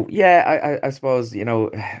 So yeah, I suppose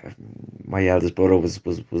my eldest brother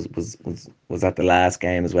was at the last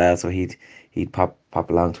game as well, so he'd pop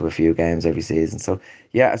along to a few games every season. So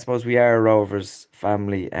yeah, I suppose we are a Rovers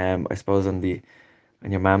family. I suppose on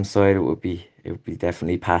your mum's side it would be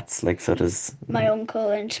definitely Pats. So there's my uncle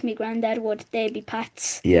and my granddad they'd be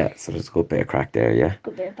Pats. Yeah, so there's a good bit of crack there. Yeah.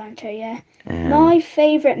 Good bit of banter. Yeah. My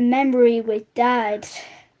favourite memory with Dad.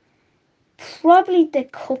 Probably the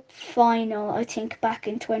cup final, I think, back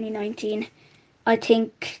in 2019. I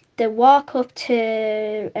think the walk up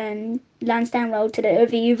to Lansdowne Road to the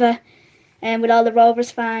Aviva, with all the Rovers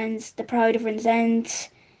fans, the Pride of Rinsend.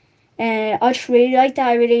 I just really liked that.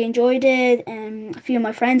 I really enjoyed it. A few of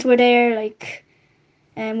my friends were there.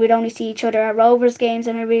 We'd only see each other at Rovers games,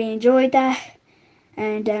 and I really enjoyed that.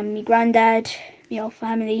 And my granddad, my whole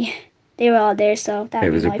family, they were all there, so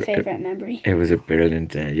that was my favourite memory. It was a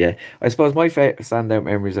brilliant, yeah. I suppose my standout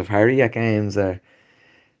memories of Harry at games are,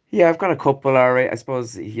 I've got a couple, alright. I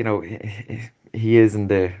suppose, he is in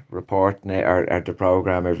the report or the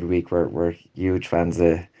programme every week. We're huge fans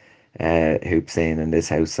of hoop scene in this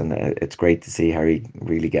house, and it's great to see Harry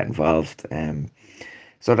really get involved.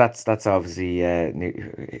 So that's obviously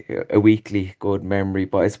a weekly good memory.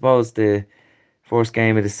 But I suppose the first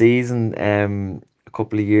game of the season, a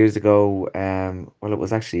couple of years ago,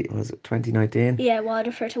 was it 2019? Yeah,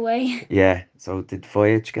 Waterford away. Yeah, so did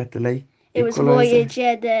Voyage get the late? It was Voyage,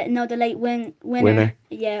 yeah, the late winner.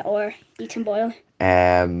 Yeah, or Ethan Boyle.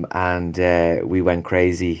 And we went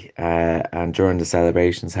crazy, and during the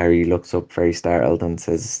celebrations, Harry looks up very startled and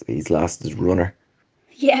says he's lost his runner.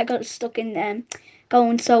 Yeah, I got stuck in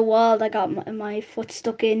going so wild. I got my foot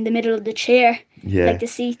stuck in the middle of the chair, Yeah. like the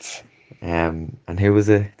seat. And who was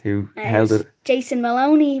it? Who held it? Jason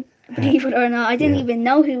Maloney, believe it or not. I didn't Yeah. even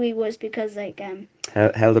know who he was because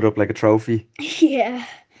Held it up like a trophy. yeah,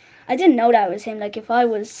 I didn't know that was him. Like if I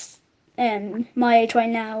was my age right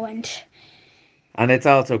now And it's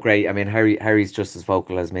also great. I mean, Harry's just as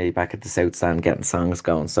vocal as me back at the South Stand getting songs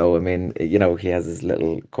going. So I mean, he has his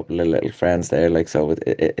couple of little friends there. Like, so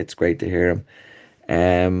it's great to hear him.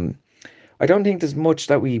 I don't think there's much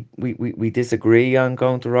that we disagree on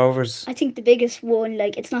going to Rovers. I think the biggest one,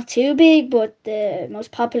 like it's not too big, but the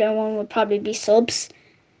most popular one would probably be subs.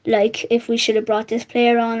 Like if we should have brought this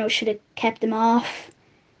player on or should have kept him off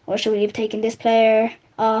or should we have taken this player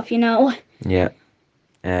off, Yeah.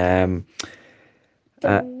 The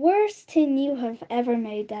worst thing you have ever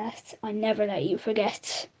made that I never let you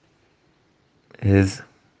forget. Is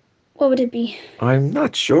What would it be? I'm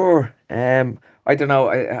not sure. I don't know.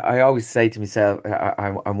 I always say to myself,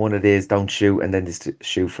 I'm one of these don't shoot and then just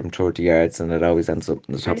shoot from 30 yards, and it always ends up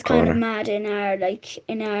in the And top it's kind corner. of mad in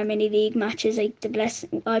our mini league matches, like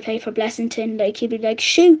I play for Blessington, like he'd be like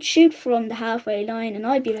shoot from the halfway line, and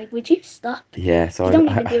I'd be like, would you stop? Yeah, so You don't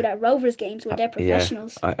even do that at Rovers games where they're yeah,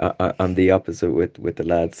 professionals. I'm the opposite with the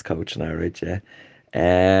lads coaching Irish. Yeah.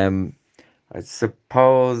 I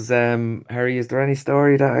suppose, Harry, is there any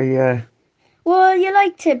story that I Well, you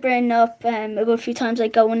like to bring up a good few times,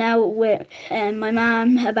 like going out with my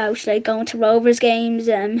mum about like going to Rovers games.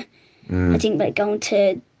 I think like going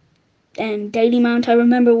to Daily Mount. I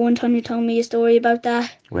remember one time you told me a story about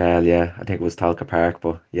that. Well, yeah, I think it was Talca Park,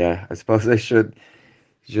 but yeah, I suppose I shouldn't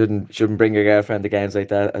bring your girlfriend to games like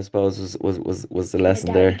that. I suppose was the lesson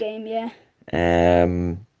The Derry there. game, yeah.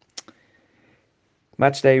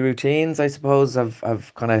 Match day routines, I suppose,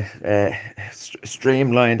 have kind of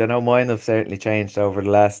streamlined. I know mine have certainly changed over the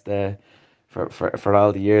last for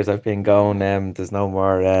all the years I've been going. There's no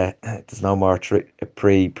more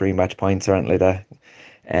pre-match points or anything like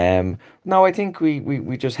that. No, I think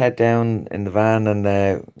we just head down in the van and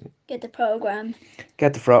Get the program.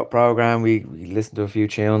 get the program. We listen to a few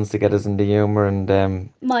tunes to get us in the humour, and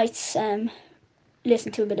Might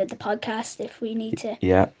listen to a bit of the podcast if we need to.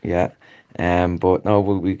 yeah. But no,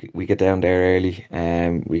 we get down there early.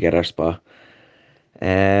 We get our spot.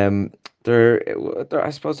 There, I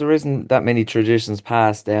suppose there isn't that many traditions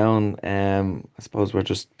passed down. I suppose we're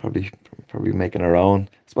just probably making our own.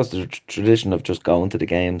 I suppose the tradition of just going to the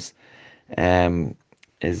games,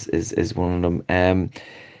 is one of them.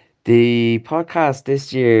 The podcast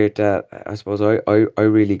this year that I suppose I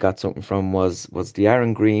really got something from was the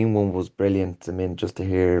Aaron Green one was brilliant. I mean, just to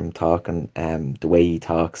hear him talk and the way he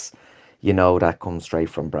talks, that comes straight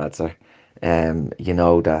from Bradzer.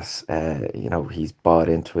 That he's bought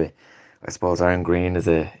into it. I suppose Aaron Green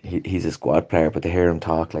he's a squad player, but to hear him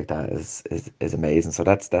talk like that is amazing. So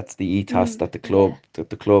that's the ethos that the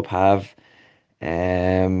club have.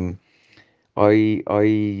 I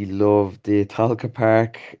love the Talca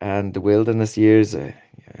Park and the Wilderness years. I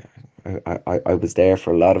was there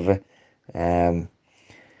for a lot of it.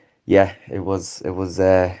 Yeah, it was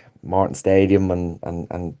Morton Stadium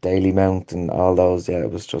and Daily Mount and all those. Yeah,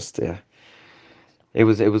 it was just it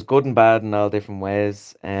was good and bad in all different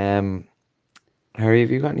ways. Harry,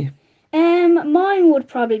 have you got any? Mine would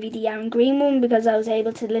probably be the Aaron Green one because I was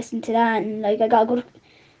able to listen to that and like I got a good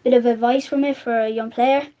bit of advice from it for a young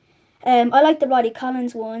player. I like the Roddy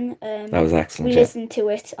Collins one. That was excellent. We Yeah. listened to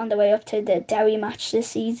it on the way up to the Derry match this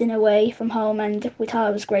season away from home, and we thought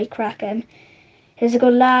it was great crack. It was a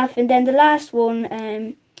good laugh. And then the last one,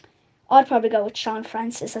 I'd probably go with Sean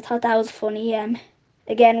Francis. I thought that was funny.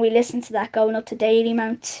 Again, we listened to that going up to Daily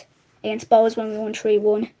Mount against Bows when we won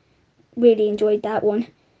 3-1. Really enjoyed that one.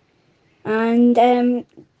 And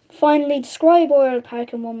finally, describe Royal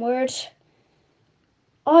Park in one word.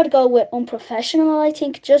 I'd go with unprofessional, I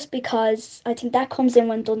think, just because I think that comes in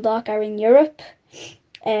when Dundalk are in Europe.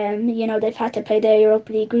 They've had to play their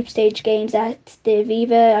Europa League group stage games at the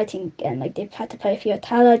Viva, I think, and like they've had to play a few at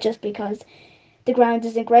Tala just because the ground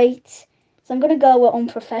isn't great. So I'm going to go with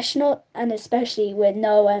unprofessional, and especially with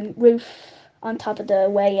no roof on top of the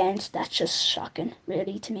way end. That's just shocking,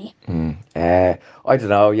 really, to me. I don't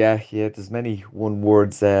know. Yeah. There's many one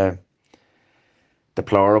words.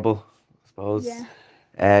 Deplorable, I suppose. Yeah.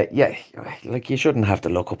 Like you shouldn't have to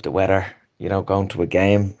look up the weather. Going to a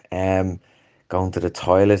game, going to the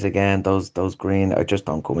toilet again. Those green. I just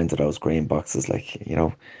don't go into those green boxes. Like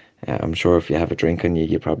I'm sure if you have a drink on you,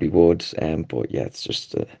 you probably would. But yeah, it's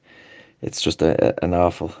just an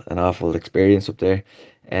awful experience up there.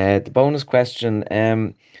 The bonus question.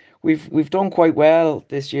 we've done quite well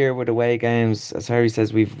this year with away games. As Harry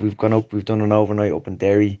says, we've gone up. We've done an overnight up in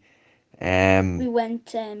Derry. We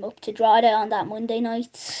went up to Drogheda on that Monday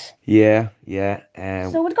night. Yeah.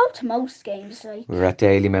 So we'd go to most games, like. We were at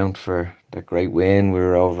Dalymount for that great win. We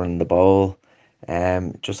were over in the bowl.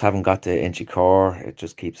 Just haven't got to Inchicore. It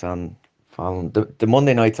just keeps on falling. The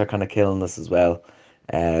Monday nights are kind of killing us as well.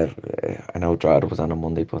 I know Drogheda was on a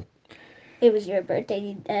Monday, but It was your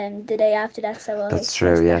birthday the day after that, so that's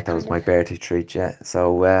true. Yeah, that was my birthday treat. Yeah.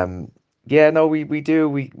 So yeah, no, we do.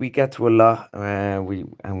 We get to a lot.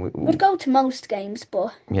 We'd go to most games,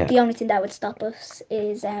 but Yeah. the only thing that would stop us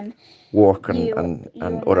is work and you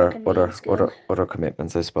other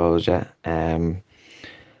commitments, I suppose. Yeah.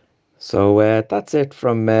 So that's it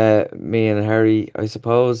from me and Harry, I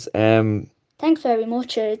suppose. Thanks very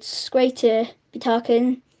much. It's great to be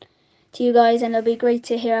talking to you guys, and it'll be great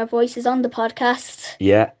to hear our voices on the podcast.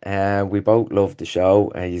 Yeah. We both love the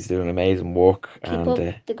show. He's doing amazing work, Keep and up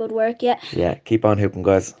the good work, yeah. yeah, keep on hooping,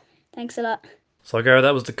 guys. Thanks a lot. So, Gareth,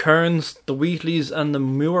 that was the Kearns, the Wheatleys, and the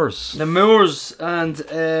Moors. The Moors and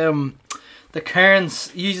the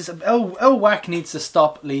Kearns. Whack needs to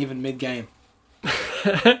stop leaving mid-game.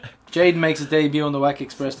 Jaden makes his debut on the Whack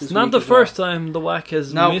Express this It's week. not the as well. first time the Whack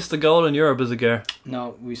has missed a goal in Europe as a girl.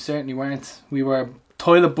 No, we certainly weren't. We were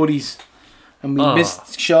toilet buddies, and we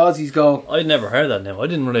missed Shawsy's goal. I'd never heard that now. I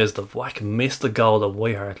didn't realise the Whack missed a goal at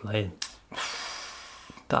White Hart Lane.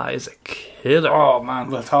 That is a killer. Oh man,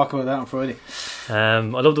 we'll talk about that on Friday. I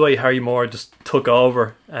love the way Harry Moore just took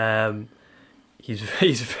over. He's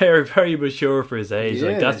very, very mature for his age.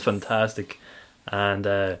 Like, that's fantastic. And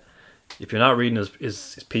if you're not reading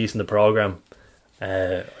his piece in the programme,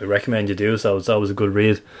 I recommend you do so. It's always a good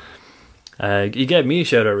read. He gave me a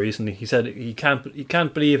shout out recently. He said he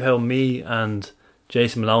can't believe how me and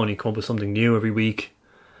Jason Maloney come up with something new every week.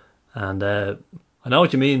 And I know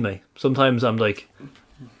what you mean, mate. Sometimes I'm like,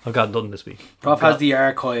 I've got nothing this week. Prof has the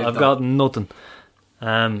archive. I've got nothing.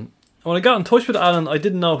 When I got in touch with Alan, I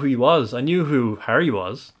didn't know who he was. I knew who Harry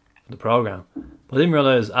was in the programme, but I didn't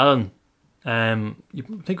realise Alan. You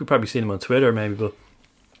think we've probably seen him on Twitter, maybe, but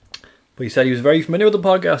he said he was very familiar with the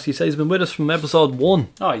podcast. He said he's been with us from episode 1.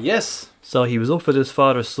 Oh yes. So he was up for this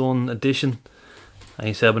father-son edition, and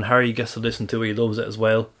he said when Harry gets to listen to it, he loves it as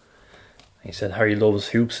well. He said Harry loves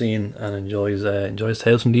hoop scene and enjoys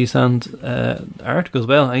Tales from the East End article as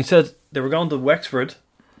well. And he said they were going to Wexford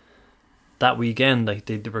that weekend. Like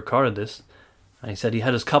they recorded this, and he said he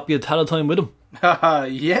had his copy of Talatime with him.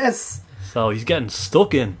 Yes. So he's getting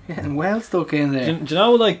stuck in. Getting well stuck in there. Do you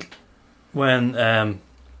know, like when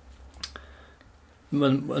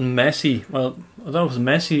Messi? Well, I don't know if it was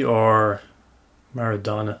Messi or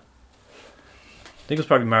Maradona. I think it was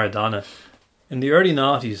probably Maradona. In the early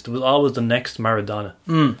 90s, there was always the next Maradona.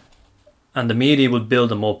 And the media would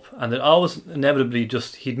build him up. And it always inevitably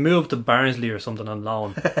he'd move to Barnsley or something on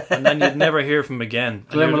loan. And then you'd never hear from him again.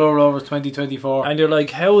 Glenmalure Rovers 2024. And you're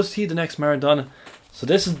like, how is he the next Maradona? So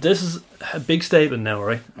this is a big statement now,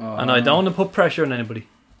 right? Oh, and I don't want to put pressure on anybody,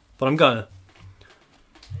 but I'm gonna.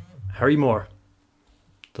 Harry Moore,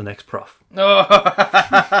 the next prof.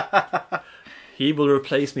 He will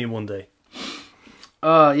replace me one day.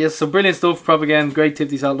 Yes, so brilliant stuff, Prof again, great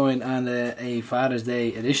Tipsy's Hotline, and a Father's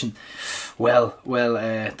Day edition. Well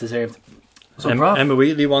deserved. So Emma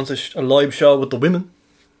Wheatley wants a live show with the women.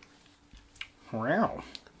 Wow.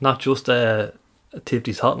 Not just a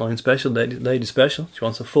Tipsy's Hotline special, lady special. She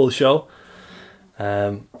wants a full show.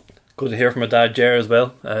 Good to hear from her dad, Jer, as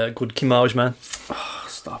well. Good Kimage man. Oh,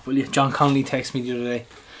 stop, will you? John Connolly texted me the other day.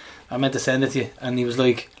 I meant to send it to you, and he was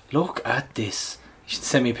like, look at this. You should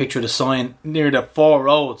send me a picture of the sign near the 4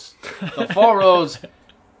 roads. The 4 roads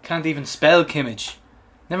can't even spell Kimmage.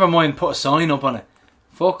 Never mind put a sign up on it.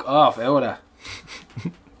 Fuck off, out of that.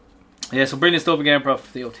 Yeah, so brilliant stuff again,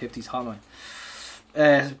 Prof. The old Tipsy's Hotline.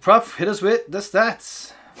 Prof, hit us with the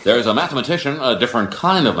stats. There's a mathematician, a different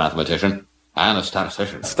kind of mathematician, and a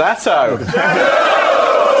statistician. Stato!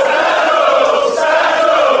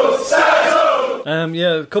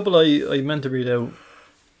 Yeah, a couple I meant to read out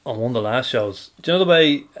on one of the last shows. Do you know the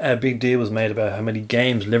way a big deal was made about how many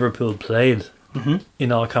games Liverpool played in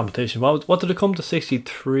all competition? What did it come to?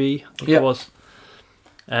 63, I think it was.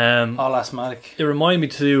 All asthmatic. It reminded me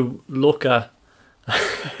to look at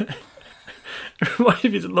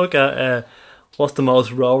what's the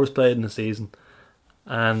most Rovers played in the season.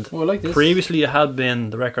 And like this. Previously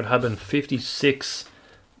the record had been 56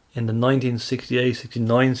 in the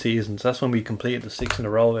 1968-69 season. So that's when we completed the 6 in a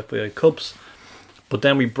row FAI Cups. But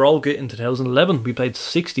then we broke it in 2011. We played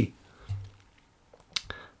 60.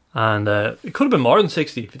 And it could have been more than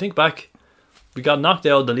 60. If you think back, we got knocked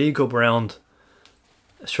out of the League Cup round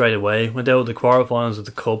straight away. Went out of the quarterfinals of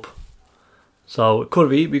the Cup. So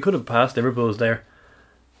we could have passed Liverpool's there.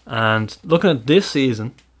 And looking at this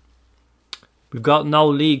season, we've got no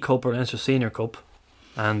League Cup or Leinster Senior Cup,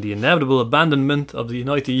 and the inevitable abandonment of the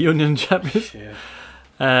United Union Champions.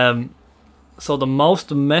 Yeah. So the most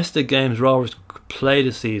domestic games Rovers could play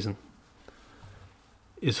this season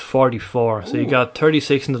is 44. So you got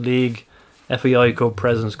 36 in the league, FAI Cup,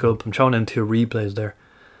 President's Cup. I'm throwing in 2 replays there.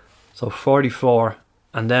 So 44,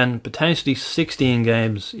 and then potentially 16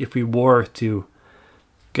 games if we were to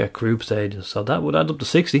get group stages. So that would add up to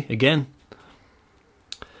 60 again.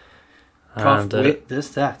 Prof, with the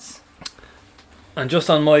stats. And just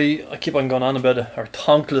on I keep on going on about it, our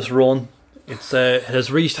tonkless run. It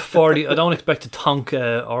has reached 40. I don't expect to tonk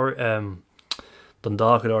Dundalk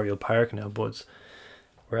at Oriel Park now, but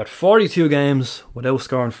we're at 42 games without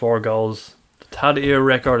scoring 4 goals. The Taddeer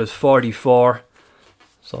record is 44.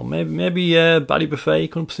 So maybe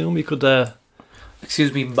Ballybuffet couldn't presume we could.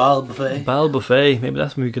 Excuse me, Balbuffet. Balbuffet. Maybe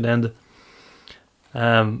that's when we could end it. Do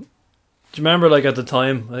you remember, like at the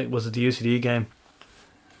time, I think was it the UCD game?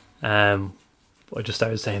 I just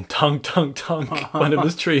started saying tonk when it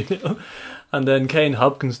was 3-0. And then Kane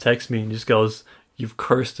Hopkins texts me and just goes, "You've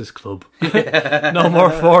cursed this club. No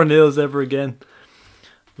more 4-0s ever again."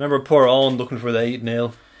 Remember poor Owen looking for the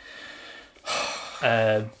 8-0,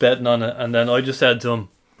 betting on it. And then I just said to him,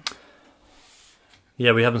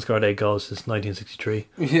 "Yeah, we haven't scored 8 goals since 1963.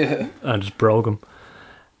 Yeah. And just broke him.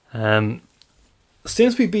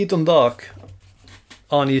 Since we beat Dundalk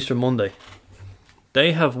on Easter Monday,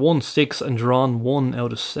 they have won 6 and drawn 1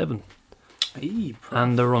 out of 7.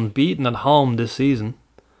 And they're unbeaten at home this season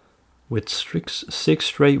with 6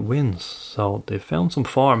 straight wins. So they found some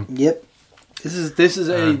form. Yep. This is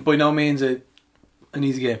by no means an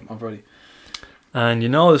easy game on Friday. And you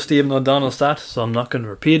know the Stephen O'Donnell stat, so I'm not going to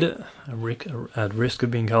repeat it at risk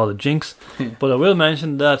of being called a jinx. But I will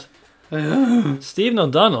mention that Stephen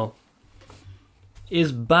O'Donnell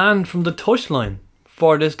is banned from the touchline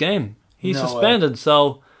for this game. He's suspended.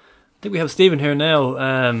 So I think we have Stephen here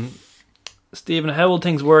now. Stephen, how will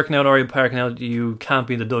things work now at Oriel Park now that you can't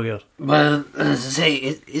be in the dugout? Well, as I say,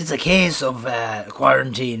 it's a case of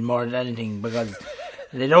quarantine more than anything, because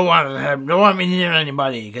they don't want me near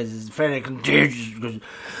anybody because it's fairly contagious. Because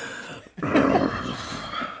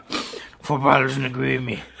football doesn't agree with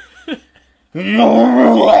me.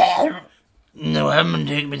 No, I haven't been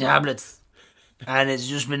taking my tablets, and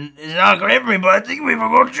it's not great for me. But I think we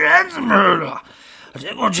have a good chance. I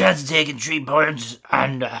think we're a chance of taking 3 points,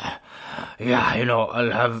 and I'll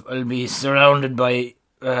be surrounded by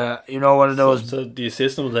one of those. So the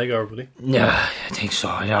assistant will take over, buddy. Yeah, I think so.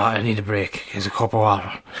 Yeah, I need a break. Here's a cup of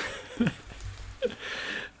water.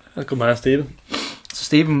 Come on, Stephen. So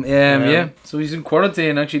Stephen, so he's in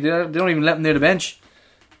quarantine. Actually, they don't even let him near the bench.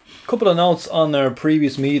 Couple of notes on our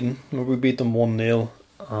previous meeting where we beat them 1-0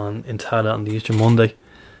 in Tala on the Easter Monday.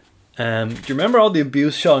 Do you remember all the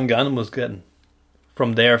abuse Sean Gannon was getting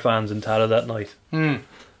from their fans in Tala that night?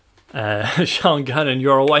 Sean Gannon,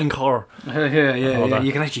 you're a wanker. Yeah.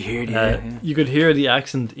 You can actually hear it. You could hear the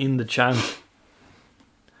accent in the chant.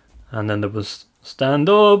 And then there was "Stand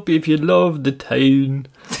up if you love the town."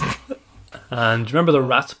 And do you remember the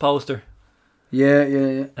Rats poster?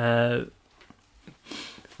 Yeah.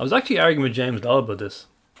 I was actually arguing with James Dahl about this.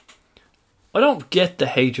 I don't get the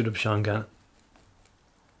hatred of Sean Gannon.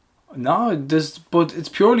 No, but it's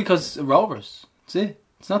purely because of Rovers. That's it.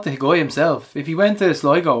 It's not the guy himself. If he went to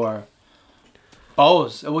Sligo or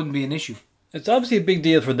Bows, it wouldn't be an issue. It's obviously a big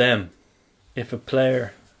deal for them if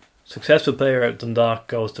a successful player at Dundalk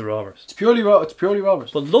goes to Rovers. It's purely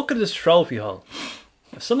Rovers. But look at this trophy haul.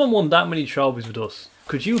 If someone won that many trophies with us,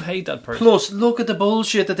 could you hate that person? Plus, look at the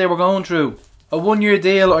bullshit that they were going through. A 1-year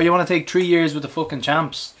deal, or you want to take 3 years with the fucking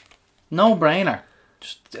champs. No brainer.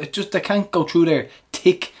 Just they can't go through their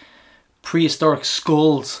thick prehistoric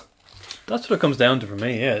skulls. That's what it comes down to for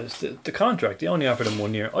me, yeah. It's the contract. They only offered him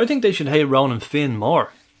 1 year. I think they should hate Ronan Finn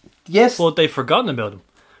more. Yes. But they've forgotten about him.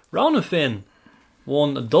 Ronan Finn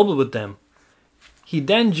won a double with them. He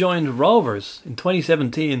then joined Rovers in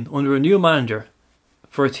 2017 under a new manager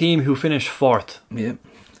for a team who finished 4th. Yeah.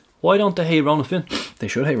 Why don't they hate Ronan Finn? They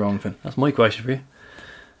should hate Ronan Finn. That's my question for you.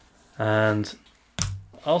 And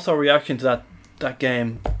also reaction to that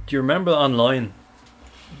game. Do you remember online?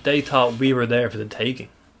 They thought we were there for the taking.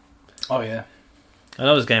 Oh yeah. I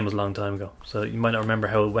know this game was a long time ago, so you might not remember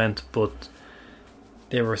how it went, but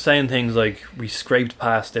they were saying things like we scraped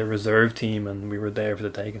past their reserve team and we were there for the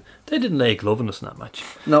taking. They didn't lay a glove on us in that match.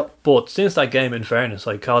 No. But since that game, in fairness,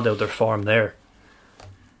 I called out their form there.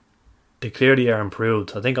 they clearly are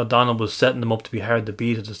improved. I think O'Donnell was setting them up to be hard to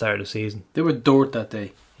beat at the start of the season. They were dirt that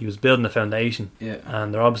day. He was building a foundation. Yeah.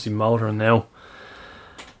 And they're obviously motoring now.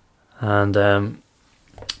 And,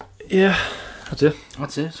 yeah, that's it.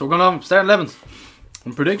 That's it. So we're going to start 11s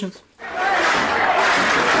and predictions.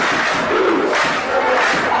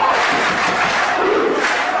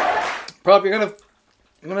 Prop, I'm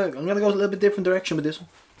gonna go a little bit different direction with this one.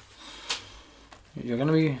 You're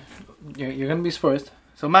gonna be surprised.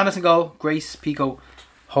 So Madison goal, Grace, Pico,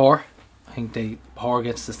 Hoare. I think Hoare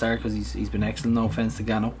gets the start because he's been excellent. No offense to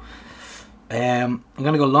Gano. I'm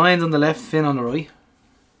gonna go Lyons on the left, Finn on the right.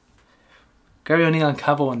 Gary O'Neill and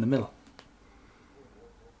Cavo in the middle.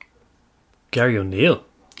 Gary O'Neill,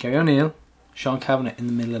 Sean Kavanagh in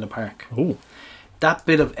the middle of the park. Oh, that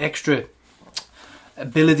bit of extra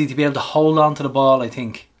ability to be able to hold on to the ball, I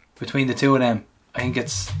think, between the two of them, I think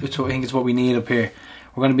it's what we need up here.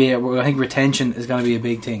 I think retention is going to be a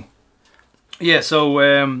big thing. Yeah. So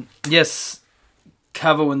yes,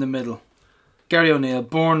 Cavo in the middle, Gary O'Neill,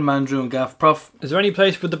 Bourne, Mandrew, and Gaff. Prof. Is there any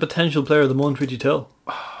place for the potential player of the month, Richie Till?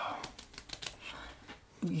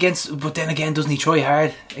 But then again, doesn't he try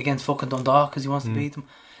hard against fucking Dundalk because he wants to beat them?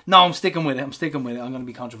 No, I'm sticking with it. I'm going to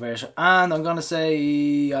be controversial, and I'm going to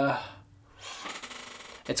say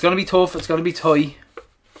it's going to be tough. It's going to be tight.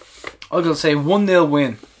 I'm going to say 1-0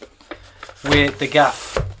 win with the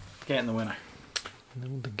Gaff getting the winner.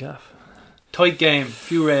 The Gaff. Tight game.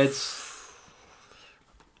 Few reds.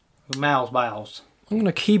 Miles. I'm going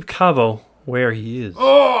to keep Cavo where he is.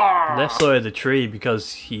 Left side of the tree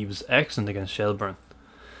because he was excellent against Shelburne.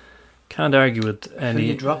 Can't argue with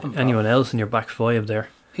anyone else in your back five there.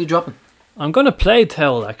 Who you dropping? I'm going to play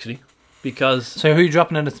Towell actually because... So who are you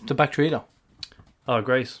dropping in the back three though? Oh,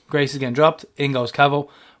 Grace. Grace is getting dropped. In goes Cavo.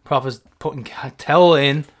 Prof is putting Towell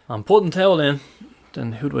in. I'm putting Towell in.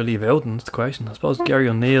 Then who do I leave out? And that's the question. I suppose Gary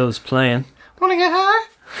O'Neill is playing. Want to get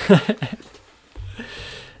high?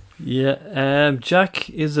 Yeah. Jack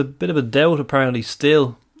is a bit of a doubt apparently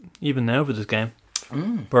still, even now for this game.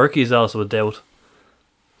 Berkey is also a doubt.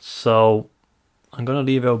 So I'm going to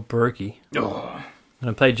leave out Berkey. I'm going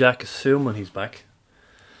to play Jack assuming he's back.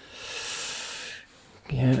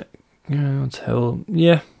 Yeah. Towell.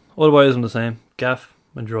 Yeah. Otherwise I'm the same. Gaff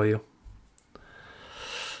and Droyu.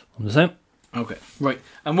 I'm the same. Okay, right.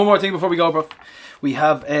 And one more thing before we go, bro. We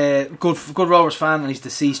have a good Rovers fan, and he's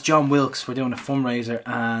deceased, John Wilkes. We're doing a fundraiser,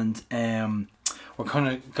 and we're going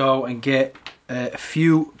to go and get a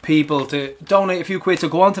few people to donate a few quid. So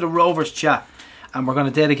go on to the Rovers chat, and we're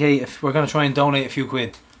going to try and donate a few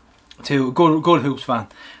quid to a good Hoops fan.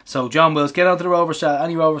 So John Wilkes, get onto the Rovers chat.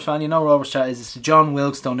 Any Rovers fan, you know Rovers chat is. It's the John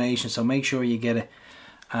Wilkes donation, so make sure you get it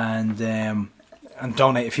and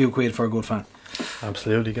donate a few quid for a good fan.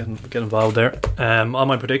 Absolutely, get involved there. On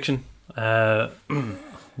my prediction, 1-1.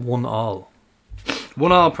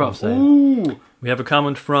 1-1, Prof. Ooh. We have a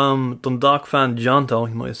comment from Dundalk fan Jonto.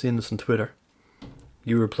 You might have seen this on Twitter.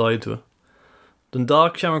 You replied to it.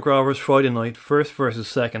 Dundalk Shamrock Rovers Friday night, first versus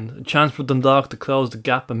second. A chance for Dundalk to close the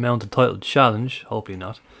gap and mount a title challenge. Hopefully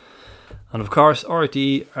not. And of course,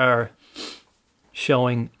 RTE are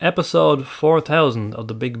showing episode 4000 of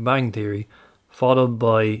The Big Bang Theory, followed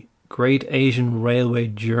by Great Asian Railway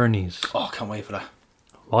Journeys. Oh, can't wait for that.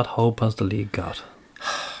 What hope has the league got?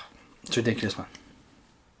 It's ridiculous, man.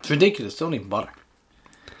 It's ridiculous. Don't even bother.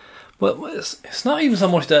 Well, it's not even so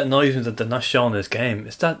much that annoys me that they're not showing this game.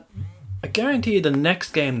 It's that I guarantee you the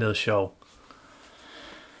next game they'll show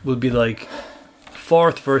will be like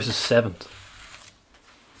 4th versus 7th.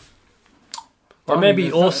 Or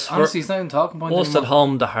maybe us. Honestly, it's not even a talking point. Us at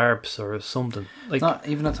home, the Harps or something. Like, it's not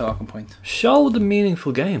even a talking point. Show the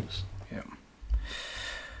meaningful games. Yeah.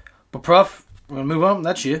 But Prof, we're going to move on.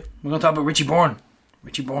 That's you. We're going to talk about Richie Bourne.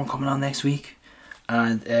 Richie Bourne coming on next week.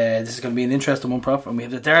 And this is going to be an interesting one, Prof. And we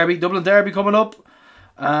have the Derby, Dublin Derby coming up.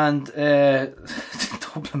 And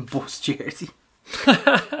Dublin Bus jersey.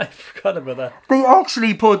 I forgot about that. They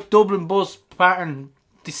actually put Dublin Bus pattern,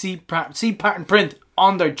 the C pattern print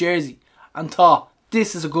on their jersey. And thought,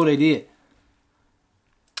 this is a good idea.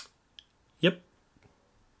 Yep.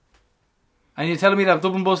 And you're telling me that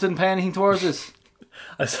Dublin Bus didn't pay anything towards this?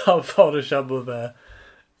 I saw a Photoshop of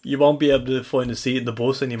you won't be able to find a seat in the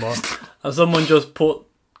bus anymore. And someone just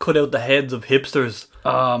cut out the heads of hipsters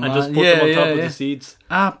and just put them on top of the seats.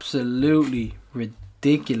 Absolutely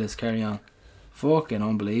ridiculous, carry on. Fucking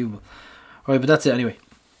unbelievable. Right, but that's it anyway.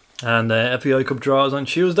 And FAI Cup draws on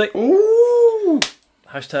Tuesday. Ooh!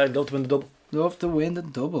 Hashtag love to win the double. Love to win the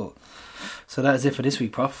double. So that is it for this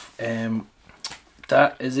week, Prof.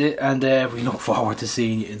 that is it. And we look forward to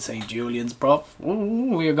seeing you in St. Julian's, bro.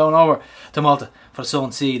 We are going over to Malta for the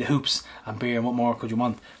sun, sea, the hoops, and beer. And what more could you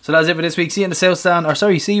want? So that's it for this week. See you in the South Stand. Or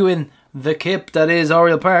sorry, see you in the Kip that is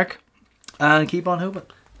Oriel Park. And keep on hooping.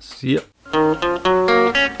 See ya.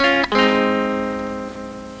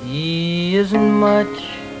 He isn't much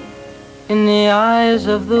in the eyes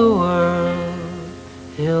of the world.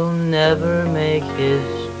 He'll never make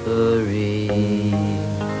history.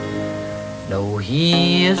 No,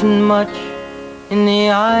 he isn't much in the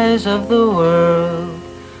eyes of the world,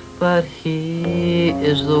 but he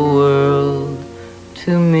is the world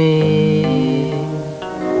to me.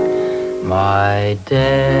 My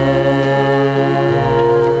dad.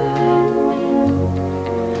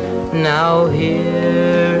 Now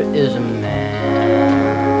here is a man.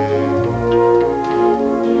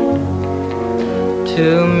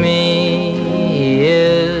 To me he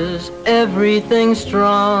is everything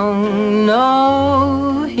strong.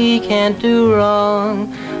 No, he can't do wrong.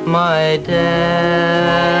 My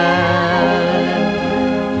dad.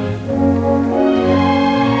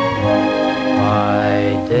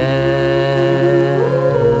 My dad.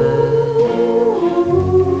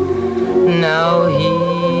 Now he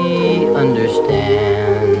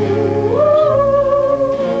understands.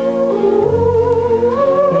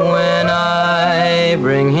 When I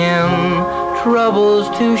bring him troubles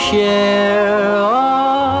to share,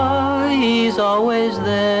 oh, he's always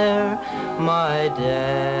there, my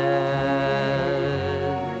dad.